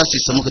വിശ്വാസി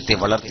സമൂഹത്തെ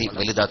വളർത്തി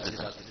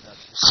വലുതാക്കുക.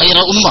 ഖൈറ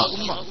ഉമ്മ,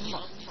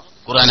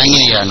 ഖുർആൻ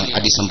അങ്ങനെയാണ്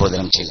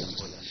അഭിസംബോധനം ചെയ്തത്.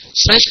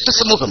 ശ്രേഷ്ഠ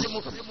സമൂഹം,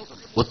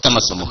 ഉത്തമ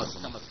സമൂഹം.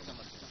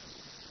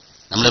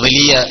 നമ്മൾ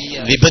വലിയ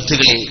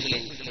വിപത്തുകളെ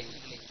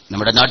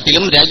നമ്മുടെ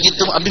നാട്ടിലും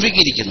രാജ്യത്തും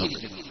അഭിമുഖീകരിക്കുന്നുണ്ട്.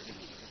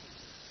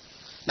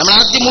 നമ്മൾ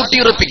ആദ്യം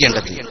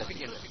ഊട്ടിയുറപ്പിക്കേണ്ടത്,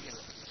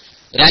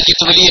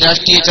 രാജ്യത്ത് വലിയ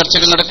രാഷ്ട്രീയ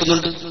ചർച്ചകൾ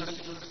നടക്കുന്നുണ്ട്.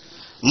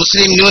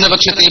 മുസ്ലിം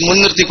ന്യൂനപക്ഷത്തെ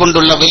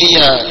മുൻനിർത്തിക്കൊണ്ടുള്ള വലിയ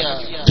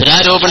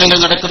ദുരാരോപണങ്ങൾ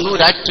നടക്കുന്നു.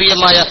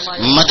 രാഷ്ട്രീയമായ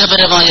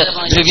മതപരമായ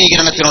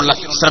ധ്രുവീകരണത്തിനുള്ള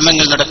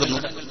ശ്രമങ്ങൾ നടക്കുന്നു.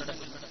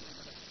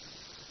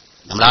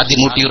 നമ്മൾ ആദ്യം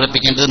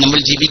ഊട്ടിയുറപ്പിക്കേണ്ടത്, നമ്മൾ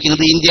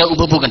ജീവിക്കുന്നത് ഇന്ത്യ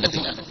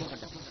ഉപഭൂഖണ്ഡത്തിലാണ്.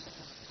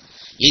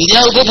 ഇന്ത്യ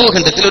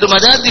ഉപഭൂഖണ്ഡത്തിൽ ഒരു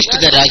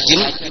മതാധിഷ്ഠിത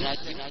രാജ്യം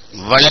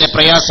വളരെ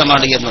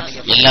പ്രയാസമാണ് എന്ന്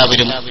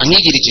എല്ലാവരും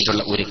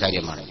അംഗീകരിച്ചിട്ടുള്ള ഒരു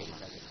കാര്യമാണ്.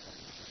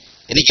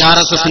 എനിക്ക്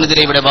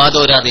RSSനെതിരെ ഇവിടെ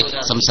വാദോരാതെ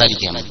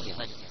സംസാരിക്കാമോ?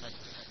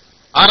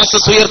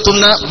 RSS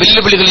ഉയർത്തുന്ന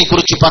വെല്ലുവിളികളെ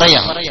കുറിച്ച്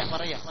പറയാം.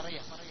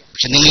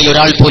 പക്ഷെ നിങ്ങളിൽ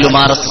ഒരാൾ പോലും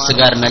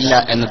RSSകാരനല്ല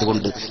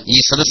എന്നതുകൊണ്ട് ഈ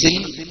സദസ്സിൽ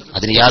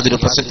അതിന് യാതൊരു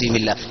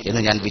പ്രസക്തിയുമില്ല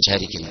എന്ന് ഞാൻ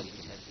വിചാരിക്കുന്നു.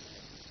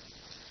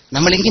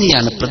 നമ്മൾ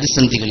എങ്ങനെയാണ്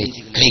പ്രതിസന്ധികളെ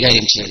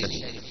കൈകാര്യം ചെയ്യേണ്ടത്?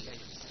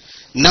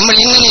 നമ്മൾ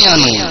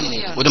എങ്ങനെയാണ്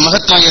ഒരു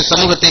മഹത്തായ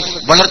സമൂഹത്തെ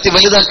വളർത്തി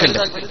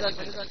വലുതാക്കേണ്ടത്?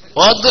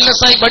 അബ്ദുള്ള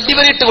സാഹിബ്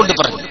അടിവരയിട്ടുകൊണ്ട്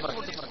പറഞ്ഞു,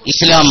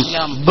 ഇസ്ലാം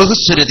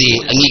ബഹുസ്വരതയെ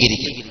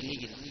അംഗീകരിക്കും.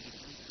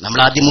 നമ്മൾ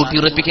ആദ്യം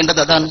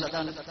ഊട്ടിയുറപ്പിക്കേണ്ടത് അതാണ്.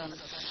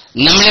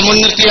 നമ്മളെ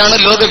മുൻനിർത്തിയാണ്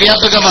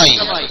ലോകവ്യാപകമായി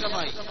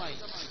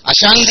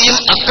അശാന്തിയും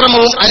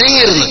അക്രമവും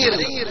അരങ്ങേറുന്നത്.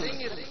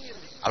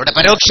 അവിടെ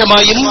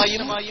പരോക്ഷമായും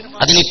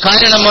അതിന്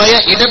കാരണമായ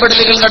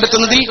ഇടപെടലുകൾ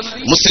നടത്തുന്നതിൽ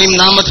മുസ്ലിം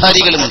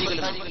നാമധാരികളുമുണ്ട്.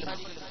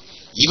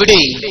 ഇവിടെ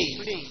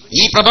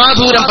ഈ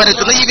പ്രഭാതൂരം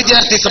പരത്തുന്ന ഈ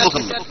വിദ്യാർത്ഥി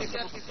സമൂഹം,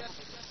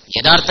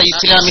 യഥാർത്ഥ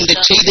ഇസ്ലാമിന്റെ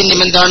ചൈതന്യം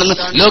എന്താണെന്ന്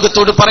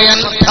ലോകത്തോട് പറയാൻ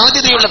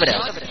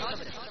ബാധ്യതയുള്ളവരാണ്.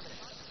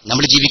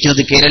 നമ്മൾ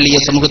ജീവിക്കുന്നത് കേരളീയ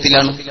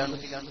സമൂഹത്തിലാണ്.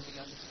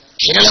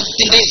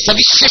 കേരളത്തിന്റെ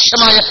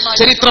സവിശേഷമായ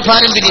ചരിത്ര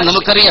പാരമ്പര്യം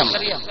നമുക്കറിയാം.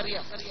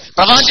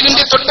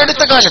 പ്രവാചകന്റെ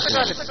തൊട്ടടുത്ത കാലത്ത്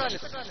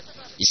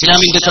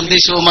ഇസ്ലാമിന്റെ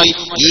സന്ദേശവുമായി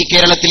ഈ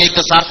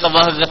കേരളത്തിലേക്ക്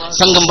സാർത്ഥവാഹക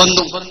സംഘം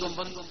വന്നു.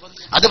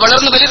 അത്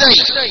വളർന്നു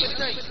വലുതായി.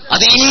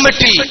 അത്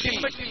ഇമ്മട്ടിൽ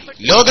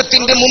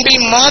ലോകത്തിന്റെ മുമ്പിൽ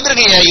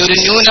മാതൃകയായി ഒരു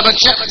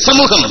ന്യൂനപക്ഷ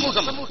സമൂഹം,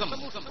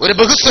 ഒരു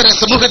ബഹുസ്വര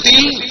സമൂഹത്തിൽ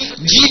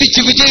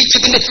ജീവിച്ചു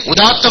വിജയിച്ചതിന്റെ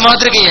ഉദാത്ത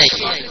മാതൃകയായി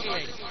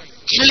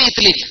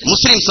കേരളത്തിലെ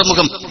മുസ്ലിം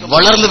സമൂഹം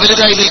വളർന്നു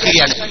വലുതായി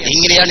നിൽക്കുകയാണ്.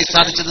 എങ്ങനെയാണ്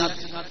സാധിച്ചത്?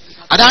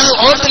 അതാണ്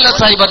ഓർത്തുള്ള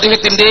സാഹിബ്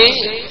അദ്ദേഹത്തിന്റെ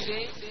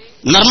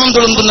നർമ്മം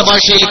തുളുമ്പുന്ന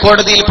ഭാഷയിൽ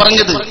കോടതിയിൽ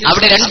പറഞ്ഞത്.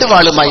 അവിടെ 2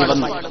 വാളുമായി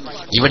വന്നു,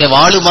 ഇവിടെ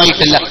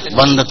വാളുമായിട്ടല്ല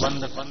വന്നത്.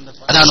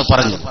 അതാണ്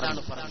പറഞ്ഞത്.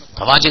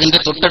 പ്രവാചകന്റെ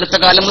തൊട്ടടുത്ത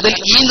കാലം മുതൽ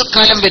ഈ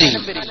കാലം വരെ,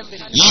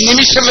 ഈ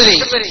നിമിഷം വരെ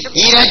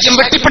ഈ രാജ്യം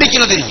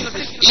വെട്ടിപ്പിടിക്കുന്നതിന്,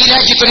 ഈ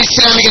രാജ്യത്തൊരു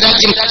ഇസ്ലാമിക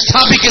രാജ്യം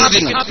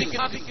സ്ഥാപിക്കുന്നതിന്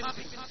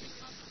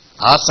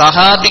ആ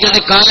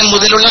സഹാബികളുടെ കാലം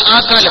മുതലുള്ള ആ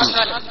കാലം,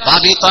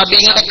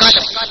 താബിഈങ്ങളുടെ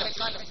കാലം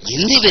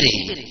എന്നിവരെ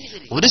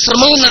ഒരു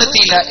ശ്രമവും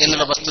നടത്തിയില്ല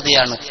എന്നുള്ള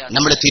വസ്തുതയാണ്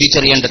നമ്മൾ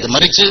തിരിച്ചറിയേണ്ടത്.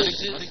 മറിച്ച്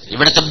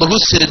ഇവിടുത്തെ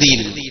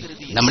ബഹുസ്വരതയിൽ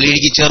നമ്മൾ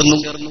ഇഴുകിച്ചേർന്നു.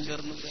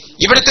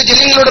 ഇവിടുത്തെ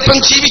ജനങ്ങളോടൊപ്പം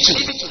ജീവിച്ചു.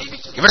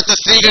 ഇവിടുത്തെ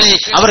സ്ത്രീകളെ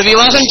അവർ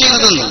വിവാഹം ചെയ്തു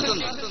തന്നു.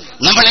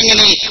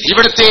 നമ്മളെങ്ങനെ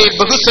ഇവിടുത്തെ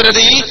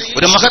ബഹുസ്വരതയിൽ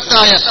ഒരു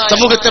മഹത്തായ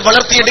സമൂഹത്തെ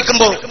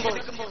വളർത്തിയെടുക്കുമ്പോൾ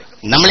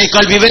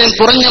നമ്മളെക്കാൾ വിവരം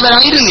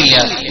കുറഞ്ഞവരായിരുന്നില്ല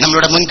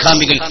നമ്മളുടെ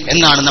മുൻഗാമികൾ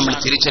എന്നാണ് നമ്മൾ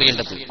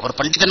തിരിച്ചറിയേണ്ടത്. അവർ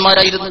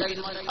പണ്ഡിതന്മാരായിരുന്നു,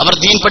 അവർ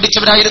ദീൻ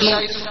പഠിച്ചവരായിരുന്നു,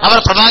 അവർ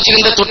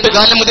പ്രവാചകന്റെ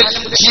തൊട്ടുകാലം മുതൽ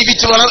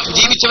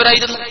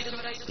ജീവിച്ചവരായിരുന്നു.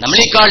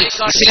 നമ്മളെക്കാൾ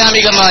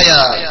ഇസ്ലാമികമായ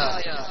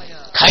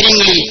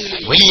കാര്യങ്ങളിൽ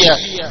വലിയ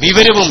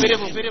വിവരവും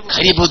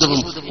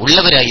കാര്യബോധവും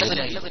ഉള്ളവരായിരുന്നു.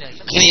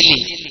 അങ്ങനെയല്ലേ?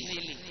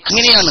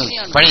 അങ്ങനെയാണ്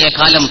പഴയ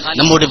കാലം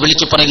നമ്മോട്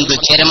വിളിച്ചു പറയുന്നത്.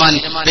 ചേരമാൻ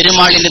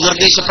പെരുമാളിന്റെ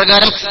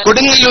നിർദ്ദേശപ്രകാരം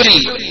കൊടുങ്ങല്ലൂരിൽ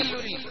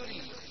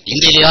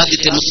ഇന്ത്യയിലെ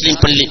ആദ്യത്തെ മുസ്ലിം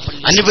പള്ളി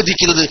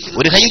അനുവദിക്കുന്നത്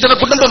ഒരു ഹൈന്ദവ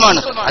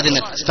കുടുംബമാണ് അതിന്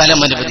സ്ഥലം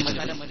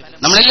അനുവദിക്കുന്നത്.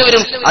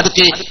 നമ്മളെല്ലാവരും അത്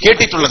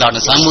കേട്ടിട്ടുള്ളതാണ്.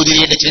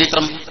 സാമൂതിരിയുടെ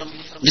ചരിത്രം.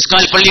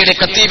 മിസ്കാൽ പള്ളിയുടെ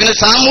ഖത്തീബിന്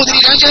സാമൂതിരി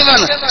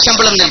രാജാവാണ്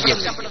ശമ്പളം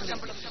നൽകിയത്.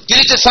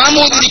 തിരിച്ച്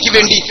സാമൂതിരിക്ക്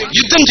വേണ്ടി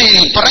യുദ്ധം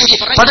ചെയ്യൽ,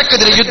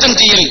 പടക്കെതിരെ യുദ്ധം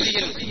ചെയ്യൽ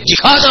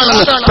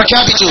ജിഹാദാണെന്ന്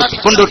പ്രഖ്യാപിച്ചു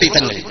കൊണ്ടോട്ടി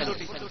തങ്ങൾ.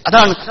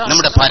 അതാണ്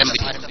നമ്മുടെ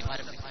പാരമ്പര്യം.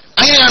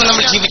 അങ്ങനെയാണ്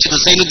നമ്മൾ ജീവിച്ചത്.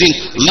 സൈനുദ്ദീൻ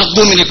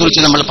മഖ്ദൂമിനെ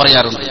കുറിച്ച് നമ്മൾ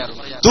പറയാറുണ്ട്,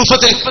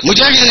 തൂഫത്തുൽ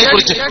മുജാഹിദിനെ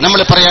കുറിച്ച് നമ്മൾ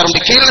പറയാറുണ്ട്.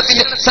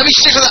 കേരളത്തിന്റെ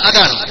സവിശേഷത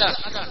അതാണ്.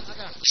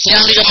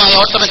 ഇസ്ലാമികമായ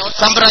ഓട്ടോമൻ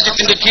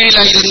സാമ്രാജ്യത്തിന്റെ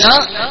കീഴിലായിരുന്ന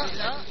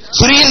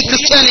സുറിയൻ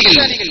ക്രിസ്ത്യാനികൾ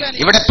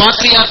ഇവിടെ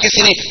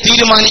പാത്രിയാർക്കിസിനെ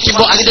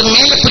തീരുമാനിക്കുമ്പോൾ അതിന്റെ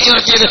മേലപ്പ്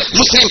ചേർത്തിയത്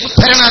മുസ്ലിം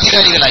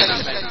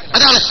ഭരണാധികാരികളായിരുന്നു.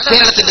 അതാണ്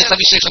കേരളത്തിന്റെ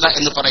സവിശേഷത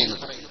എന്ന്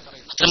പറയുന്നത്.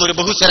 അത്തരമൊരു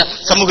ബഹുസ്വര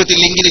സമൂഹത്തിൽ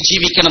എങ്ങനെ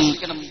ജീവിക്കണം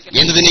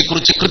എന്നതിനെ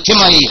കുറിച്ച്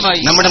കൃത്യമായി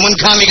നമ്മുടെ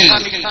മുൻഗാമികൾ,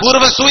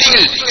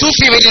 പൂർവ്വസൂരികൾ,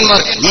 സൂഫി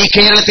വര്യന്മാർ ഈ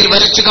കേരളത്തിൽ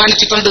വരച്ചു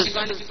കാണിച്ചിട്ടുണ്ട്.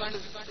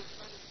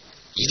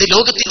 ഇത്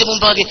ലോകത്തിന്റെ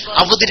മുമ്പാകെ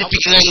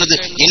അവതരിപ്പിക്കുക എന്നത്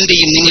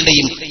എന്റെയും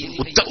നിങ്ങളുടെയും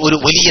ഒരു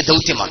വലിയ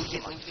ദൗത്യമാണ്.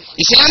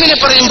 ഇസ്ലാമിനെ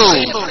പറയുമ്പോൾ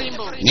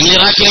നിങ്ങൾ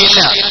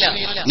ഇറാഖിനെയല്ല,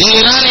 നിങ്ങൾ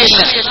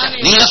ഇറാനെയല്ല,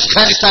 നിങ്ങൾ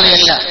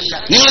അഫ്ഗാനിസ്ഥാനെയല്ല,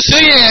 നിങ്ങൾ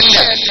സിറിയയല്ല,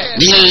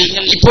 നിങ്ങൾ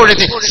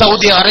ഇപ്പോഴത്തെ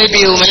സൗദി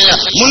അറേബ്യയുമല്ല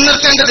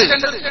മുൻനിർത്തേണ്ടത്.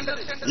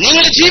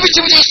 നിങ്ങൾ ജീവിച്ചു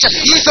വിജയിച്ച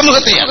ഈ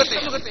സമൂഹത്തെയാണ്.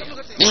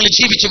 നിങ്ങൾ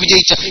ജീവിച്ചു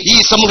വിജയിച്ച ഈ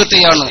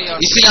സമൂഹത്തെയാണ്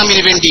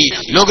ഇസ്ലാമിന് വേണ്ടി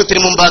ലോകത്തിന്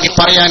മുമ്പാകെ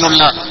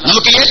പറയാനുള്ള,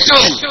 നമുക്ക്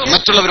ഏറ്റവും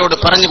മറ്റുള്ളവരോട്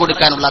പറഞ്ഞു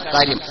കൊടുക്കാനുള്ള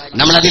കാര്യം.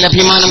 നമ്മൾ അതിൽ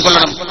അഭിമാനം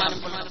കൊള്ളണം.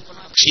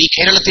 പക്ഷേ ഈ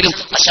കേരളത്തിലും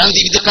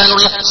അശാന്തി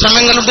വിതക്കാനുള്ള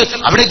ശ്രമങ്ങളുണ്ട്.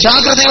 അവിടെ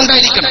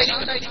ജാഗ്രതയുണ്ടായിരിക്കണം.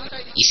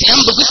 ഇസ്ലാം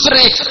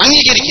ബഹുസ്വരയെ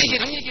അംഗീകരിക്കുന്നു.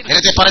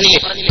 നേരത്തെ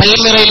പറഞ്ഞില്ലേ,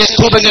 പൽമിറയിലെ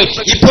സ്തൂപങ്ങൾ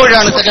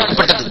ഇപ്പോഴാണ്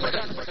തകർക്കപ്പെട്ടത്.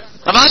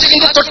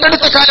 പ്രവാചകന്റെ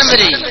തൊട്ടടുത്ത കാലം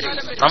വരെ,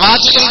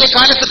 പ്രവാചകന്റെ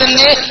കാലത്ത്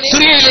തന്നെ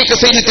സിറിയയിലേക്ക്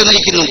സൈന്യത്തെ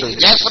നയിക്കുന്നുണ്ട്.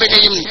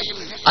 ജാഫറിനെയും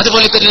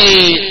അതുപോലെ തന്നെ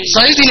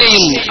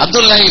സയ്യിദിനെയും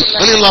അബ്ദുള്ളയും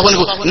റളിയല്ലാഹു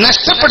അൻഹു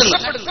നഷ്ടപ്പെടുന്നു.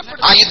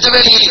 ആ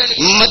യുദ്ധവേളയിൽ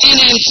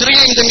മദീനയും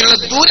സിറിയയും തമ്മിലുള്ള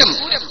ദൂരം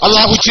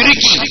അള്ളാഹു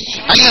ചുരുക്കി.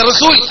 അങ്ങനെ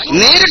റസൂൽ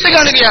നേരിട്ട്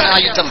കാണുകയാണ് ആ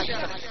യുദ്ധം.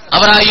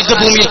 അവർ ആ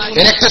യുദ്ധഭൂമിയിൽ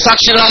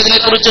രക്തസാക്ഷികളായതിനെ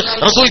കുറിച്ച്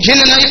റസൂൽ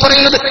ഭിന്നനായി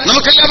പറയുന്നത്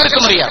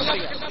നമുക്കെല്ലാവർക്കും അറിയാം.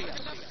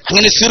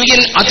 അങ്ങനെ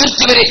സിറിയൻ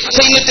അതിർത്തി വരെ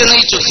സൈന്യത്തെ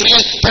നയിച്ചു.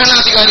 സിറിയൻ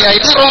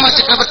ഭരണാധികാരിയായിരുന്നു റോമ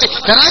ചക്രവർത്തി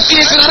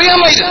ഹെറാക്ലിയസിന്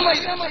അറിയാമായിരുന്നു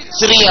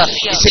സിറിയ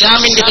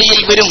ഇസ്ലാമിന്റെ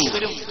കയ്യിൽ വരും,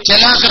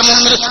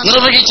 ജലാക്രമണം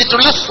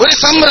നിർവഹിച്ചിട്ടുള്ള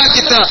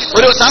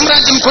ഒരു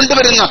സാമ്രാജ്യം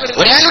കൊണ്ടുവരുന്ന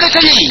ഒരാളുടെ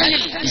കയ്യിൽ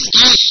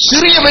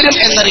സിറിയ വരും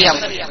എന്നറിയാം.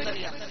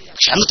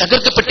 പക്ഷെ അന്ന്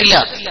തകർക്കപ്പെട്ടില്ല.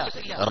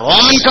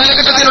 റോമൻ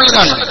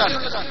കാലഘട്ടത്തിലുള്ളതാണ്,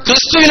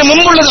 ക്രിസ്തുവിന്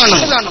മുമ്പുള്ളതാണ്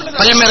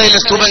പൽമിറയിലെ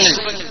സ്തൂപങ്ങൾ.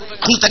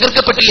 അന്ന്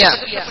തകർക്കപ്പെട്ടില്ല.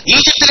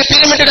 ഈജിപ്തിലെ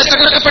പിരമിഡുകൾ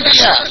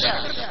തകർക്കപ്പെട്ടില്ല.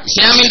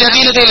 ഇസ്ലാമിന്റെ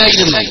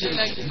അധീനതയിലായിരുന്നു.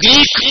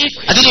 ഗ്രീക്ക്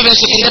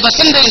അധിനിവേശത്തിന്റെ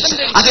ബസന്റൈൻസ്,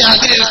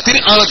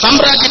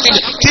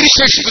 സാമ്രാജ്യത്തിന്റെ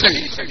തിരുശേഷിപ്പുകൾ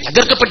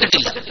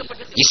തകർക്കപ്പെട്ടിട്ടില്ല.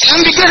 ഇസ്ലാം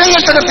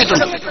വിഗ്രഹങ്ങൾ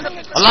തകർത്തിട്ടുണ്ട്.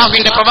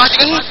 അള്ളാഹുവിന്റെ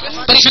പ്രവാചകൻ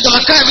പരിശുദ്ധ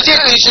മക്ക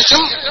വിജയത്തിന്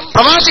ശേഷം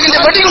പ്രവാചകന്റെ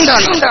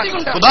വെടികൊണ്ടാണ്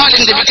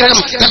ഖുബാലിന്റെ വിഗ്രഹം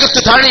തകർത്ത്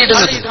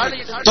താഴെയിടുന്നത്.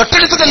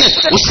 തൊട്ടടുത്ത് തന്നെ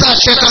ഉസ്സാ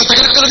ക്ഷേത്രം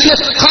തകർക്കുന്നതിന്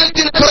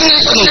ഖാലിദിനെ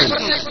പറഞ്ഞേക്കുന്നുണ്ട്.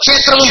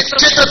 ക്ഷേത്രവും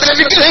ക്ഷേത്രത്തിലെ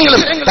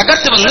വിഗ്രഹങ്ങളും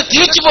തകർത്ത് വന്ന്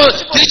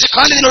തിരിച്ച്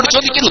ഖാലിദിനോട്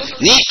ചോദിക്കുന്നു,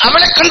 നീ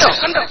അവളെ കണ്ടോ?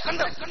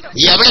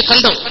 നീ അവളെ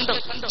കണ്ടോ?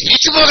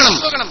 തിരിച്ചു പോകണം.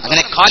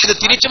 അങ്ങനെ ഖാലിദ്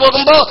തിരിച്ചു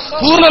പോകുമ്പോ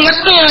പൂർണ്ണ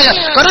നഗ്നയായ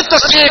കറുത്ത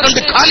സ്ത്രീയെ കണ്ട്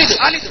ഖാലിദ്,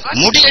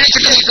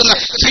 മുടിയഴിച്ചിട്ട് നിൽക്കുന്ന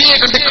സ്ത്രീയെ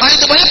കണ്ട്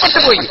ഖാലിദ് ഭയപ്പെട്ടു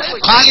പോയി.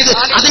 ഖാലിദ്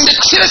അതിന്റെ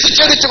ശിരസ്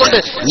ഛേദിച്ചുകൊണ്ട്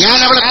ഞാൻ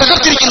അവളെ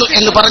തകർത്തിരിക്കുന്നു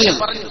എന്ന് പറഞ്ഞു.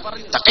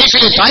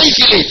 തഖീഫിലെ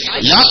തായിഫിലെ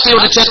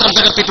ലാത്തയുടെ ക്ഷേത്രം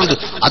തകർത്തിട്ടുണ്ട്.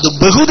 അത്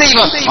ബഹുദൈവ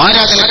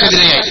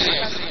ആരാധനക്കെതിരെയായി,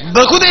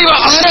 ബഹുദൈവ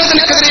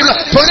ആരാധനക്കെതിരെയുള്ള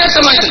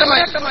പോരാട്ടമായിരുന്നു.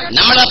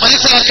 നമ്മൾ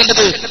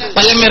മനസ്സിലാക്കേണ്ടത്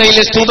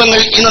പലമിറയിലെ സ്തൂപങ്ങൾ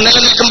ഇന്ന്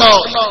നിലനിൽക്കുമ്പോ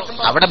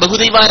അവിടെ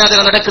ബഹുദൈവ ആരാധന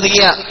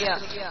നടക്കുന്നില്ല.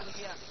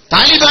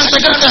 താലിബാൻ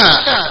തകർത്ത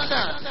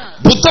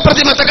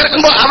ബുദ്ധപ്രതിമ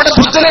തകർക്കുമ്പോ അവിടെ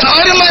ബുദ്ധനെ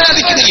ആരും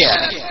ആരാധിക്കുന്നില്ല.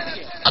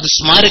 അത്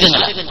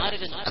സ്മാരകങ്ങളാണ്,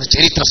 അത്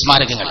ചരിത്ര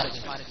സ്മാരകങ്ങളാണ്.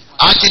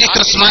 ആ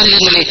ചരിത്ര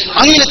സ്മാരകങ്ങളെ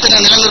അങ്ങനെ തന്നെ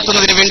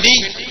നിലനിർത്തുന്നതിന് വേണ്ടി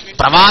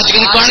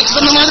പ്രവാചകൻ കാണിച്ചു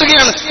തന്ന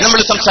മാതൃകയാണ് നമ്മൾ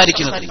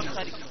സംസാരിക്കുന്നത്.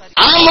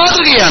 ആ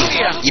മാതൃകയാണ്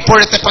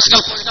ഇപ്പോഴത്തെ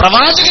പ്രശ്നം.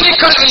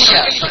 പ്രവാചകനേക്കാൾ വലിയ,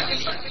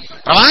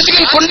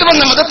 പ്രവാചകൻ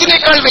കൊണ്ടുവന്ന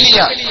മതത്തിനേക്കാൾ വലിയ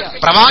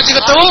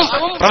പ്രവാചകത്വവും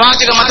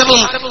പ്രവാചക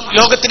മതവും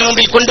ലോകത്തിന്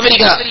മുമ്പിൽ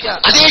കൊണ്ടുവരിക,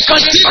 അതേക്കാൾ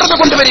തീവ്രത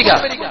കൊണ്ടുവരിക.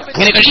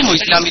 അങ്ങനെ കഴിയുമോ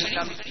ഇസ്ലാമിൽ?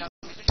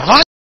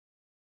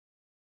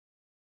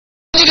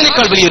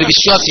 പ്രവാചകനേക്കാൾ വലിയൊരു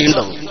വിശ്വാസി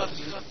ഉണ്ടോ?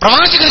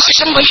 പ്രവാചകന്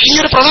ശേഷം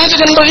വലിയൊരു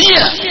പ്രവാചകൻ ഉണ്ടോ? ഇല്ല.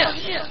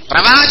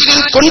 പ്രവാചകൻ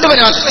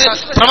കൊണ്ടുവരാത്തത്,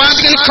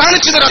 പ്രവാചകൻ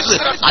കാണിച്ചു തരാത്തത്,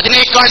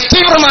 അതിനേക്കാൾ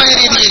തീവ്രമായ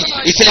രീതിയിൽ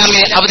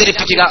ഇസ്ലാമിനെ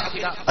അവതരിപ്പിക്കുക,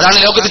 അതാണ്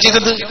ലോകത്ത്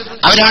ചെയ്തത്.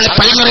 അവരാണ്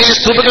പൽമറയിലെ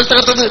സ്തൂപകൾ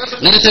തകർത്തത്.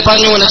 നേരത്തെ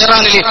പറഞ്ഞു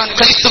നജറാനിലെ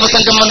ക്രൈസ്തവ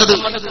സംഘം വന്നത്.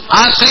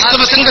 ആ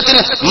ക്രൈസ്തവ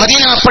സംഘത്തിന്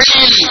മദീന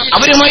പള്ളിയിൽ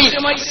അവരുമായി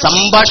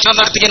സംഭാഷണം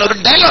നടത്തിക്കാൻ ഒരു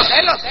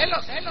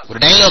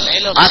ഡയലോഗ്.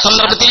 ആ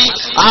സന്ദർഭത്തിൽ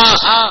ആ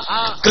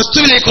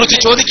ക്രിസ്തുവിനെ കുറിച്ച്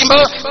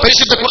ചോദിക്കുമ്പോൾ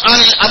പരിശുദ്ധ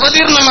ഖുർആനിൽ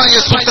അവതീർണമായ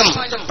സൂക്തം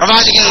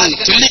പ്രവാചകൻ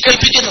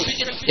ചൊല്ലിക്കേൾപ്പിക്കുന്നു.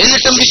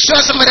 എന്നിട്ടും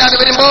വിശ്വാസം വരാതെ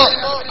വരുമ്പോ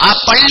ആ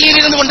പള്ളിയിൽ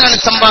ഇരുന്നുകൊണ്ടാണ്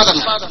സംവാദം.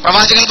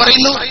 പ്രവാചകൻ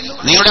പറയുന്നു,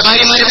 നിങ്ങളുടെ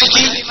ഭാര്യമാരെ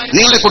വിളിക്കി,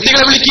 നിങ്ങളുടെ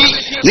കുട്ടികളെ വിളിക്കി,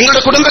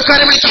 നിങ്ങളുടെ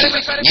കുടുംബക്കാരെ വിളിക്കി.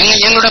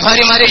 ഞങ്ങളുടെ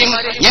ഭാര്യമാരെയും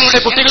ഞങ്ങളുടെ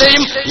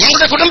കുട്ടികളെയും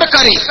ഞങ്ങളുടെ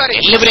കുടുംബക്കാരെയും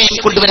എല്ലാവരെയും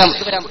കൊണ്ടുവരാം.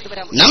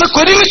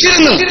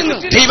 നമുക്കൊരുമിച്ചിരുന്ന്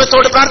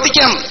ദൈവത്തോട്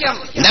പ്രാർത്ഥിക്കാം.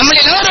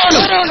 നമ്മളിൽ ആരാണ്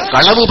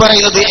കളവ്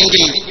പറയുന്നത്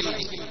എങ്കിൽ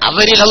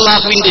അവരിൽ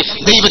അല്ലാഹുവിന്റെ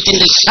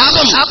ദൈവത്തിന്റെ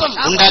ശാപം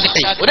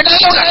ഉണ്ടാകട്ടെ. ഒരു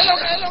ഡയലോഗാണ്,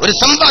 ഒരു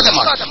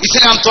സംവാദമാണ്.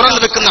 ഇസ്ലാം തുറന്നു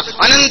വെക്കുന്ന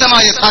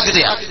അനന്തമായ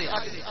സാധ്യതയാണ്.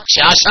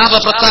 പക്ഷെ ആ ശാപ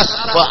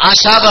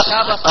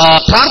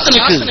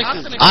പ്രാർത്ഥനയ്ക്ക്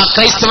ആ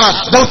ക്രൈസ്തവ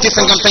ദൗത്യ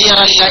സംഘം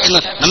തയ്യാറായില്ല എന്ന്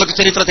നമുക്ക്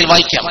ചരിത്രത്തിൽ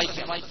വായിക്കാം.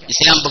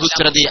 ഇസ്ലാം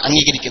ബഹുസ്വരതയെ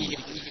അംഗീകരിക്കുന്നു.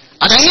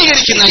 അത്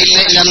അംഗീകരിക്കുന്ന ഇല്ല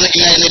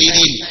എന്ന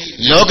രീതിയിൽ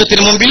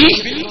ലോകത്തിനു മുമ്പിൽ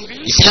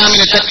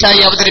ഇസ്ലാമിനെ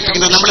തെറ്റായി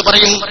അവതരിപ്പിക്കുന്നത് നമ്മൾ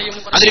പറയും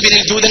അതിന്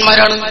പിന്നിൽ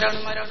ജൂതന്മാരാണ്,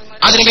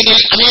 അതിന് പിന്നിൽ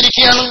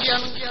അമേരിക്കയാണ്.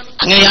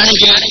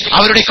 അങ്ങനെയാണെങ്കിൽ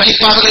അവരുടെ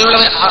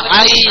കളിപ്പാവകളുള്ളവർ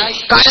ആയി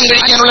കാലം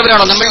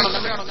കഴിക്കാനുള്ളവരാണോ നമ്മൾ?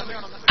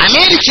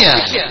 അമേരിക്ക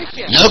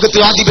ലോകത്ത്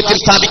ആധിപത്യം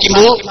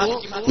സ്ഥാപിക്കുമ്പോൾ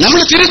നമ്മൾ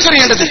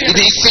തിരിച്ചറിയേണ്ടത്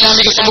ഇത്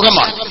ഇസ്ലാമിക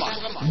സമൂഹമാണ്,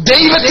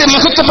 ദൈവത്തെ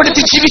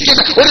മഹത്വപ്പെടുത്തി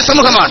ജീവിക്കുന്ന ഒരു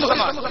സമൂഹമാണ്.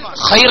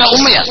 ഖൈറ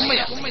ഉമ്മയ,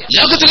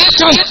 ലോകത്തിലെ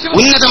ഏറ്റവും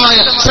ഉന്നതമായ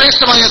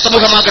ശ്രേഷ്ഠമായ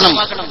സമൂഹമാകണം.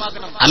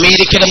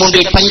 അമേരിക്കയുടെ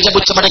മുന്നിൽ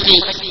പഞ്ചപുച്ഛമടക്കി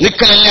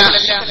നിൽക്കലല്ല.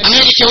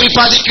 അമേരിക്ക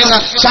ഉൽപ്പാദിക്കുന്ന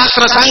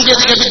ശാസ്ത്ര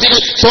സാങ്കേതിക വിദ്യകൾ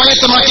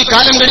സ്വായത്തമാക്കി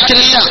കാലം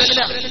കഴിക്കലില്ല.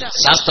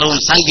 ശാസ്ത്രവും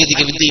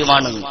സാങ്കേതിക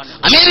വിദ്യയുമാണ്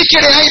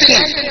അമേരിക്കയുടെ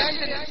ആയുധങ്ങൾ.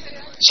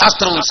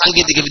 ശാസ്ത്രവും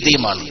സാങ്കേതിക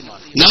വിദ്യയുമാണ്.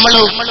 നമ്മൾ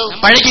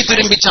പഴകി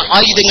തുരുമ്പിച്ച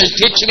ആയുധങ്ങൾ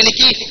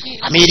തേച്ചുമിനുക്കി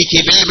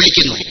അമേരിക്കയെ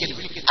വെല്ലുവിളിക്കുന്നു.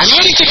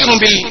 അമേരിക്കയ്ക്ക്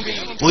മുമ്പിൽ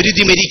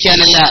പൊരുതി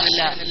മരിക്കാനല്ല,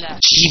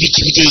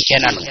 ജീവിച്ച്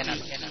വിജയിക്കാനാണ്.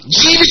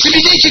 ജീവിച്ച്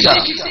വിജയിക്കുക,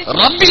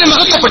 റബ്ബിനെ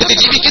മഹത്വപ്പെടുത്തി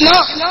ജീവിക്കുന്ന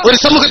ഒരു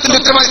സമൂഹത്തിന്റെ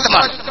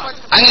ഉത്തരവാദിത്തമാണ്.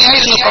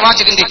 അങ്ങനെയായിരുന്നു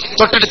പ്രവാചകന്റെ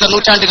തൊട്ടടുത്ത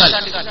നൂറ്റാണ്ടുകാൽ.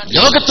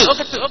 ലോകത്ത്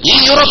ഈ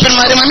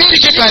യൂറോപ്യന്മാരും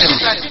അമേരിക്കക്കാരും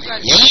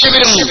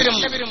എല്ലാവരും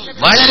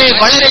വളരെ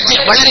വളരെ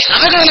വളരെ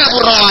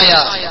അവഗണനാപൂർവമായ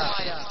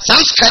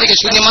സാംസ്കാരിക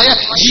ശൂന്യമായ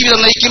ജീവിതം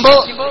നയിക്കുമ്പോൾ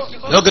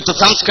ലോകത്ത്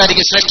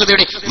സാംസ്കാരിക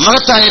ശ്രേഷ്ഠതയുടെ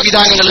മഹത്തായ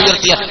വിധാനങ്ങൾ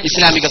ഉയർത്തിയ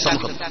ഇസ്ലാമിക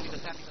സമൂഹം.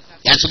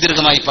 ഞാൻ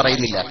സുദീർഘമായി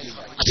പറയുന്നില്ല,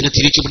 അതിന്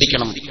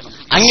തിരിച്ചുപിടിക്കണം.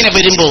 അങ്ങനെ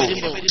വരുമ്പോ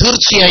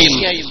തീർച്ചയായും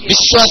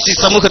വിശ്വാസി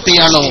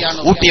സമൂഹത്തെയാണോ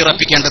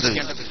ഊട്ടിയുറപ്പിക്കേണ്ടത്?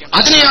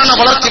 അതിനെയാണോ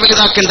വളർത്തി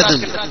വലുതാക്കേണ്ടത്?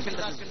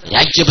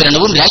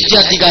 രാജ്യഭരണവും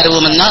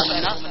രാജ്യാധികാരവും എന്ന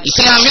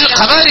ഇസ്ലാമിൽ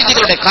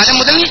ഖവാരിജികളുടെ കാലം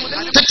മുതൽ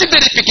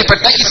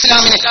തെറ്റിദ്ധരിപ്പിക്കപ്പെട്ട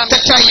ഇസ്ലാമിനെ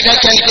തെറ്റായി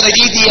വ്യാഖ്യാനിക്കുന്ന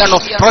രീതിയാണോ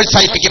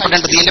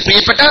പ്രോത്സാഹിപ്പിക്കപ്പെടേണ്ടത്? എന്റെ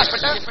പ്രിയപ്പെട്ട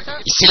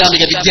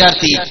ഇസ്ലാമിക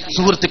വിദ്യാർത്ഥി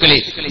സുഹൃത്തുക്കളെ,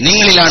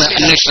 നിങ്ങളിലാണ്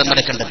അന്വേഷണം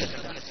നടക്കേണ്ടത്.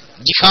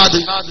 ജിഹാദ്,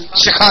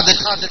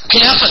 ഷഹാദത്ത്,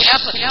 ഖിലാഫത്ത്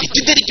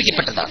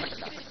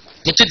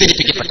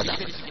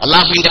തെറ്റിദ്ധരിപ്പിക്കപ്പെട്ടതാണ്.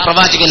 അള്ളാഹുവിന്റെ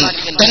പ്രവാചകൻ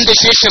തന്റെ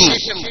ശേഷം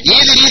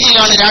ഏത്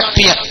രീതിയിലാണ്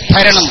രാഷ്ട്രീയ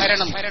ഭരണം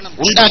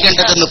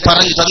ഉണ്ടാകേണ്ടതെന്ന്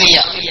പറഞ്ഞു തന്നില്ല.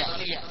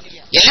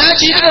 എല്ലാ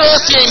ജീവിത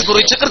വ്യവസ്ഥയെയും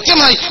കുറിച്ച്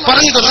കൃത്യമായി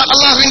പറഞ്ഞു തന്ന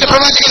അള്ളാഹുവിന്റെ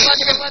പ്രവാചകൻ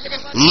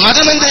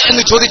മതമെന്ത്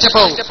എന്ന്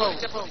ചോദിച്ചപ്പോ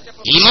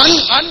ഈമാൻ,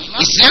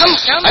 ഇസ്ലാം,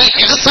 അൽ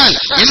ഇഹ്സാൻ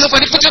എന്ന്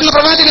പഠിപ്പിച്ചിരുന്ന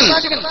പ്രവാചകൻ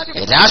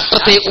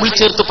രാഷ്ട്രത്തെ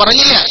ഉൾച്ചേർത്ത്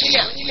പറഞ്ഞില്ല.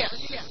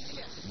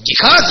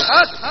 ജിഹാദ്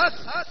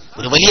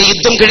ഒരു വലിയ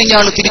യുദ്ധം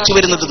കഴിഞ്ഞാണ് തിരിച്ചു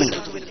വരുന്നത് നിങ്ങൾ.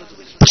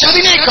 പക്ഷെ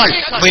അതിനേക്കാൾ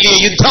വലിയ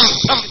യുദ്ധം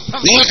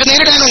നിങ്ങൾക്ക്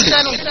നേരിടാനുണ്ട്.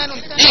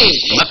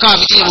 മക്ക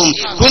വിജയവും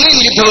ഹുനൈൻ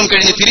യുദ്ധവും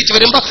കഴിഞ്ഞ് തിരിച്ചു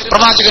വരുമ്പോ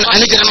പ്രവാചകൻ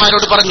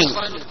അനുചരന്മാരോട് പറഞ്ഞു,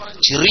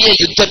 ചെറിയ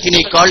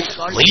യുദ്ധത്തിനേക്കാൾ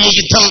വലിയ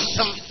യുദ്ധം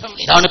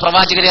ഇതാണ്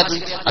പ്രവാചകരെ,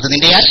 അത്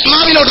നിന്റെ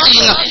ആത്മാവിനോട്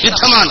ചെയ്യുന്ന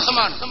യുദ്ധമാണ്.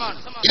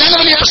 ഇതാണ്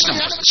വലിയ പ്രശ്നം.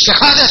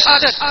 ഷഹാദത്ത്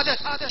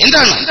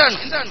എന്താണ്?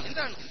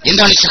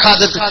 എന്താണ്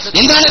ഷഹാദത്ത്?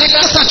 എന്താണ്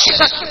രക്തസാക്ഷി?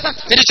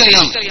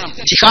 തിരിച്ചറിയണം.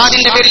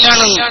 ജിഹാദിന്റെ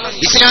പേരിലാണ്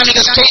ഇസ്ലാമിക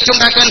സ്റ്റേറ്റ്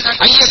ഉണ്ടാക്കാൻ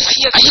IS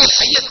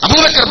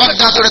അബൂബക്കർ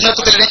ബഗ്ദാദിയുടെ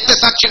നേതൃത്വത്തിൽ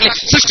രക്തസാക്ഷികളെ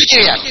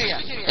സൃഷ്ടിക്കുകയാണ്.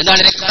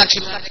 എന്താണ് രക്തസാക്ഷി?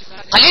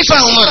 ഖലീഫ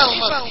ഉമർ,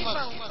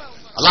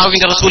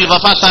 അള്ളാഹുവിന്റെ റസൂൽ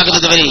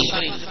വഫാത്താകുന്നത് വരെ,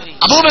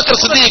 അബൂബക്കർ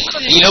സിദ്ദീഖ്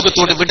ഈ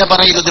ലോകത്തോട് വിട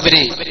പറയുന്നത്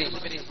വരെ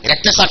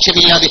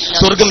രക്തസാക്ഷ്യമില്ലാതെ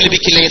സ്വർഗം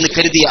ലഭിക്കില്ല എന്ന്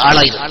കരുതിയ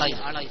ആളായിരുന്നു.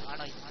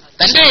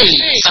 തന്റെ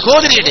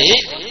സഹോദരിയുടെ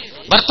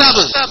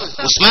ഭർത്താവ്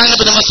ഉസ്മാൻ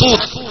ഇബ്നു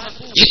മസൂദ്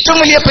ഏറ്റവും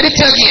വലിയ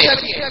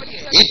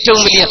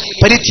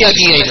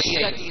പരിത്യാഗിയായിരുന്നു.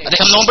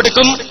 അദ്ദേഹം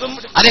നോമ്പെടുക്കും,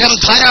 അദ്ദേഹം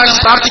ധാരാളം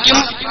പ്രാർത്ഥിക്കും,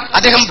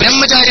 അദ്ദേഹം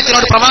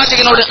ബ്രഹ്മചാര്യത്തിനോട്,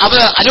 പ്രവാചകനോട്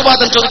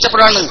അനുവാദം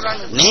ചോദിച്ചപ്പോഴാണ്,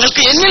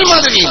 നിങ്ങൾക്ക് എന്നിൽ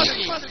മാതൃകയില്ല.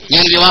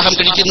 ഞാൻ വിവാഹം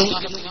കഴിക്കുന്നു,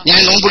 ഞാൻ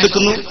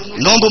നോമ്പെടുക്കുന്നു,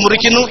 നോമ്പ്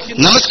മുറിക്കുന്നു,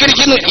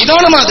 നമസ്കരിക്കുന്നു,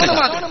 ഇതാണ് മാതൃക.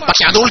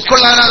 പക്ഷെ അത്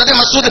ഉൾക്കൊള്ളാനാകാതെ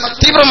മസൂദ്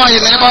തീവ്രമായ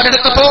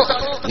നിലപാടെടുത്തപ്പോ,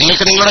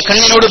 നിങ്ങൾക്ക് നിങ്ങളുടെ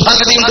കണ്ണിനോട്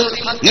ബാധ്യതയുണ്ട്,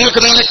 നിങ്ങൾക്ക്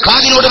നിങ്ങളുടെ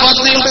കാതിനോട്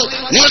ബാധ്യതയുണ്ട്,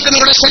 നിങ്ങൾക്ക്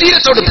നിങ്ങളുടെ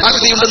ശരീരത്തോട്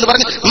ബാധ്യതയുണ്ടെന്ന്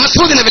പറഞ്ഞ്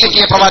മസൂദിനെ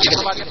വിലക്കിയ പ്രവാചകൻ.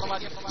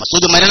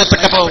 മസൂദ്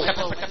മരണപ്പെട്ടപ്പോ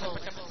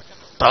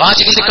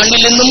പ്രവാചകന്റെ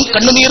കണ്ണിൽ നിന്നും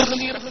കണ്ണുനീർ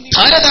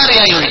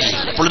ധാരധാരയായി ഒഴുകി.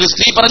 അപ്പോൾ ഒരു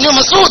സ്ത്രീ പറഞ്ഞു,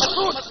 മസൂദ്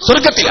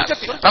സ്വർഗത്തിലാണ്.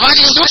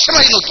 പ്രവാചകൻ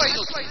രൂക്ഷമായി നോക്കി,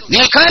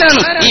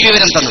 നിങ്ങൾക്കാരാണ് ഈ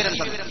വിവരം തന്നത്?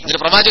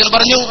 എന്നിട്ട് പ്രവാചകൻ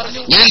പറഞ്ഞു,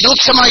 ഞാൻ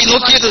രൂക്ഷമായി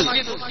നോക്കിയത്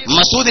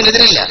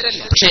മസൂദിനെതിരല്ല,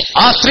 പക്ഷെ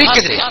ആ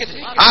സ്ത്രീക്കെതിരെ.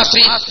 ആ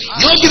സ്ത്രീ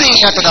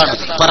യോഗ്യതയില്ലാത്തതാണ്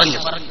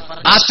പറഞ്ഞത്.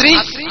 ആ സ്ത്രീ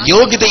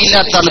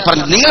യോഗ്യതയില്ലാത്തതാണ്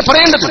പറഞ്ഞത്. നിങ്ങൾ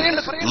പറയേണ്ടത്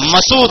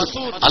മസൂദ്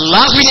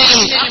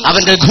അള്ളാഹുവിനെയും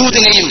അവന്റെ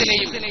ദൂതനെയും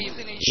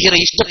ഏറെ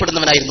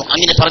ഇഷ്ടപ്പെടുന്നവനായിരുന്നു,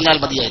 അങ്ങനെ പറഞ്ഞാൽ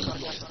മതിയായിരുന്നു.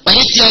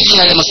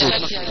 പരിത്യാഗിയായ മസൂദ്.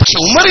 പക്ഷെ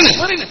ഉമറിന്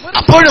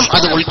അപ്പോഴും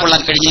അത്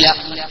ഉൾക്കൊള്ളാൻ കഴിഞ്ഞില്ല.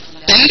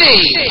 തന്റെ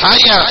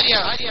ഭാര്യ,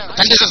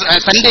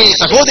 തന്റെ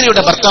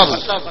സഹോദരിയുടെ ഭർത്താവ്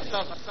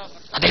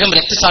അദ്ദേഹം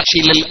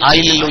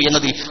രക്തസാക്ഷിയില്ലല്ലോ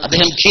എന്നതിൽ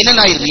അദ്ദേഹം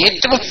ഖീനനായിരുന്നു.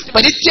 ഏറ്റവും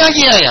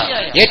പരിത്യാഗിയായ,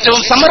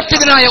 ഏറ്റവും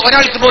സമർപ്പിതനായ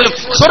ഒരാൾക്ക് പോലും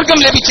സ്വർഗം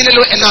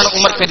ലഭിച്ചില്ലല്ലോ എന്നാണ്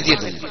ഉമർ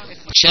കരുതിയത്.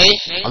 പക്ഷേ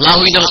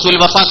അള്ളാഹുവിന്റെ റസൂൽ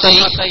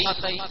വഫാത്തായി,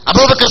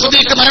 അബൂബക്കർ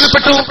സിദ്ദീഖ്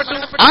മരണപ്പെട്ടു.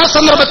 ആ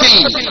സന്ദർഭത്തിൽ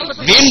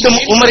വീണ്ടും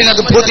ഉമറിന്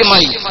അത്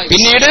ബോധ്യമായി.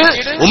 പിന്നീട്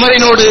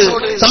ഉമറിനോട്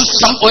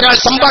ഒരാൾ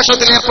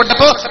സംഭാഷണത്തിൽ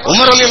ഏർപ്പെട്ടപ്പോ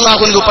ഉമർ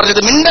റളിയല്ലാഹു അൻഹു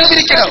പറഞ്ഞത്,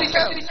 മിണ്ടാതിരിക്കണം,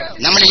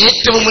 നമ്മളിൽ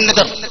ഏറ്റവും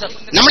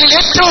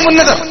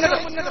ഉന്നതർ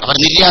അവർ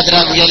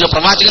നിര്യാതരാകുകയല്ലോ.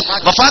 പ്രവാചകൻ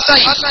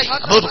വഫാത്തായി,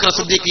 അബൂബക്കർ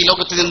സിദ്ദീഖ് ഈ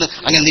ലോകത്ത് നിന്ന്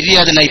അങ്ങനെ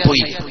നിര്യാതനായി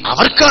പോയി.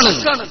 അവർക്കാണ്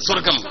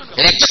സ്വർഗം,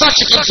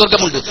 രക്തസാക്ഷിക്ക്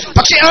സ്വർഗമുണ്ട്.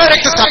 പക്ഷെ ആ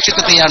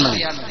രക്തസാക്ഷിത്വത്തെയാണ്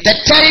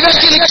തെറ്റായി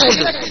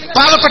വ്യാഖ്യാനിച്ചുകൊണ്ട്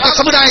പാവപ്പെട്ട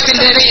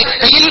സമുദായത്തിന്റെ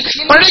കയ്യിൽ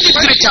പഴകി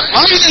പിടിച്ച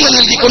ആയുധങ്ങൾ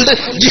നൽകിക്കൊണ്ട്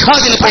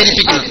ജിഹാദിനെ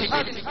പ്രേരിപ്പിക്കുന്നത്.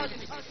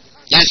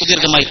 ഞാൻ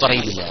സുദീർഘമായി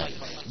പറയുന്നില്ല.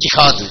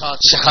 ജിഹാദ്,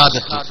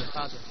 ഷഹാദത്ത്,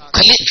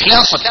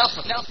 ഖിലാഫത്ത്,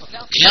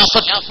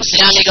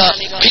 ഇസ്ലാമിക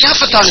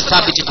ഖിലാഫത്താണ്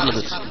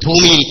സ്ഥാപിച്ചിട്ടുള്ളത്.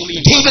 ഭൂമിയിൽ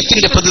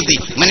ദൈവത്തിന്റെ പ്രതിനിധി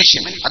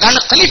മനുഷ്യൻ, അതാണ്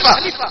ഖലീഫ,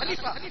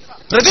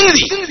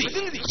 പ്രതിനിധി,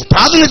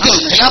 പ്രാതിനിധ്യം,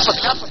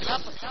 ഖിലാഫത്ത്.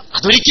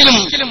 അതൊരിക്കലും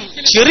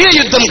ചെറിയ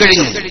യുദ്ധം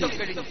കഴിഞ്ഞു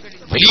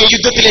വലിയ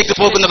യുദ്ധത്തിലേക്ക്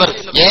പോകുന്നവർ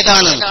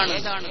ഏതാണ്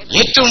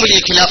ഏറ്റവും വലിയ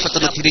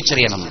ഖിലാഫത്തെന്ന്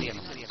തിരിച്ചറിയണം.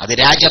 അത്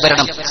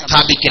രാജഭരണം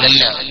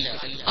സ്ഥാപിക്കലല്ല,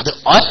 അത്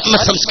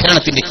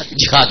ആത്മസംസ്കരണത്തിന്റെ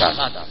ജിഹാദാണ്.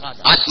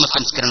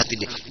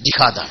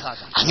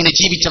 അങ്ങനെ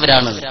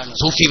ജീവിച്ചവരാണ്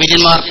സൂഫി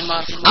വര്യന്മാർ.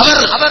 അവർ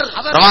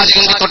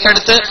പ്രവാചകന്റെ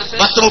തൊട്ടടുത്ത്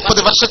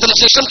 10-30 വർഷത്തിന്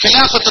ശേഷം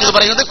ഖിലാഫത്ത് എന്ന്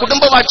പറയുന്നത്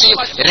കുടുംബവാഴ്ചയും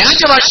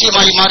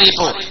രാജവാഴ്ചയുമായി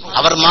മാറിയപ്പോ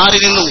അവർ മാറി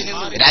നിന്നു.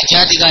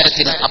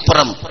 രാജ്യാധികാരത്തിന്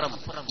അപ്പുറം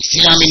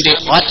ഇസ്ലാമിന്റെ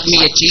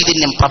ആത്മീയ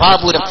ചൈതന്യം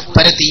പ്രഭാപൂരം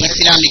പരത്തി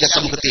ഇസ്ലാമിക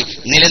സമൂഹത്തെ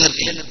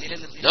നിലനിർത്തി.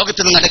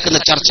 ലോകത്ത് നടക്കുന്ന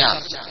ചർച്ച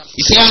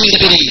ഇസ്ലാമിന്റെ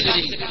പേരിൽ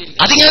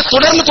അതിങ്ങനെ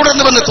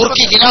തുടർന്ന് വന്ന്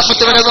തുർക്കി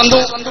ഖിലാഫത്ത് വരെ വന്നു.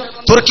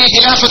 തുർക്കി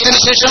ഖിലാഫത്തിന്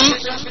ശേഷം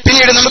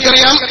പിന്നീട്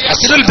നമുക്കറിയാം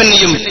അസ്റുൽ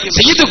ബന്നിയും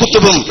സയ്യിദ്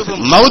ഖുത്ബും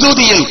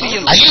മൗദൂദിയും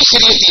അലി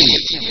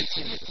ശരീഅത്തിയും.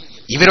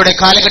 ഇവരുടെ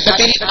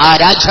കാലഘട്ടത്തിൽ ആ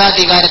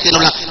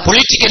രാജ്യാധികാരത്തിനുള്ള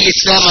പൊളിറ്റിക്കൽ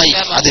ഇസ്ലാമായി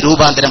അത്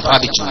രൂപാന്തരം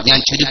പ്രാപിച്ചു. ഞാൻ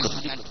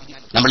ചുരുക്കുന്നു.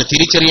 നമ്മൾ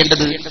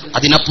തിരിച്ചറിയേണ്ടത്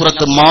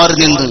അതിനപ്പുറത്ത് മാറി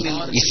നിന്ന്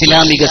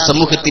ഇസ്ലാമിക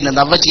സമൂഹത്തിന്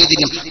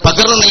നവചൈതന്യം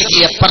പകർന്നു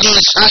നൽകിയ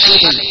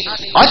പർണശാലയിൽ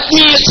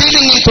ആത്മീയ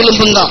ചൈതന്യം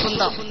തുളുമ്പുന്ന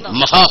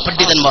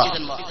മഹാപണ്ഡിതന്മാർ,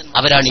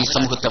 അവരാണ് ഈ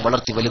സമൂഹത്തെ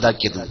വളർത്തി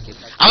വലുതാക്കിയത്.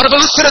 അവർ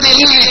ബഹുസ്വരത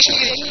അംഗീകരിച്ചു,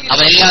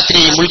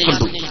 അവരെല്ലാത്തിനെയും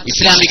ഉൾക്കൊണ്ടു.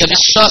 ഇസ്ലാമിക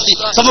വിശ്വാസി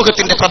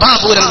സമൂഹത്തിന്റെ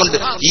പ്രഭാപൂരം കൊണ്ട്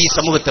ഈ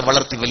സമൂഹത്തെ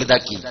വളർത്തി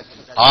വലുതാക്കി.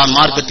 ആ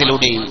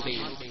മാർഗത്തിലൂടെ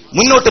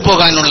മുന്നോട്ട്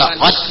പോകാനുള്ള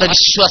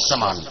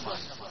ആത്മവിശ്വാസമാണ്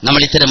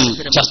നമ്മൾ ഇത്തരം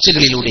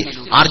ചർച്ചകളിലൂടെ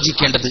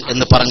ആർജിക്കേണ്ടത്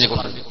എന്ന്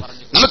പറഞ്ഞുകൊണ്ട്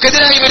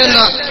നമുക്കെതിരായി വരുന്ന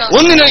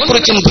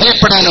ഒന്നിനെക്കുറിച്ചും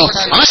ഭയപ്പെടാനോ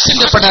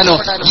ആശങ്കപ്പെടാനോ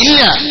ഇല്ല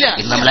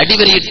എന്ന് നമ്മൾ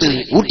അടിവരയിട്ട്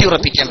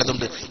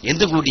ഊട്ടിയുറപ്പിക്കേണ്ടതുണ്ട്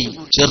എന്തുകൂടി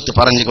ചേർത്ത്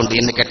പറഞ്ഞുകൊണ്ട്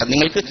എന്നെ കേട്ട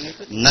നിങ്ങൾക്ക്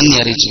നന്ദി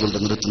അറിയിച്ചുകൊണ്ട്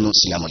നിർത്തുന്നു.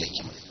 അസ്സലാമു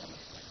അലൈക്കും.